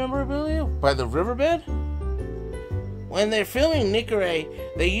 Nikkei memorabilia? By the riverbed? When they're filming Nikkei,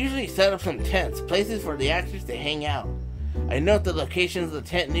 they usually set up some tents, places for the actors to hang out. I note the locations of the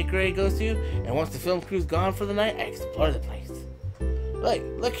tent Nikkei goes to, and once the film crew's gone for the night, I explore the place.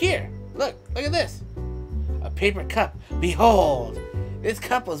 Look here. Look at this. A paper cup. Behold! This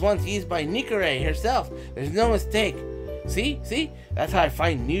cup was once used by Nikkei herself. There's no mistake. See? That's how I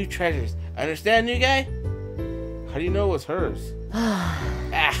find new treasures. Understand, new guy? How do you know it was hers?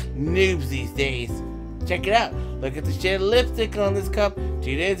 Noobs these days. Check it out. Look at the shade of lipstick on this cup. 2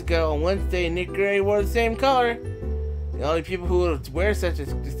 days ago on Wednesday, Nikkei wore the same color. The only people who would wear such a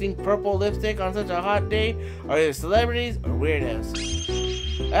distinct purple lipstick on such a hot day are either celebrities or weirdos.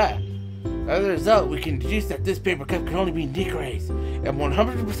 As a result, we can deduce that this paper cup can only be Nikkei's, and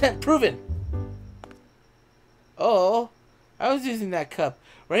 100% proven. Oh, I was using that cup.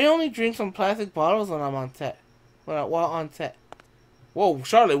 Ray only drinks from plastic bottles when I'm on set. While on set. Whoa,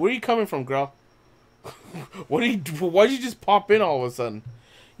 Charlotte, where are you coming from, girl? Why'd you just pop in all of a sudden?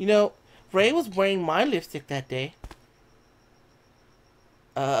 You know, Ray was wearing my lipstick that day.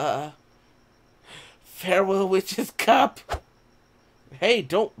 Farewell Witch's cup. Hey,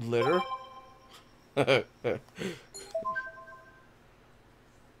 don't litter. There's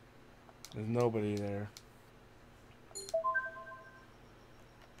nobody there.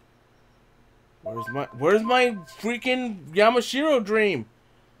 Where's my freaking Yamashiro dream?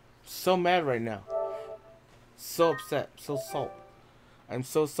 So mad right now. So upset. So salt. I'm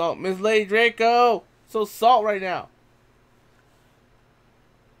so salt. Miss Lady Draco! So salt right now.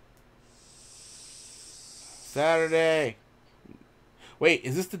 Saturday. Wait,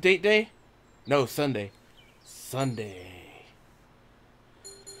 is this the date day? No, Sunday. Sunday.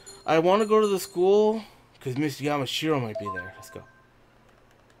 I want to go to the school because Miss Yamashiro might be there. Let's go.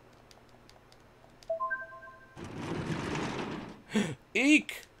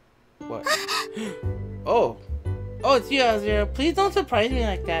 Eek! What? Oh, it's you, Azura. Please don't surprise me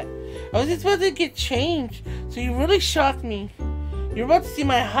like that. I was just about to get changed, so you really shocked me. You're about to see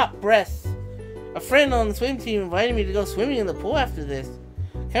my hot breasts. A friend on the swim team invited me to go swimming in the pool after this.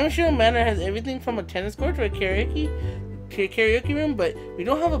 Kamishiro Manor has everything from a tennis court to a karaoke room, but we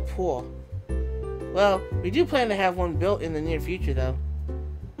don't have a pool. Well, we do plan to have one built in the near future, though.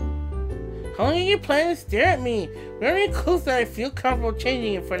 How long are you planning to stare at me? We're not even close that I feel comfortable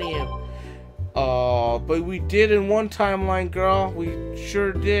changing in front of you. Oh, but we did in one timeline, girl. We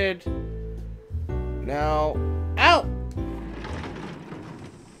sure did. Now, out!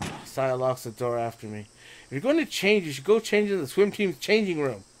 Saya locks the door after me. If you're going to change, you should go change in the swim team's changing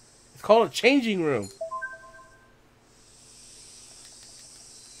room. It's called a changing room.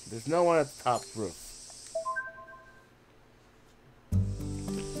 There's no one at the top roof.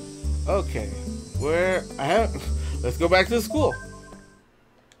 Okay, where I haven't. Let's go back to the school.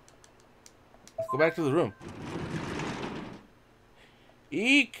 Let's go back to the room.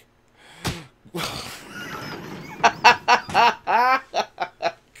 Eek!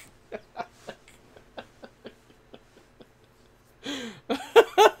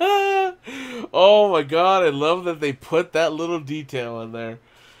 Oh my god, I love that they put that little detail in there.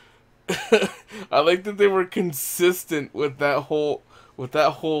 I like that they were consistent with that whole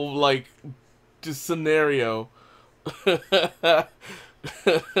like just scenario.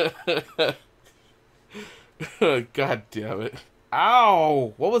 God damn it.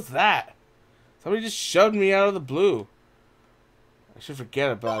 Ow! What was that? Somebody just shoved me out of the blue. I should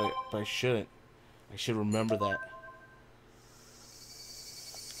forget about it, but I shouldn't. I should remember that.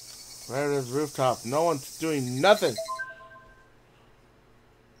 Right at the rooftop. No one's doing nothing.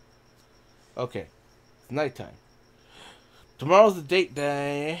 Okay. It's nighttime. Tomorrow's the date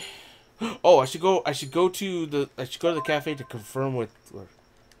day. Oh, I should go to the cafe to confirm with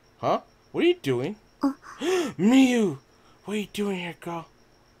Huh? What are you doing? Miu! What are you doing here, girl?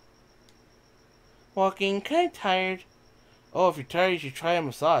 Walking, kinda tired. Oh, if you're tired, you should try a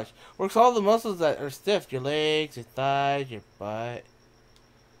massage. Works all the muscles that are stiff. Your legs, your thighs, your butt.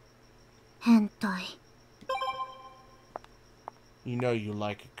 Hentai. You know you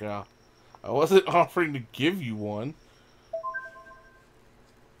like it, girl. I wasn't offering to give you one.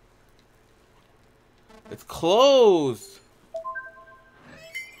 It's closed.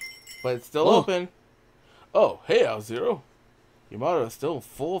 But it's still open. Oh, hey, Al-Zero. Yamato is still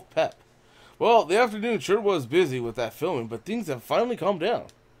full of pep. Well, the afternoon sure was busy with that filming, but things have finally calmed down.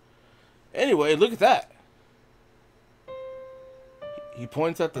 Anyway, look at that. He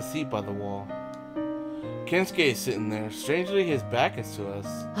points at the seat by the wall. Kensuke is sitting there. Strangely, his back is to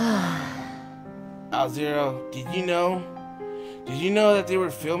us. Al-Zero, did you know that they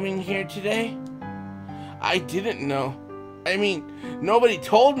were filming here today? I didn't know. I mean, nobody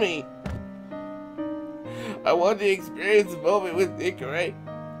told me. I wanted to experience the moment with Ikare.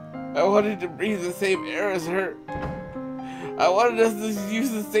 I wanted to breathe the same air as her. I wanted us to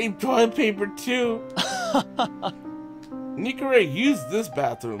use the same toilet paper too. Nikare used this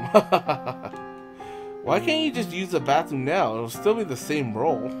bathroom. Why can't you just use the bathroom now? It'll still be the same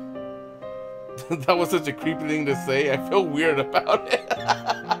role. That was such a creepy thing to say. I feel weird about it.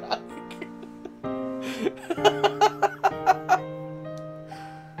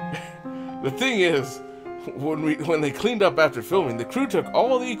 The thing is, when they cleaned up after filming, the crew took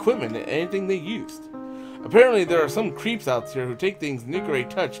all the equipment and anything they used. Apparently, there are some creeps out here who take things Nikare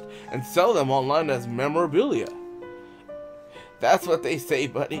touched and sell them online as memorabilia. That's what they say,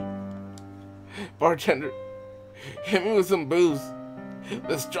 buddy. Bartender, hit me with some booze.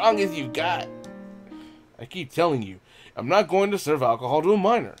 The strongest you've got. I keep telling you, I'm not going to serve alcohol to a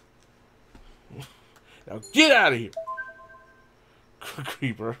minor. Now get out of here.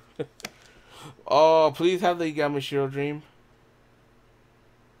 Creeper. Oh, please have the Yamashiro dream.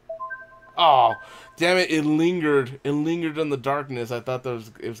 Oh, damn it, it lingered. It lingered in the darkness. I thought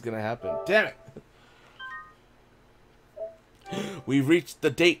it was going to happen. Damn it. We've reached the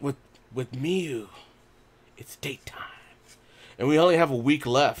date with Miu. It's date time. And we only have a week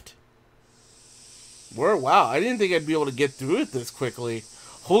left. Wow, I didn't think I'd be able to get through it this quickly.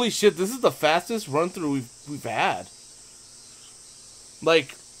 Holy shit, this is the fastest run through we've had.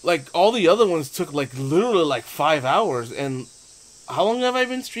 Like all the other ones took literally 5 hours, and how long have I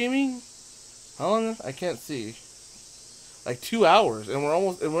been streaming? How long? I can't see. 2 hours, and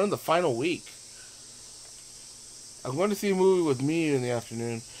we're in the final week. I'm going to see a movie with Miu in the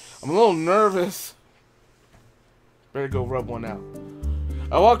afternoon. I'm a little nervous. Better go rub one out.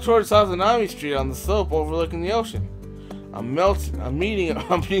 I walk towards Sazanami Street on the slope overlooking the ocean. I'm meeting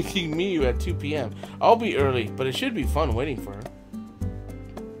Miu at 2 p.m. I'll be early, but it should be fun waiting for her.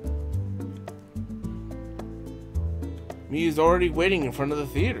 Miu's already waiting in front of the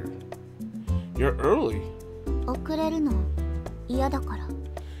theater. You're early.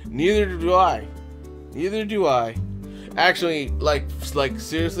 Neither do I. Neither do I. Actually, like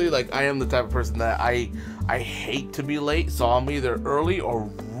seriously, I am the type of person that I hate to be late, so I'm either early or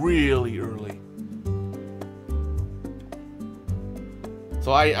really early.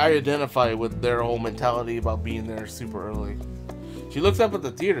 So I identify with their whole mentality about being there super early. She looks up at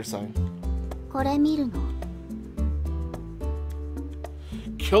the theater sign.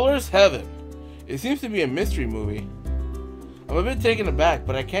 Killer's Heaven. It seems to be a mystery movie. I'm a bit taken aback,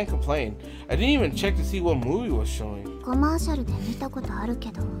 but I can't complain. I didn't even check to see what movie was showing.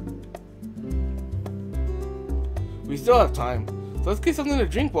 We still have time, so let's get something to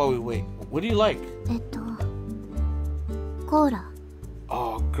drink while we wait. What do you like? Cola.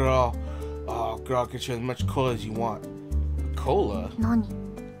 Oh, girl. Oh, girl, I'll get you as much cola as you want. Cola? 何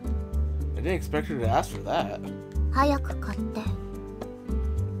I didn't expect her to ask for that. 早く買って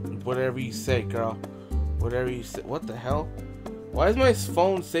Whatever you say, girl. Whatever you say. What the hell? Why is my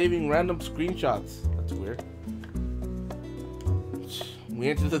phone saving random screenshots? That's weird. We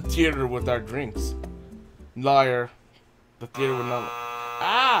entered the theater with our drinks. Liar. The theater would not.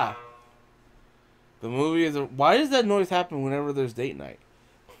 Ah! The movie is. Why does that noise happen whenever there's date night?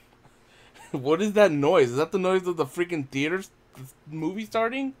 What is that noise? Is that the noise of the freaking theater movie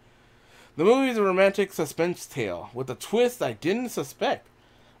starting? The movie is a romantic suspense tale with a twist I didn't suspect.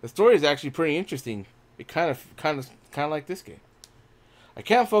 The story is actually pretty interesting. It kind of like this game. I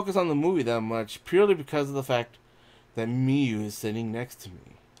can't focus on the movie that much purely because of the fact that Miu is sitting next to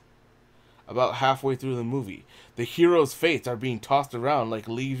me. About halfway through the movie, the hero's fates are being tossed around like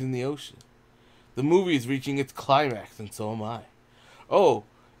leaves in the ocean. The movie is reaching its climax, and so am I. Oh,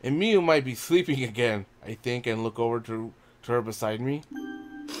 and Miu might be sleeping again, I think, and look over to her beside me.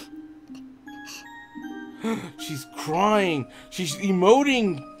 She's crying. She's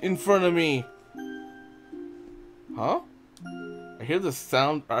emoting in front of me. Huh? I hear the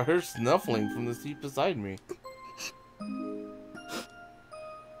sound. I hear snuffling from the seat beside me.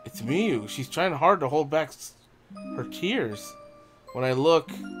 It's Miu. She's trying hard to hold back her tears. When I look,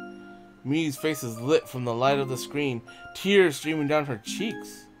 Miu's face is lit from the light of the screen. Tears streaming down her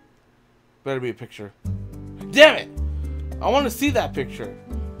cheeks. Better be a picture. Damn it! I want to see that picture.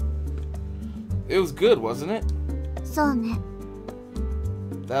 It was good, wasn't it? そうね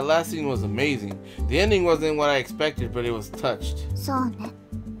That last scene was amazing. The ending wasn't what I expected, but it was touched. そうね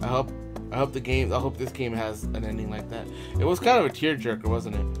I hope this game has an ending like that. It was kind of a tearjerker,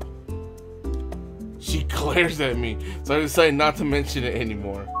 wasn't it? She glares at me, so I decided not to mention it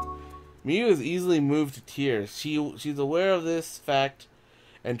anymore. Miu is easily moved to tears. She's aware of this fact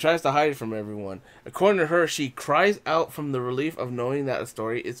and tries to hide it from everyone. According to her, she cries out from the relief of knowing that a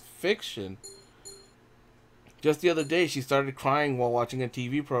story is fiction. Just the other day, she started crying while watching a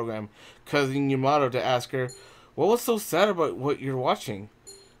TV program, causing Yamato to ask her, "What was so sad about what you're watching?"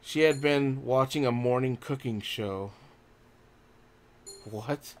 She had been watching a morning cooking show.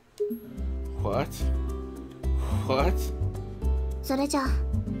 What? What? What? それじゃあ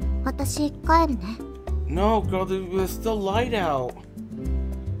私帰るね No, girl, there's still light out.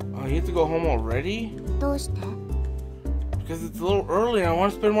 Oh, you have to go home already? どうして Because it's a little early and I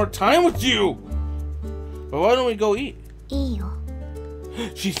want to spend more time with you! But why don't we go eat? いいよ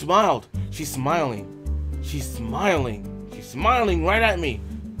She smiled. She's smiling. She's smiling. She's smiling right at me.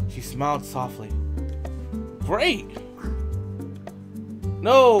 She smiled softly. Great!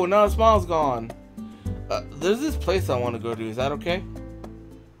 No, now the smile's gone. There's this place I want to go to. Is that okay?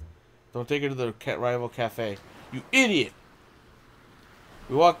 Don't take her to the rival cafe. You idiot!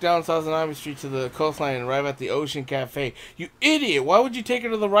 We walk down Sazanami Street to the coastline and arrive at the Ocean Cafe. You idiot! Why would you take her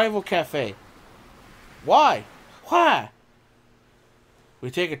to the rival cafe? Why? Why? We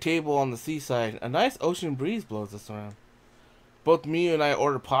take a table on the seaside. A nice ocean breeze blows us around. Both Miu and I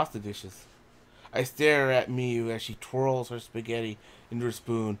order pasta dishes. I stare at Miu as she twirls her spaghetti into her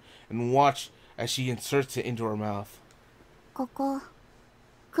spoon and watch as she inserts it into her mouth. ここ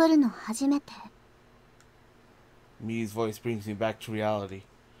来るの初めて Miu's voice brings me back to reality.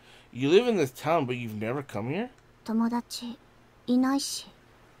 You live in this town, but you've never come here? 友達いないし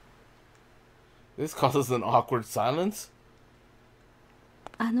This causes an awkward silence.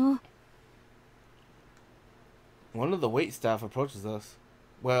 の One of the wait staff approaches us.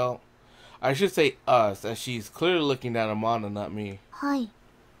 Well, I should say us, as she's clearly looking down at Amanda, not me. はい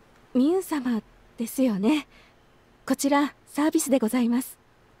ミュウ様ですよね。こちらサービスでございます。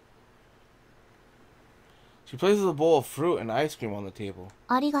 She places a bowl of fruit and ice cream on the table.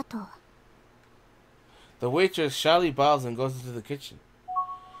 ありがとう The waitress shyly bows and goes into the kitchen.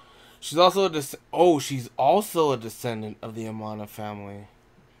 She's also a descendant of the Amana family.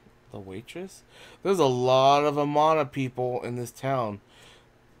 The waitress? There's a lot of Amana people in this town.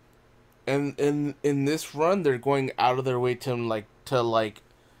 And in this run, they're going out of their way to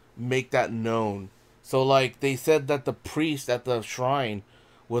make that known. So like they said that the priest at the shrine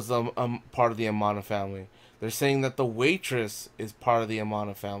was part of the Amana family. They're saying that the waitress is part of the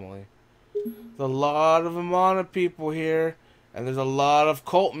Amana family. There's a lot of Amana people here, and there's a lot of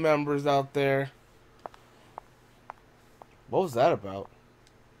cult members out there. What was that about?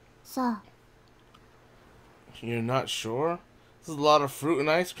 さ You're not sure? This is a lot of fruit and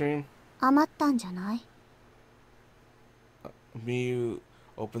ice cream. あ余ったんじゃない Miu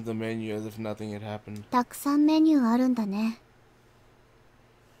opens the menu as if nothing had happened. たくさんメニューあるんだね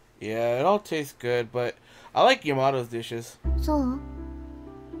Yeah, it all tastes good, but I like Yamato's dishes. そう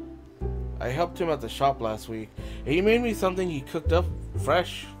I helped him at the shop last week. He made me something he cooked up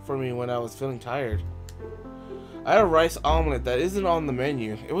fresh for me when I was feeling tired. I had a rice omelet that isn't on the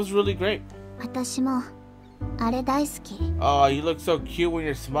menu. It was really great. 私もあれ大好き。 Oh, you look so cute when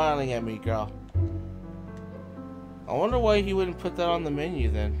you're smiling at me, girl. I wonder why he wouldn't put that on the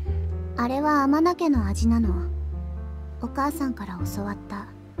menu then. あれは天田家の味なの。お母さんから教わった。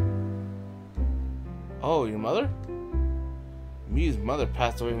 Oh, your mother? Miu's mother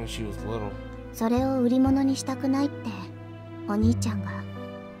passed away when she was little. それを売り物にしたくないってお兄ちゃんが。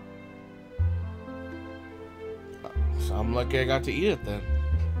 So I'm lucky I got to eat it then.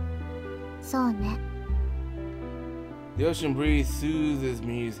 そうね。 The ocean breeze soothes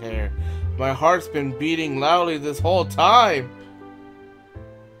Miu's hair. My heart's been beating loudly this whole time.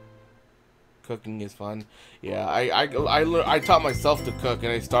 Cooking is fun. Yeah, I taught myself to cook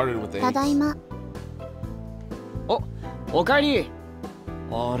and I started with eggs. ただいま。おかえり。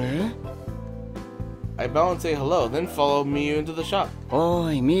あれ I bow and say hello, then follow Miu into the shop.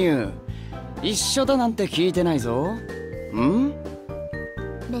 おいミュウ、一緒だなんて聞いてないぞ。ん？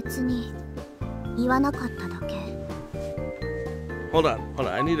別に言わなかっただけ。 Hold on.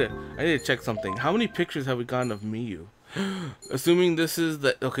 I need to check something. How many pictures have we gotten of Miu? Assuming this is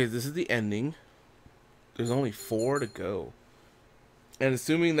this is the ending. There's only 4 to go. And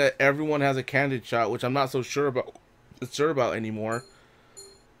assuming that everyone has a candid shot, which I'm not so sure about anymore.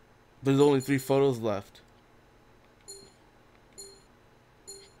 There's only 3 photos left.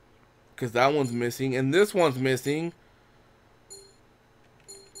 Because that one's missing and this one's missing.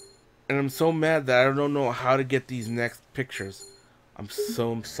 And I'm so mad that I don't know how to get these next pictures. I'm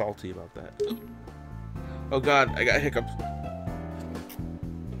so salty about that. Oh god, I got hiccups.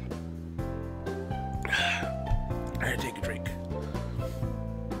 I gotta take a drink.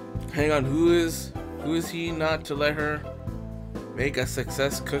 Hang on, who is he not to let her make a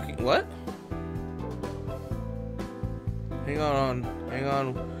success cooking? What? Hang on.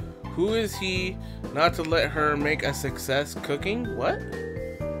 Who is he not to let her make a success cooking? What?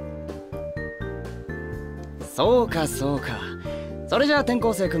 そうかそうか。それじゃあ転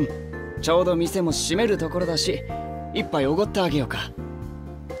校生くん、ちょうど店も閉めるところだし、一杯おごってあげようか。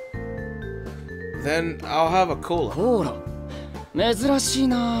Then I'll have a cola. コーラ。珍しい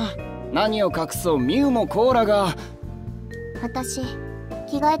な。何を隠そう、ミュウもコーラが。私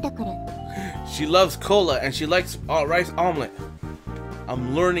着替えてくる。 She loves cola and she likes rice omelet.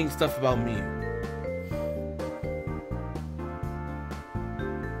 I'm learning stuff about Miu.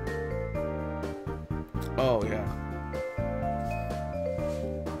 Oh yeah.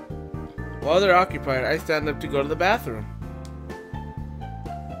 While they're occupied, I stand up to go to the bathroom.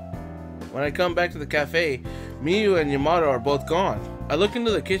 When I come back to the cafe, Miu and Yamato are both gone. I look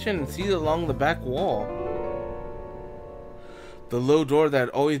into the kitchen and see along the back wall. The low door that had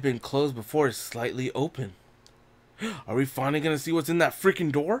always been closed before is slightly open. Are we finally gonna see what's in that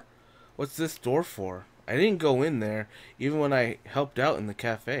freaking door? What's this door for? I didn't go in there, even when I helped out in the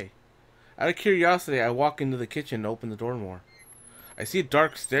cafe. Out of curiosity, I walk into the kitchen and open the door more. I see a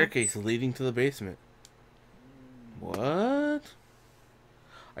dark staircase leading to the basement. What?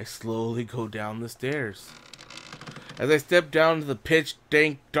 I slowly go down the stairs. As I step down to the pitch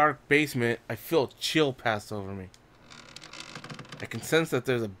dank dark basement, I feel a chill pass over me. I can sense that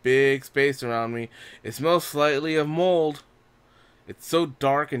there's a big space around me. It smells slightly of mold. It's so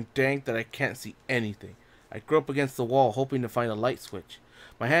dark and dank that I can't see anything. I grope against the wall, hoping to find a light switch.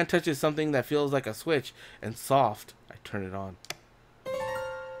 My hand touches something that feels like a switch, and soft. I turn it on.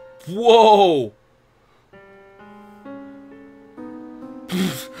 Whoa!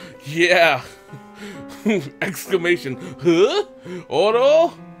 Yeah! Exclamation. Huh?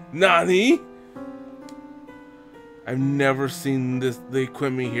 Oro? Nani? I've never seen the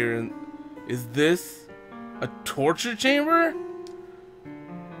equipment here. And is this a torture chamber?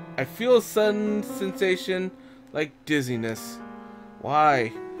 I feel a sudden sensation like dizziness. Why?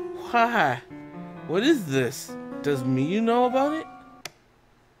 Why? What is this? Does Miu know about it?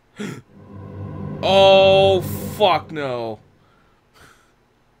 Oh, fuck no.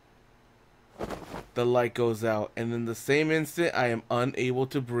 The light goes out, and in the same instant, I am unable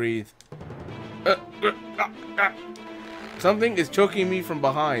to breathe. Something is choking me from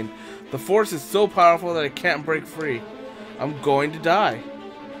behind. The force is so powerful that I can't break free. I'm going to die.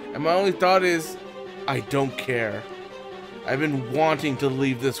 And my only thought is, I don't care. I've been wanting to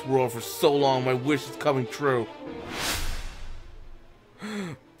leave this world for so long, my wish is coming true.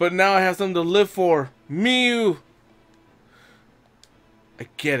 But now I have something to live for. Miu! I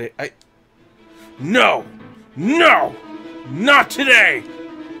get it. No! No! Not today!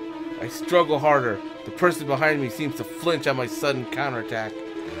 I struggle harder. The person behind me seems to flinch at my sudden counterattack.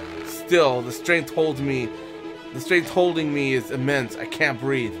 Still, the strength holding me is immense. I can't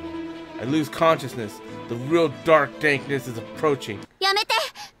breathe. I lose consciousness. The real dark dankness is approaching. やめて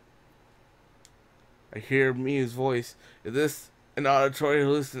I hear Miu's voice. Is this an auditory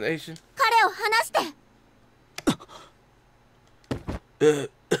hallucination? 彼を離して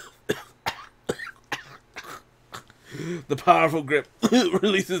The powerful grip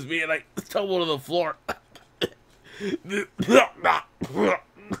releases me and I tumble to the floor.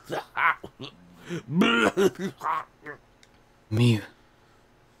 Miu,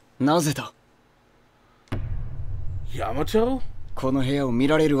 なぜだ Yamato? この部屋を見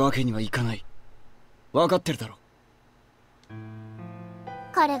られるわけにはいかない。分かってるだろ。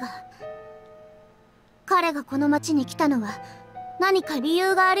彼がこの町に来たのは何か理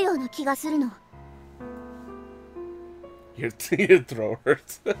由があるような気がするの。 Your throat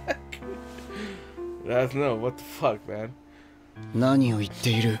hurts. That's no, what the fuck, man? 何を言って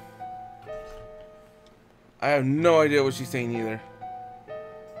いる I have no idea what she's saying either.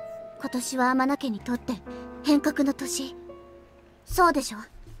 今年は天野家にとって変革の年。そうでしょ。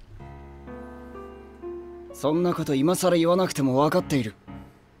そんなこと今更言わなくても分かっている。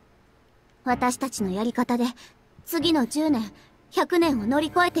私たちのやり方で次の10年、100年を乗り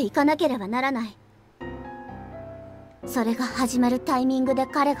越えていかなければならない。それが始まるタイミングで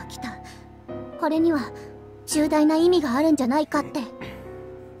彼が来た。これには重大な意味があるんじゃないかって。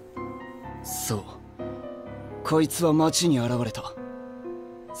そう。こいつは町に現れた。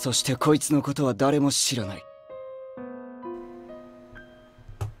そしてこいつのことは誰も知らない。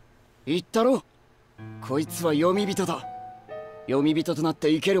言ったろ、こいつは読み人だ。読み人となって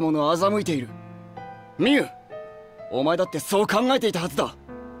生ける者を欺いている。ミュウ、お前だってそう考えていたはずだ。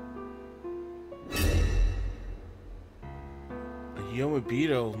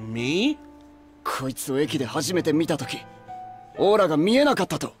Yomibito, me? こいつを駅で初めて見たとき、オーラが見えなかっ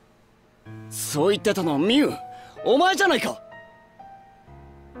たと。そう言ってたのはミュウ、お前じゃないか。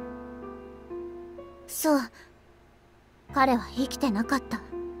そう。彼は生きてなかった。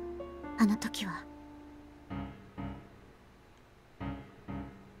あの時は。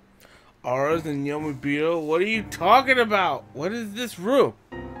Ours and Yomibito? What are you talking about? What is this room?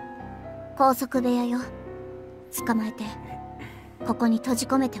 拘束部屋よ。捕まえてここに閉じ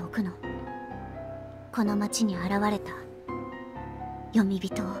込めておくの。この町に現れた読み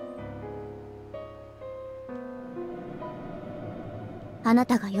人を。あな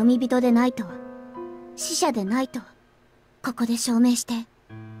たが読み人でないと、死者でないと、ここで証明して。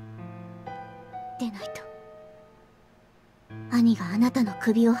でないと兄があなたの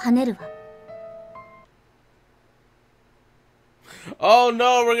首をはねるわ。Oh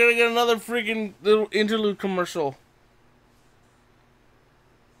no, we're gonna get another freaking little interlude commercial.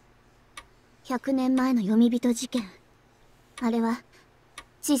 100年前の読み人事件。あれは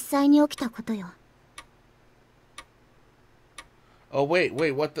実際に起きたことよ。Oh wait,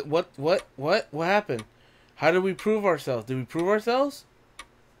 what happened? How did we prove ourselves? Did we prove ourselves?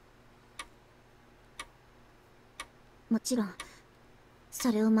 もちろん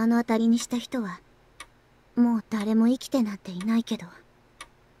それを目の当たりにした人はもう誰も生きてなんていないけど。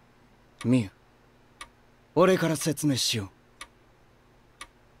ミュウ、俺から説明しよう。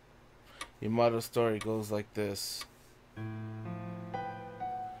Yamato's story goes like this.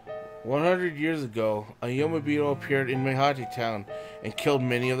 100 years ago, a Yomibito appeared in Mehati town and killed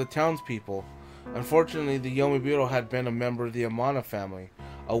many of the townspeople. Unfortunately, the Yomibito had been a member of the Amana family,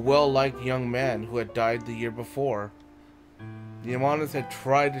 a well-liked young man who had died the year before. The Amanas had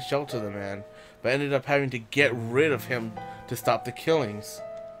tried to shelter the man, but ended up having to get rid of him to stop the killings.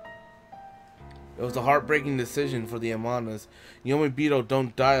 It was a heartbreaking decision for the Amanas. Yomibito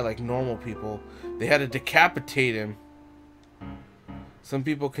don't die like normal people. They had to decapitate him. Some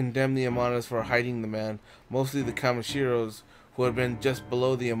people condemned the Amanas for hiding the man, mostly the Kamashiros, who had been just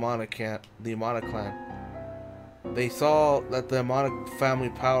below the Amana clan. They saw that the Amana family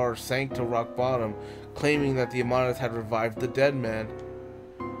power sank to rock bottom, claiming that the Amanas had revived the dead man.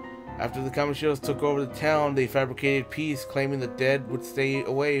 After the Kamashiros took over the town, they fabricated peace, claiming the dead would stay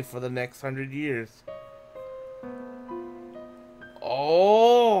away for the next 100 years.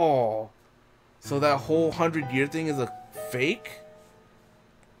 Oh! So that whole 100-year thing is a fake?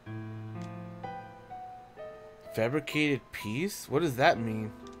 Fabricated peace? What does that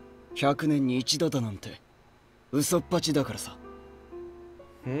mean? 100年に一度だなんて嘘っぱちだからさ。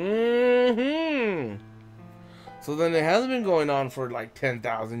So then it has been going on for like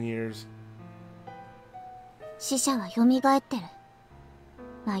 10,000 years. 死者は蘇ってる。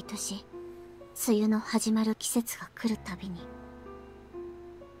毎年梅雨の始まる季節が来るたびに。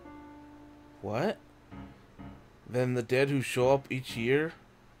What? Then the dead who show up each year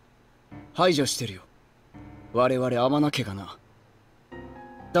排除してるよ。我々天名家がな。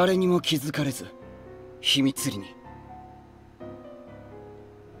誰にも気づかれず、秘密裏に。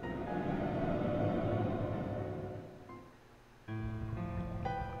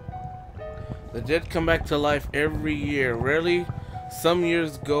The dead come back to life every year. Rarely, some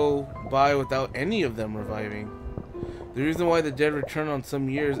years go by without any of them reviving. The reason why the dead return on some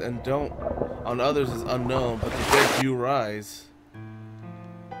years and don't on others is unknown, but the dead do rise.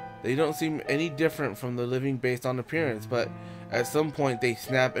 They don't seem any different from the living based on appearance, but at some point they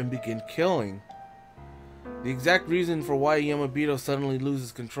snap and begin killing. The exact reason for why Yomibito suddenly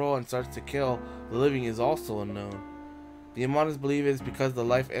loses control and starts to kill the living is also unknown. The Yamanas believe it is because the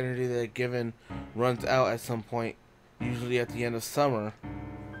life energy they are given runs out at some point, usually at the end of summer,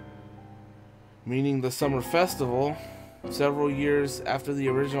 meaning the summer festival. Several years after the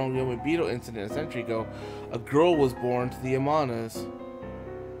original Yomibito incident a century ago, a girl was born to the Yamanas.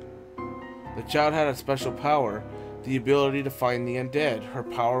 The child had a special power, the ability to find the undead. Her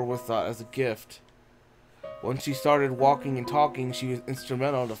power was thought as a gift. Once she started walking and talking, she was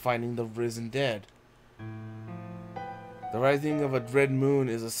instrumental to finding the risen dead. The rising of a red moon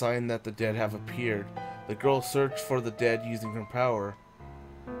is a sign that the dead have appeared. The girl searched for the dead using her power.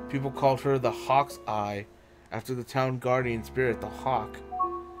 People called her the Hawk's Eye, after the town guardian spirit, the hawk.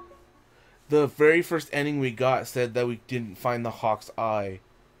 The very first ending we got said that we didn't find the Hawk's Eye.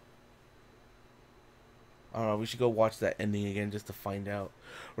 I don't know, we should go watch that ending again just to find out.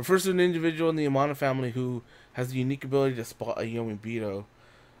 Refers to an individual in the Yamana family who has the unique ability to spot a Yomibito.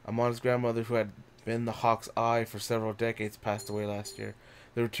 Amana's grandmother, who had been the Hawk's Eye for several decades, passed away last year.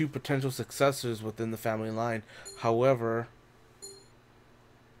 There were 2 potential successors within the family line. However...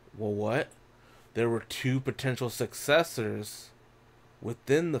 Well, what? There were 2 potential successors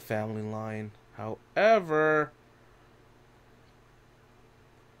within the family line. However...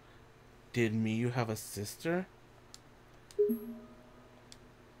 Did Miu have a sister?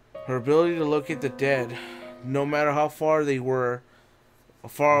 Her ability to locate the dead, no matter how far they were,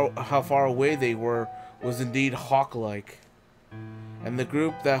 how far away they were, was indeed hawk-like. And the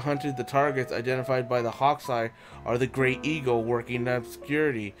group that hunted the targets identified by the Hawk's Eye are the Great Eagle working in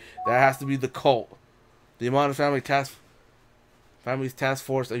obscurity. That has to be the cult. The Yamana family's task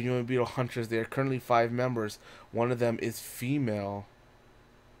force of Yomibito hunters. There are currently 5 members. One of them is female.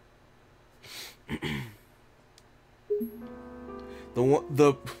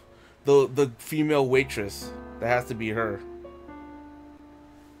 the female waitress. That has to be her.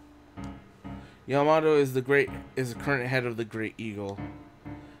 Yamato is the current head of the Great Eagle.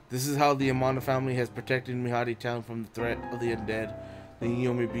 This is how the Yamano family has protected Mihari Town from the threat of the undead, the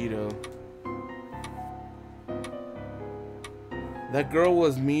Yomibito. That girl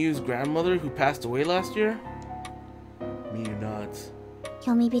was Miu's grandmother who passed away last year? Miu nods.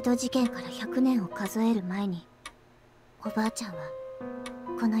 ヨミビト事件から100年を数える前に、おばあちゃんは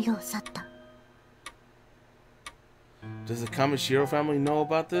この世を去った。Does the Kamishiro family know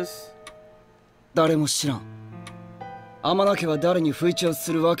about this? 誰も知らん。天名家は誰に吹聴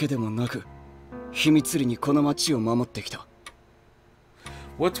するわけでもなく、秘密裏にこの町を守ってきた。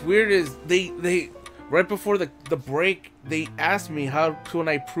What's weird is they right before the break they asked me how can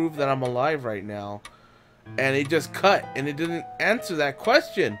I prove that I'm alive right now, and it just cut and it didn't answer that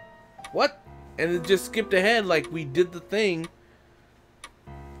question. What? And it just skipped ahead like we did the thing.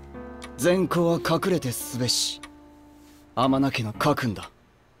 善行は隠れてすべし。天名家の家訓だ。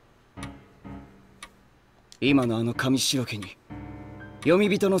今のあの上白家に読み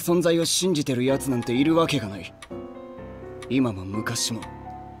人の存在を信じてる奴なんているわけがない。今も昔も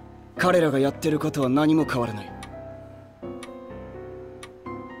彼らがやってることは何も変わらない。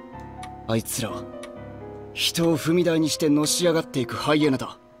あいつらは人を踏み台にしてのし上がっていくハイエナ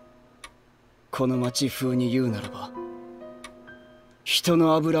だ。この町風に言うならば人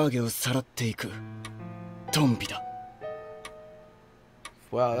の油揚げをさらっていくトンビだ。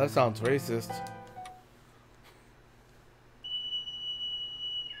Wow, that sounds racist.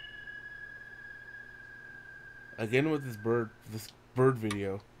 Again with this bird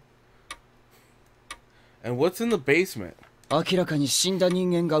video. And what's in the basement? 明らかに死んだ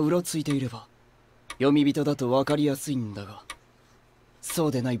人間がうろついていれば読み人だと分かりやすいんだが、そ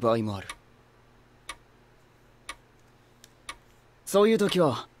うでない場合もある。そういう時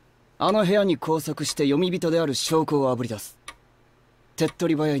はあの部屋に拘束して読み人である証拠をあぶり出す。手っ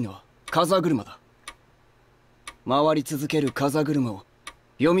取り早いのは風車だ。回り続ける風車を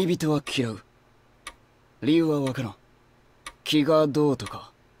読み人は嫌う。理由はわからん。気がどうと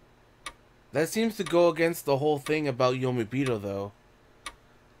か。That seems to go against the whole thing about Yomibito, though.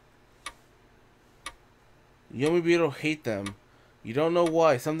 Yomibito hate them. You don't know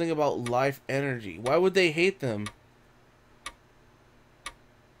why. Something about life energy. Why would they hate them?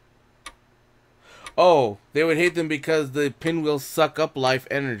 Oh, they would hate them because the pinwheels suck up life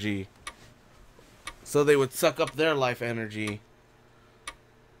energy. So they would suck up their life energy.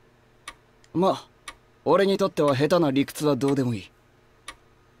 まあ、俺にとっては下手な理屈はどうでもいい。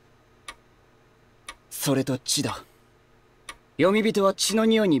それと血だ。読み人は血の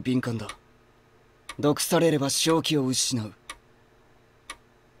匂いに敏感だ。毒されれば正気を失う。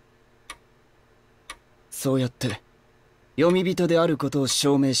そうやって読み人であることを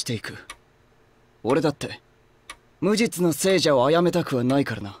証明していく。俺だって無実の聖者を殺めたくはない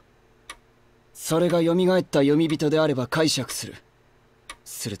からな。それが蘇った読み人であれば解釈する。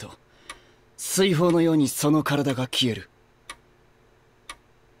すると水泡のようにその体が消える。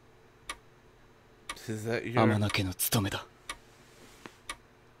天名家の務めだ。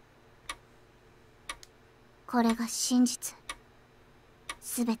これが真実。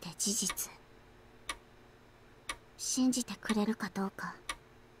すべて事実。信じてくれるかどうか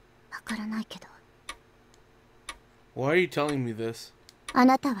わからないけど。Why are you telling me this? あ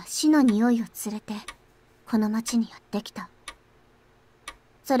なたは死の匂いを連れてこの町にやってきた。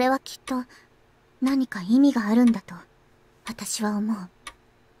それはきっと何か意味があるんだと私は思う。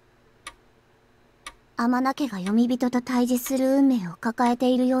天名家が読み人と対峙する運命を抱えて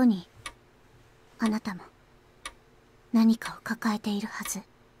いるように、あなたも何かを抱えているはず。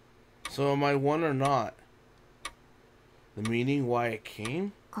 So am I one or not? The meaning why it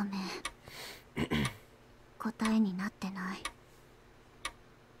came? ごめん。答えになってない。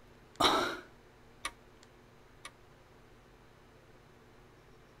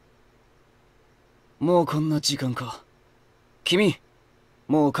もうこんな時間か。君、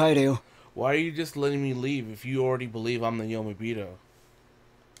もう帰れよ。Why are you just letting me leave if you already believe I'm the Yomibito?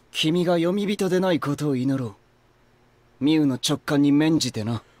 君が読み人でないことを祈ろう。ミウの直感に免じて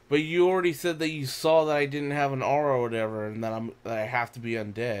な。But you already said that you saw that I didn't have an aura or whatever, and that I have to be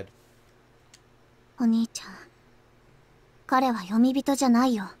undead. お兄ちゃん、彼は読み人じゃな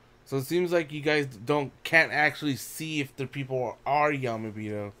いよ。 So it seems like you guys can't actually see if the people are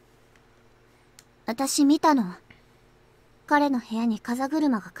Yomibito. 私見たの。彼の部屋に風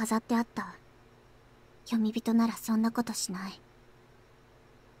車が飾ってあった。読み人ならそんなことしない。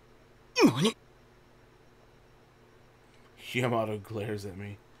何？ Yamato glares at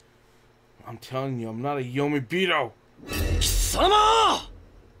me. I'm telling you, I'm not a Yomibito! 貴様！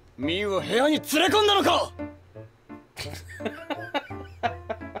ミウを部屋に連れ込んだのか！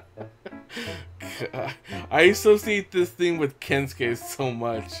 I associate this thing with Kensuke so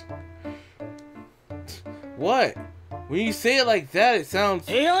much. What? When you say it like that, it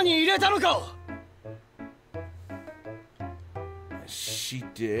sounds... 部屋に入れたのか！ She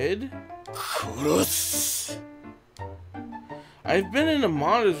did? 殺す！ I've been in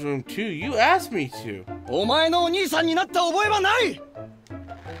Amada's room too. You asked me to. お前のお兄さんになった覚えはない！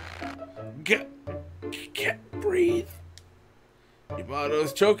 Can't breathe. Yamato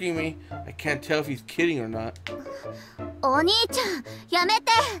is choking me. I can't tell if he's kidding or not. お兄ちゃん、やめ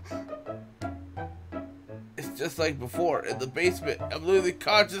て！ It's just like before, in the basement. I'm losing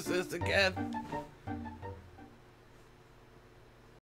consciousness again.